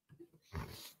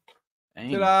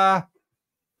 Dang. Ta-da!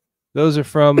 Those are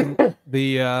from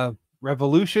the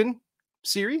Revolution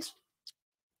series.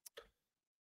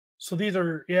 So these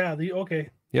are okay.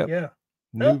 Yep. Yeah.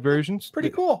 New Yeah, versions.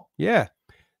 Pretty cool. Yeah.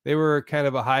 They were kind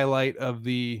of a highlight of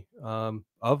the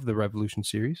Revolution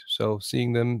series. So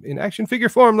seeing them in action figure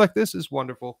form like this is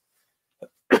wonderful.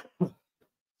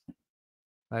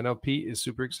 I know Pete is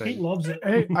super excited. Pete loves it.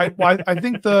 Hey, I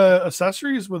think the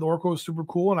accessories with Orko is super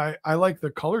cool, and I like the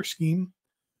color scheme.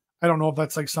 I don't know if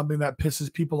that's like something that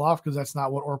pisses people off because that's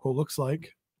not what Orko looks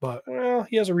like. But Well,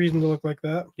 he has a reason to look like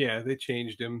that. Yeah, they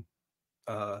changed him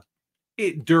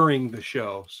during the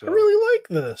show. So I really like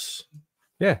this.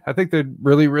 yeah, I think they're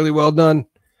really, really well done.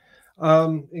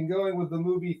 And going with the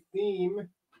movie theme,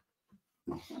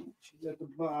 she's at the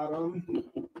bottom.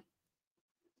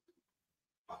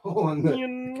 Oh, and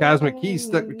the cosmic key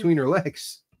stuck between her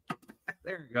legs.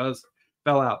 There it goes.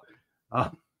 Fell out.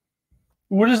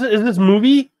 What is it? Is this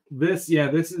movie? This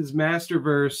is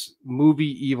Masterverse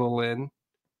movie Evelyn.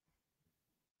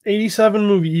 87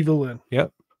 movie Evelyn.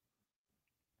 Yep.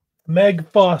 Meg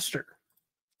Foster.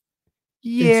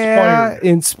 Yeah,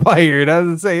 inspired. I was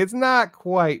gonna say it's not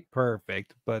quite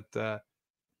perfect, but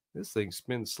this thing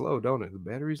spins slow, don't it? The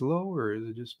battery's low, or is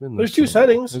it just spinning? There's two slow?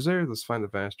 settings. Is there? Let's find the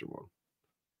faster one.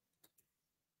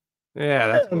 Yeah,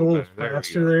 that's A little better. There we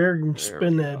faster go. there. You can There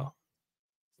spin we that. go.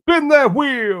 Spin that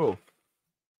wheel.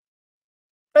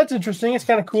 That's interesting. It's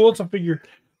kind of cool. It's a figure.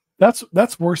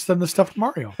 that's worse than the stuffed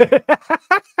Mario.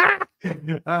 I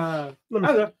don't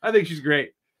know. I think she's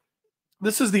great.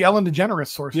 This is the Ellen DeGeneres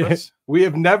source. Yeah. Yes. We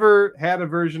have never had a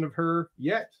version of her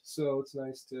yet, so it's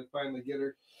nice to finally get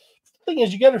her. The thing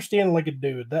is, you got her standing like a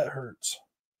dude. That hurts.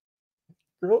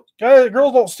 Girls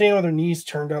don't stand with their knees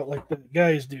turned out like the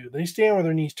guys do. They stand with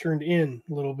their knees turned in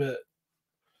a little bit.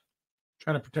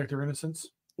 Trying to protect their innocence.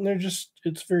 And they're just,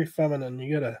 it's very feminine.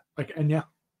 You gotta. Like Enya.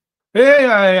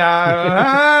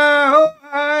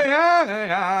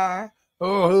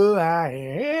 Oh, I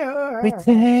am.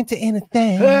 Return to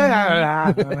anything.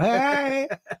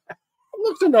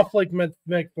 Looks enough like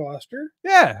McBuster.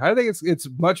 Yeah, I think it's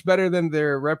much better than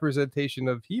their representation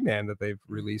of He-Man that they've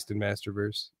released in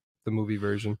Masterverse, the movie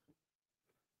version.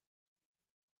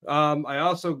 I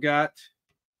also got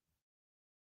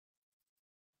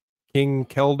King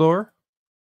Keldor.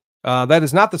 That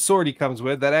is not the sword he comes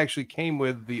with. That actually came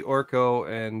with the Orko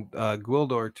and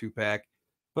Gwildor 2-pack,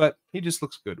 but he just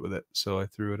looks good with it, so I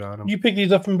threw it on him. You pick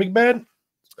these up from Big Bad?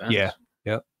 Yeah,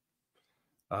 yep.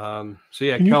 So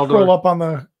yeah, Can you Keldor. scroll up on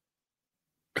the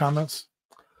comments?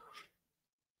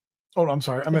 Oh, I'm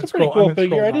sorry. I meant It's a pretty scroll. cool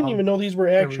figure. I didn't down. even know these were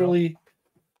we go. actually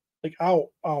like out.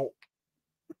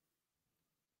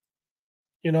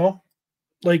 You know,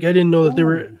 like I didn't know that they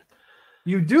were.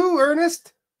 You do,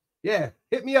 Ernest? Yeah,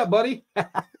 hit me up, buddy.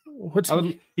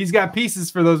 He's got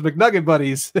pieces for those McNugget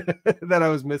buddies that I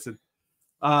was missing.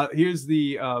 Here's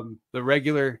the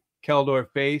regular Keldor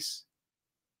face,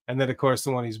 and then of course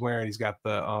the one he's wearing, he's got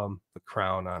the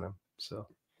crown on him. So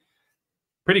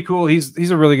pretty cool. He's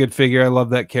a really good figure. I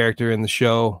love that character in the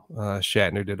show.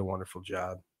 Shatner did a wonderful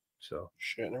job. So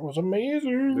Shatner was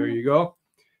amazing. there you go.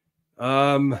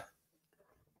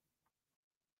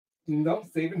 No,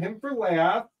 saving him for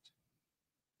last.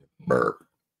 Burp.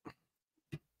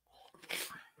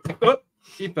 Oh,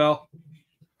 he fell.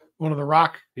 One of the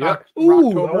rock. Yep.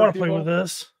 Ooh, I want to play with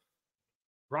this.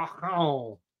 Rock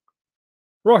on.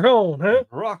 Rock on, huh?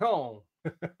 Rock on.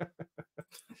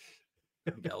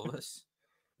 Elvis.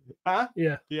 Huh?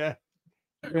 Yeah. Yeah.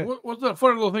 What's that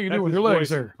funny little thing you do with your legs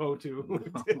there? Oh, too.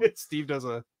 Steve does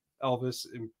a Elvis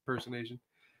impersonation.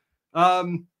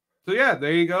 So yeah,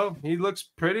 there you go. He looks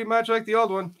pretty much like the old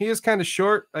one. He is kind of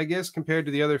short, I guess, compared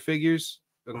to the other figures,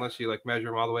 unless you like measure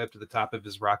him all the way up to the top of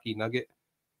his Rocky Nugget.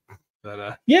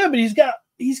 But yeah, but he's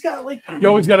got like You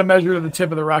always got to measure the tip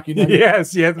of the Rocky Nugget.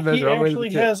 yes, you have to measure. he all the way to actually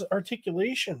the tip. has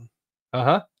articulation.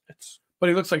 Uh-huh. But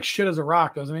he looks like shit as a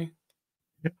rock, doesn't he?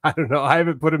 I don't know. I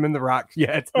haven't put him in the rock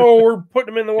yet. Oh, we're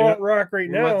putting him in the Yeah. rock right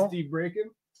You let now. Steve break him.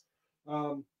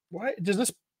 Why does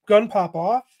this gun pop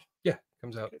off? Yeah,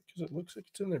 comes out. Because it looks like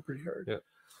it's in there pretty hard. Yeah.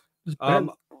 Just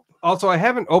bend. Also, I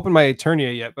haven't opened my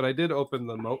Eternia yet, but I did open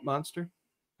the Moat Monster,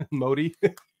 Modi.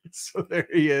 So there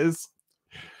he is.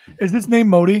 Is his name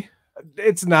Modi?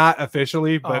 It's not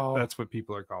officially, but Oh. that's what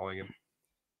people are calling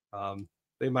him.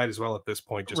 They might as well at this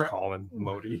point just Right. call him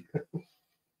Modi.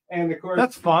 And of course,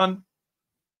 That's fun.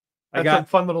 I That's got a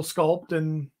fun little sculpt.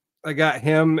 And I got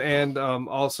him and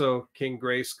also King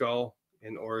Grayskull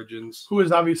in Origins. who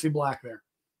is obviously black there.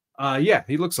 Yeah,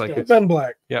 he looks like Yeah, it Ben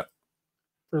Black. Yeah.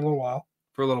 For a little while.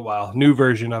 for a little while. New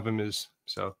version of him is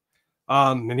so.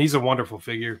 And he's a wonderful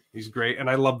figure. He's great, and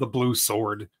I love the blue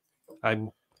sword.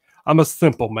 I'm a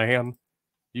simple man.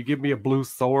 You give me a blue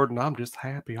sword, and I'm just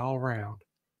happy all around.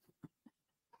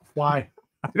 Why?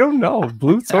 I don't know.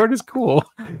 Blue sword is cool.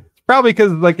 It's probably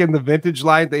because, like in the vintage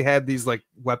line, they had these like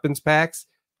weapons packs,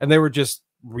 and they were just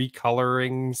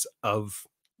recolorings of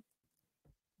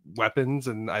weapons.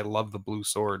 And I love the blue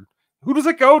sword. Who does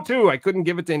it go to? I couldn't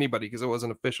give it to anybody because it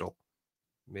wasn't official.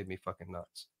 It made me fucking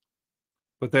nuts.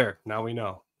 But there, now we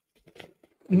know.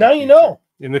 Now you know.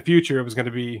 In the future, it was going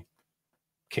to be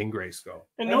King Grayskull.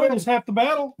 And knowing is half the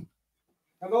battle.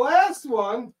 And the last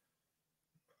one,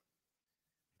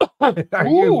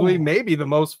 arguably maybe the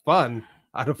most fun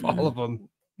out of all of them.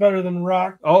 Better than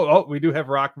Rock. Oh, we do have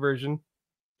Rock version.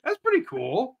 That's pretty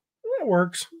cool. That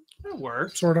works. That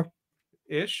works. Sort of.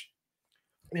 Ish.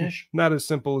 Ish. Not as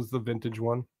simple as the vintage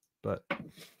one, but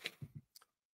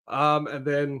and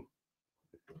then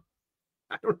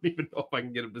I don't even know if I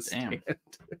can get him to stand.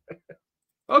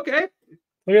 Okay.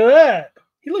 Look at that.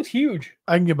 He looks huge.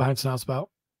 I can get behind Snoutspout.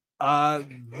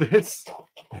 This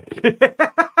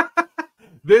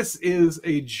this is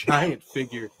a giant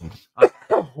figure.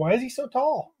 Why is he so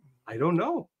tall? I don't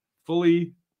know.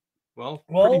 Pretty Well,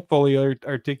 fully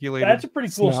articulated. That's a pretty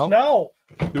cool snout.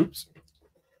 Oops.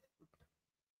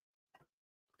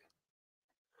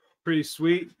 Pretty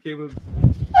sweet. Came with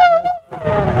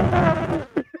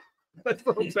that's a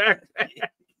little backpack.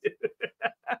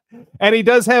 And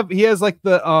he has like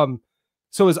the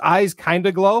so his eyes kind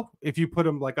of glow if you put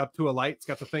him like up to a light. It's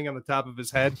got the thing on the top of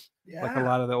his head, Yeah. like a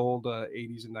lot of the old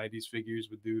 80s and 90s figures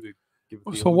would do to give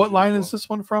it the So what illusion line of is this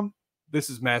one from? This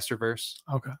is Masterverse.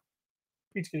 Okay.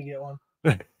 He's gonna get one.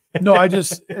 No, I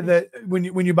just that when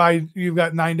you buy, you've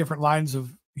got 9 different lines of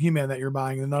He-Man that you're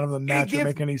buying, and none of them match or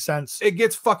make any sense. It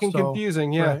gets fucking So,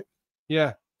 confusing. Yeah. right.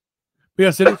 Yeah. But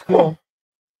yes, it is cool.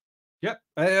 Yep.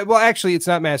 Well, actually, it's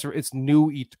not Master. It's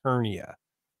New Eternia.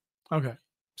 Okay.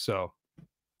 So,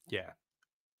 yeah.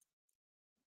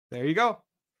 There you go.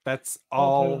 That's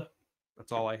I'll play with all. it.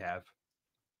 That's all I have.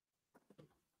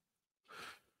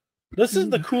 This is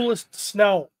the coolest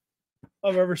snout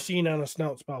I've ever seen on a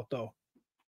snout spout, though.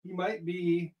 He might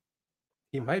be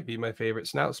my favorite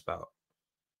snout spout.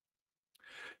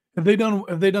 Have they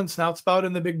done snout spout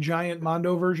in the big giant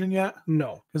Mondo version yet?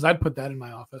 No. Because I'd put that in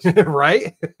my office.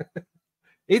 Right?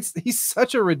 He's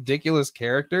such a ridiculous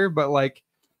character, but like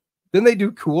then they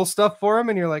do cool stuff for him,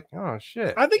 and you're like, oh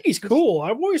shit. I think he's cool.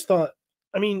 I've always thought,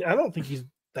 I mean, I don't think he's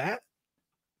that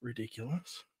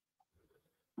ridiculous.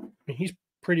 I mean, he's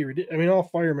pretty ridiculous. I mean, all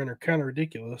firemen are kind of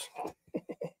ridiculous.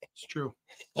 It's true.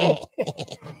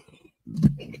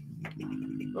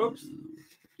 Oops.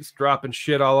 Just dropping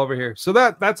shit all over here. So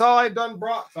that's all I done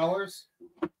brought, fellers.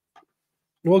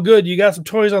 Well, good. You got some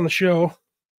toys on the show.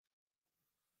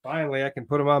 Finally, I can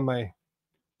put them on my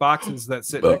boxes that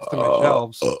sit next to my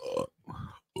shelves. So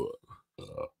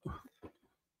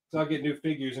I'll get new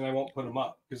figures and I won't put them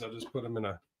up because I'll just put them in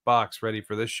a box ready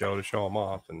for this show to show them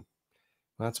off. And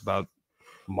that's about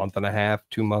a month and a half,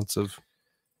 2 months of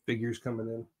figures coming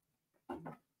in.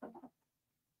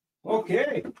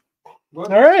 Okay. All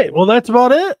right. Well, that's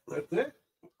about it. That's it.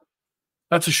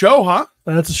 That's a show, huh?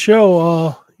 That's a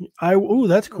show. Ooh,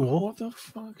 that's cool. What the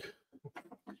fuck?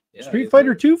 Yeah, Street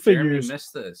Fighter 2 Jeremy figures.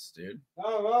 missed this, dude.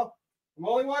 Oh, well, I'm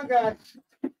only one guy.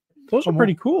 Those are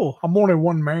pretty cool. I'm only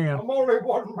one man. I'm only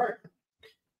one man.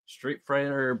 Street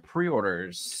Fighter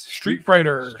pre-orders. Street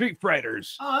Fighter. Street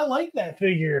Fighters. Oh, I like that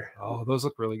figure. Oh, those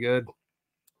look really good.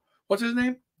 What's his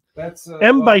name? That's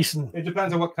M. well, Bison. it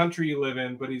depends on what country you live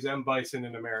in, but he's M. Bison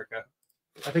in America.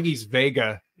 I think he's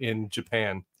Vega in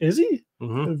Japan. Is he?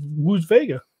 Mm-hmm. Who's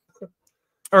Vega?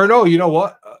 Or no, you know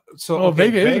what?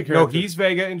 Vega is a no, character. he's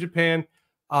Vega in Japan.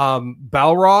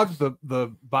 Balrog,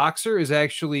 the boxer, is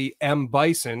actually M.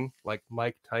 Bison, like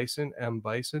Mike Tyson, M.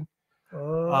 Bison.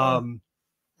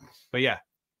 But yeah.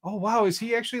 Oh wow, is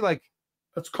he actually like?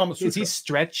 That's Kama Is he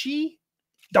stretchy?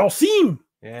 Dalsim.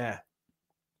 Yeah.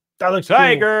 That looks cool.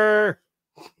 Tiger.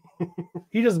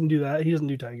 He doesn't do that. He doesn't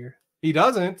do Tiger. He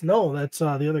doesn't. No, that's the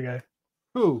other guy.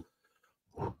 Who?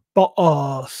 But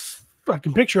I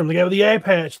can picture him. The guy with the eye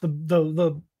patch.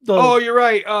 The Oh, you're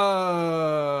right.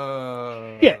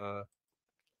 Yeah.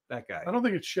 That guy. I don't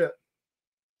think it's shit.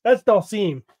 That's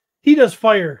Dalsim. He does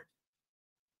fire.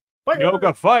 Fire.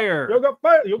 Yoga fire. Yoga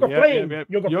fire. Yoga Yeah, flame. yeah, yeah.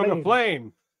 Yoga, Yoga flame.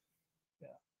 flame. Yeah.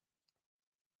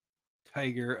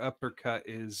 Tiger uppercut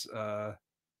is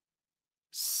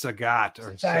Sagat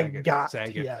or Sagat.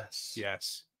 Saget. Yes.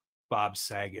 Yes. Bob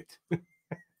Saget.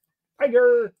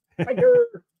 Tiger. Tiger.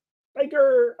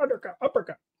 Tiger. Uppercut.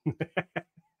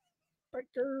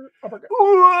 Tiger. Uppercut.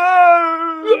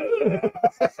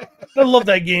 I love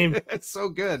that game. It's so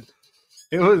good.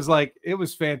 It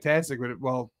was fantastic when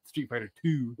Street Fighter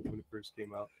 2 when it first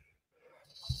came out.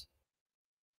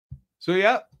 So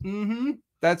yeah,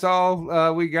 that's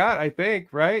all we got, I think,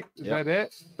 right? Is that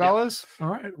it, fellas? All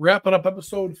right, wrapping up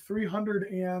episode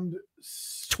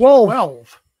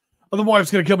 312 of the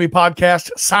Wife's Gonna Kill Me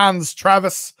podcast. Sans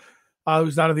Travis,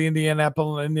 who's out of the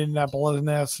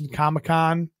Indianapolis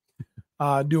Comic-Con,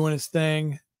 doing his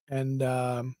thing,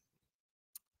 and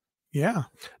yeah.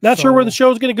 Not sure where the show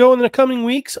is going to go in the coming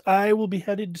weeks. I will be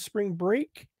headed to spring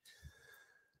break.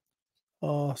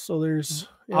 So there's.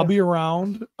 Yeah. I'll be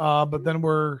around, but then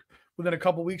within a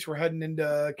couple weeks we're heading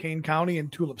into Kane County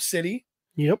and Tulip City.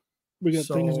 Yep, we got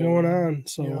things going on,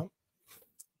 so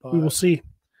we will see.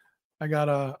 I got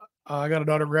a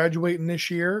daughter graduating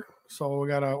this year, so we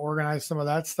got to organize some of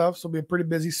that stuff. So it'll be a pretty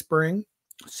busy spring.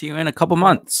 See you in a couple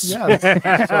months.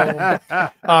 Yeah.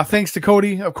 So, thanks to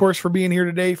Cody, of course, for being here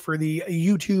today for the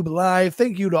YouTube live.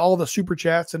 Thank you to all the super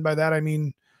chats, and by that I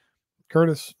mean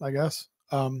Curtis, I guess.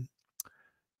 And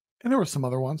there were some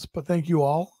other ones, but thank you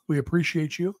all. We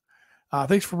appreciate you.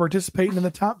 Thanks for participating in the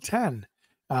top 10.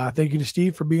 Thank you to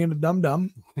Steve for being a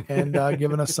dum-dum and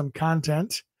giving us some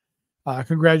content.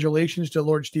 Congratulations to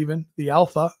Lord Steven, the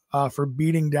Alpha, for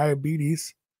beating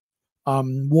diabetes.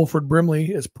 Wolford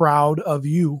Brimley is proud of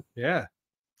you. Yeah.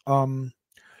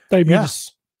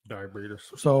 Diabetes. Diabetes.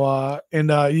 So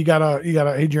you gotta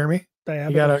hey Jeremy,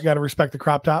 Diabetes. you gotta respect the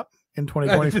crop top in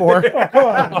 2024.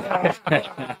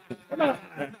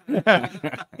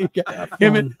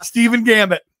 Him and Stephen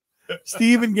Gambit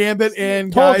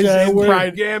and guys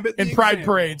in Pride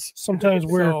parades. Sometimes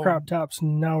wear crop tops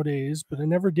nowadays, but I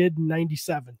never did in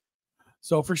 '97.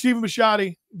 So for Stephen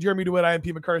Bisciotti, Jeremy DeWitt, I am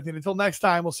Pete McCarthy. And until next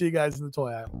time, we'll see you guys in the toy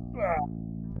aisle.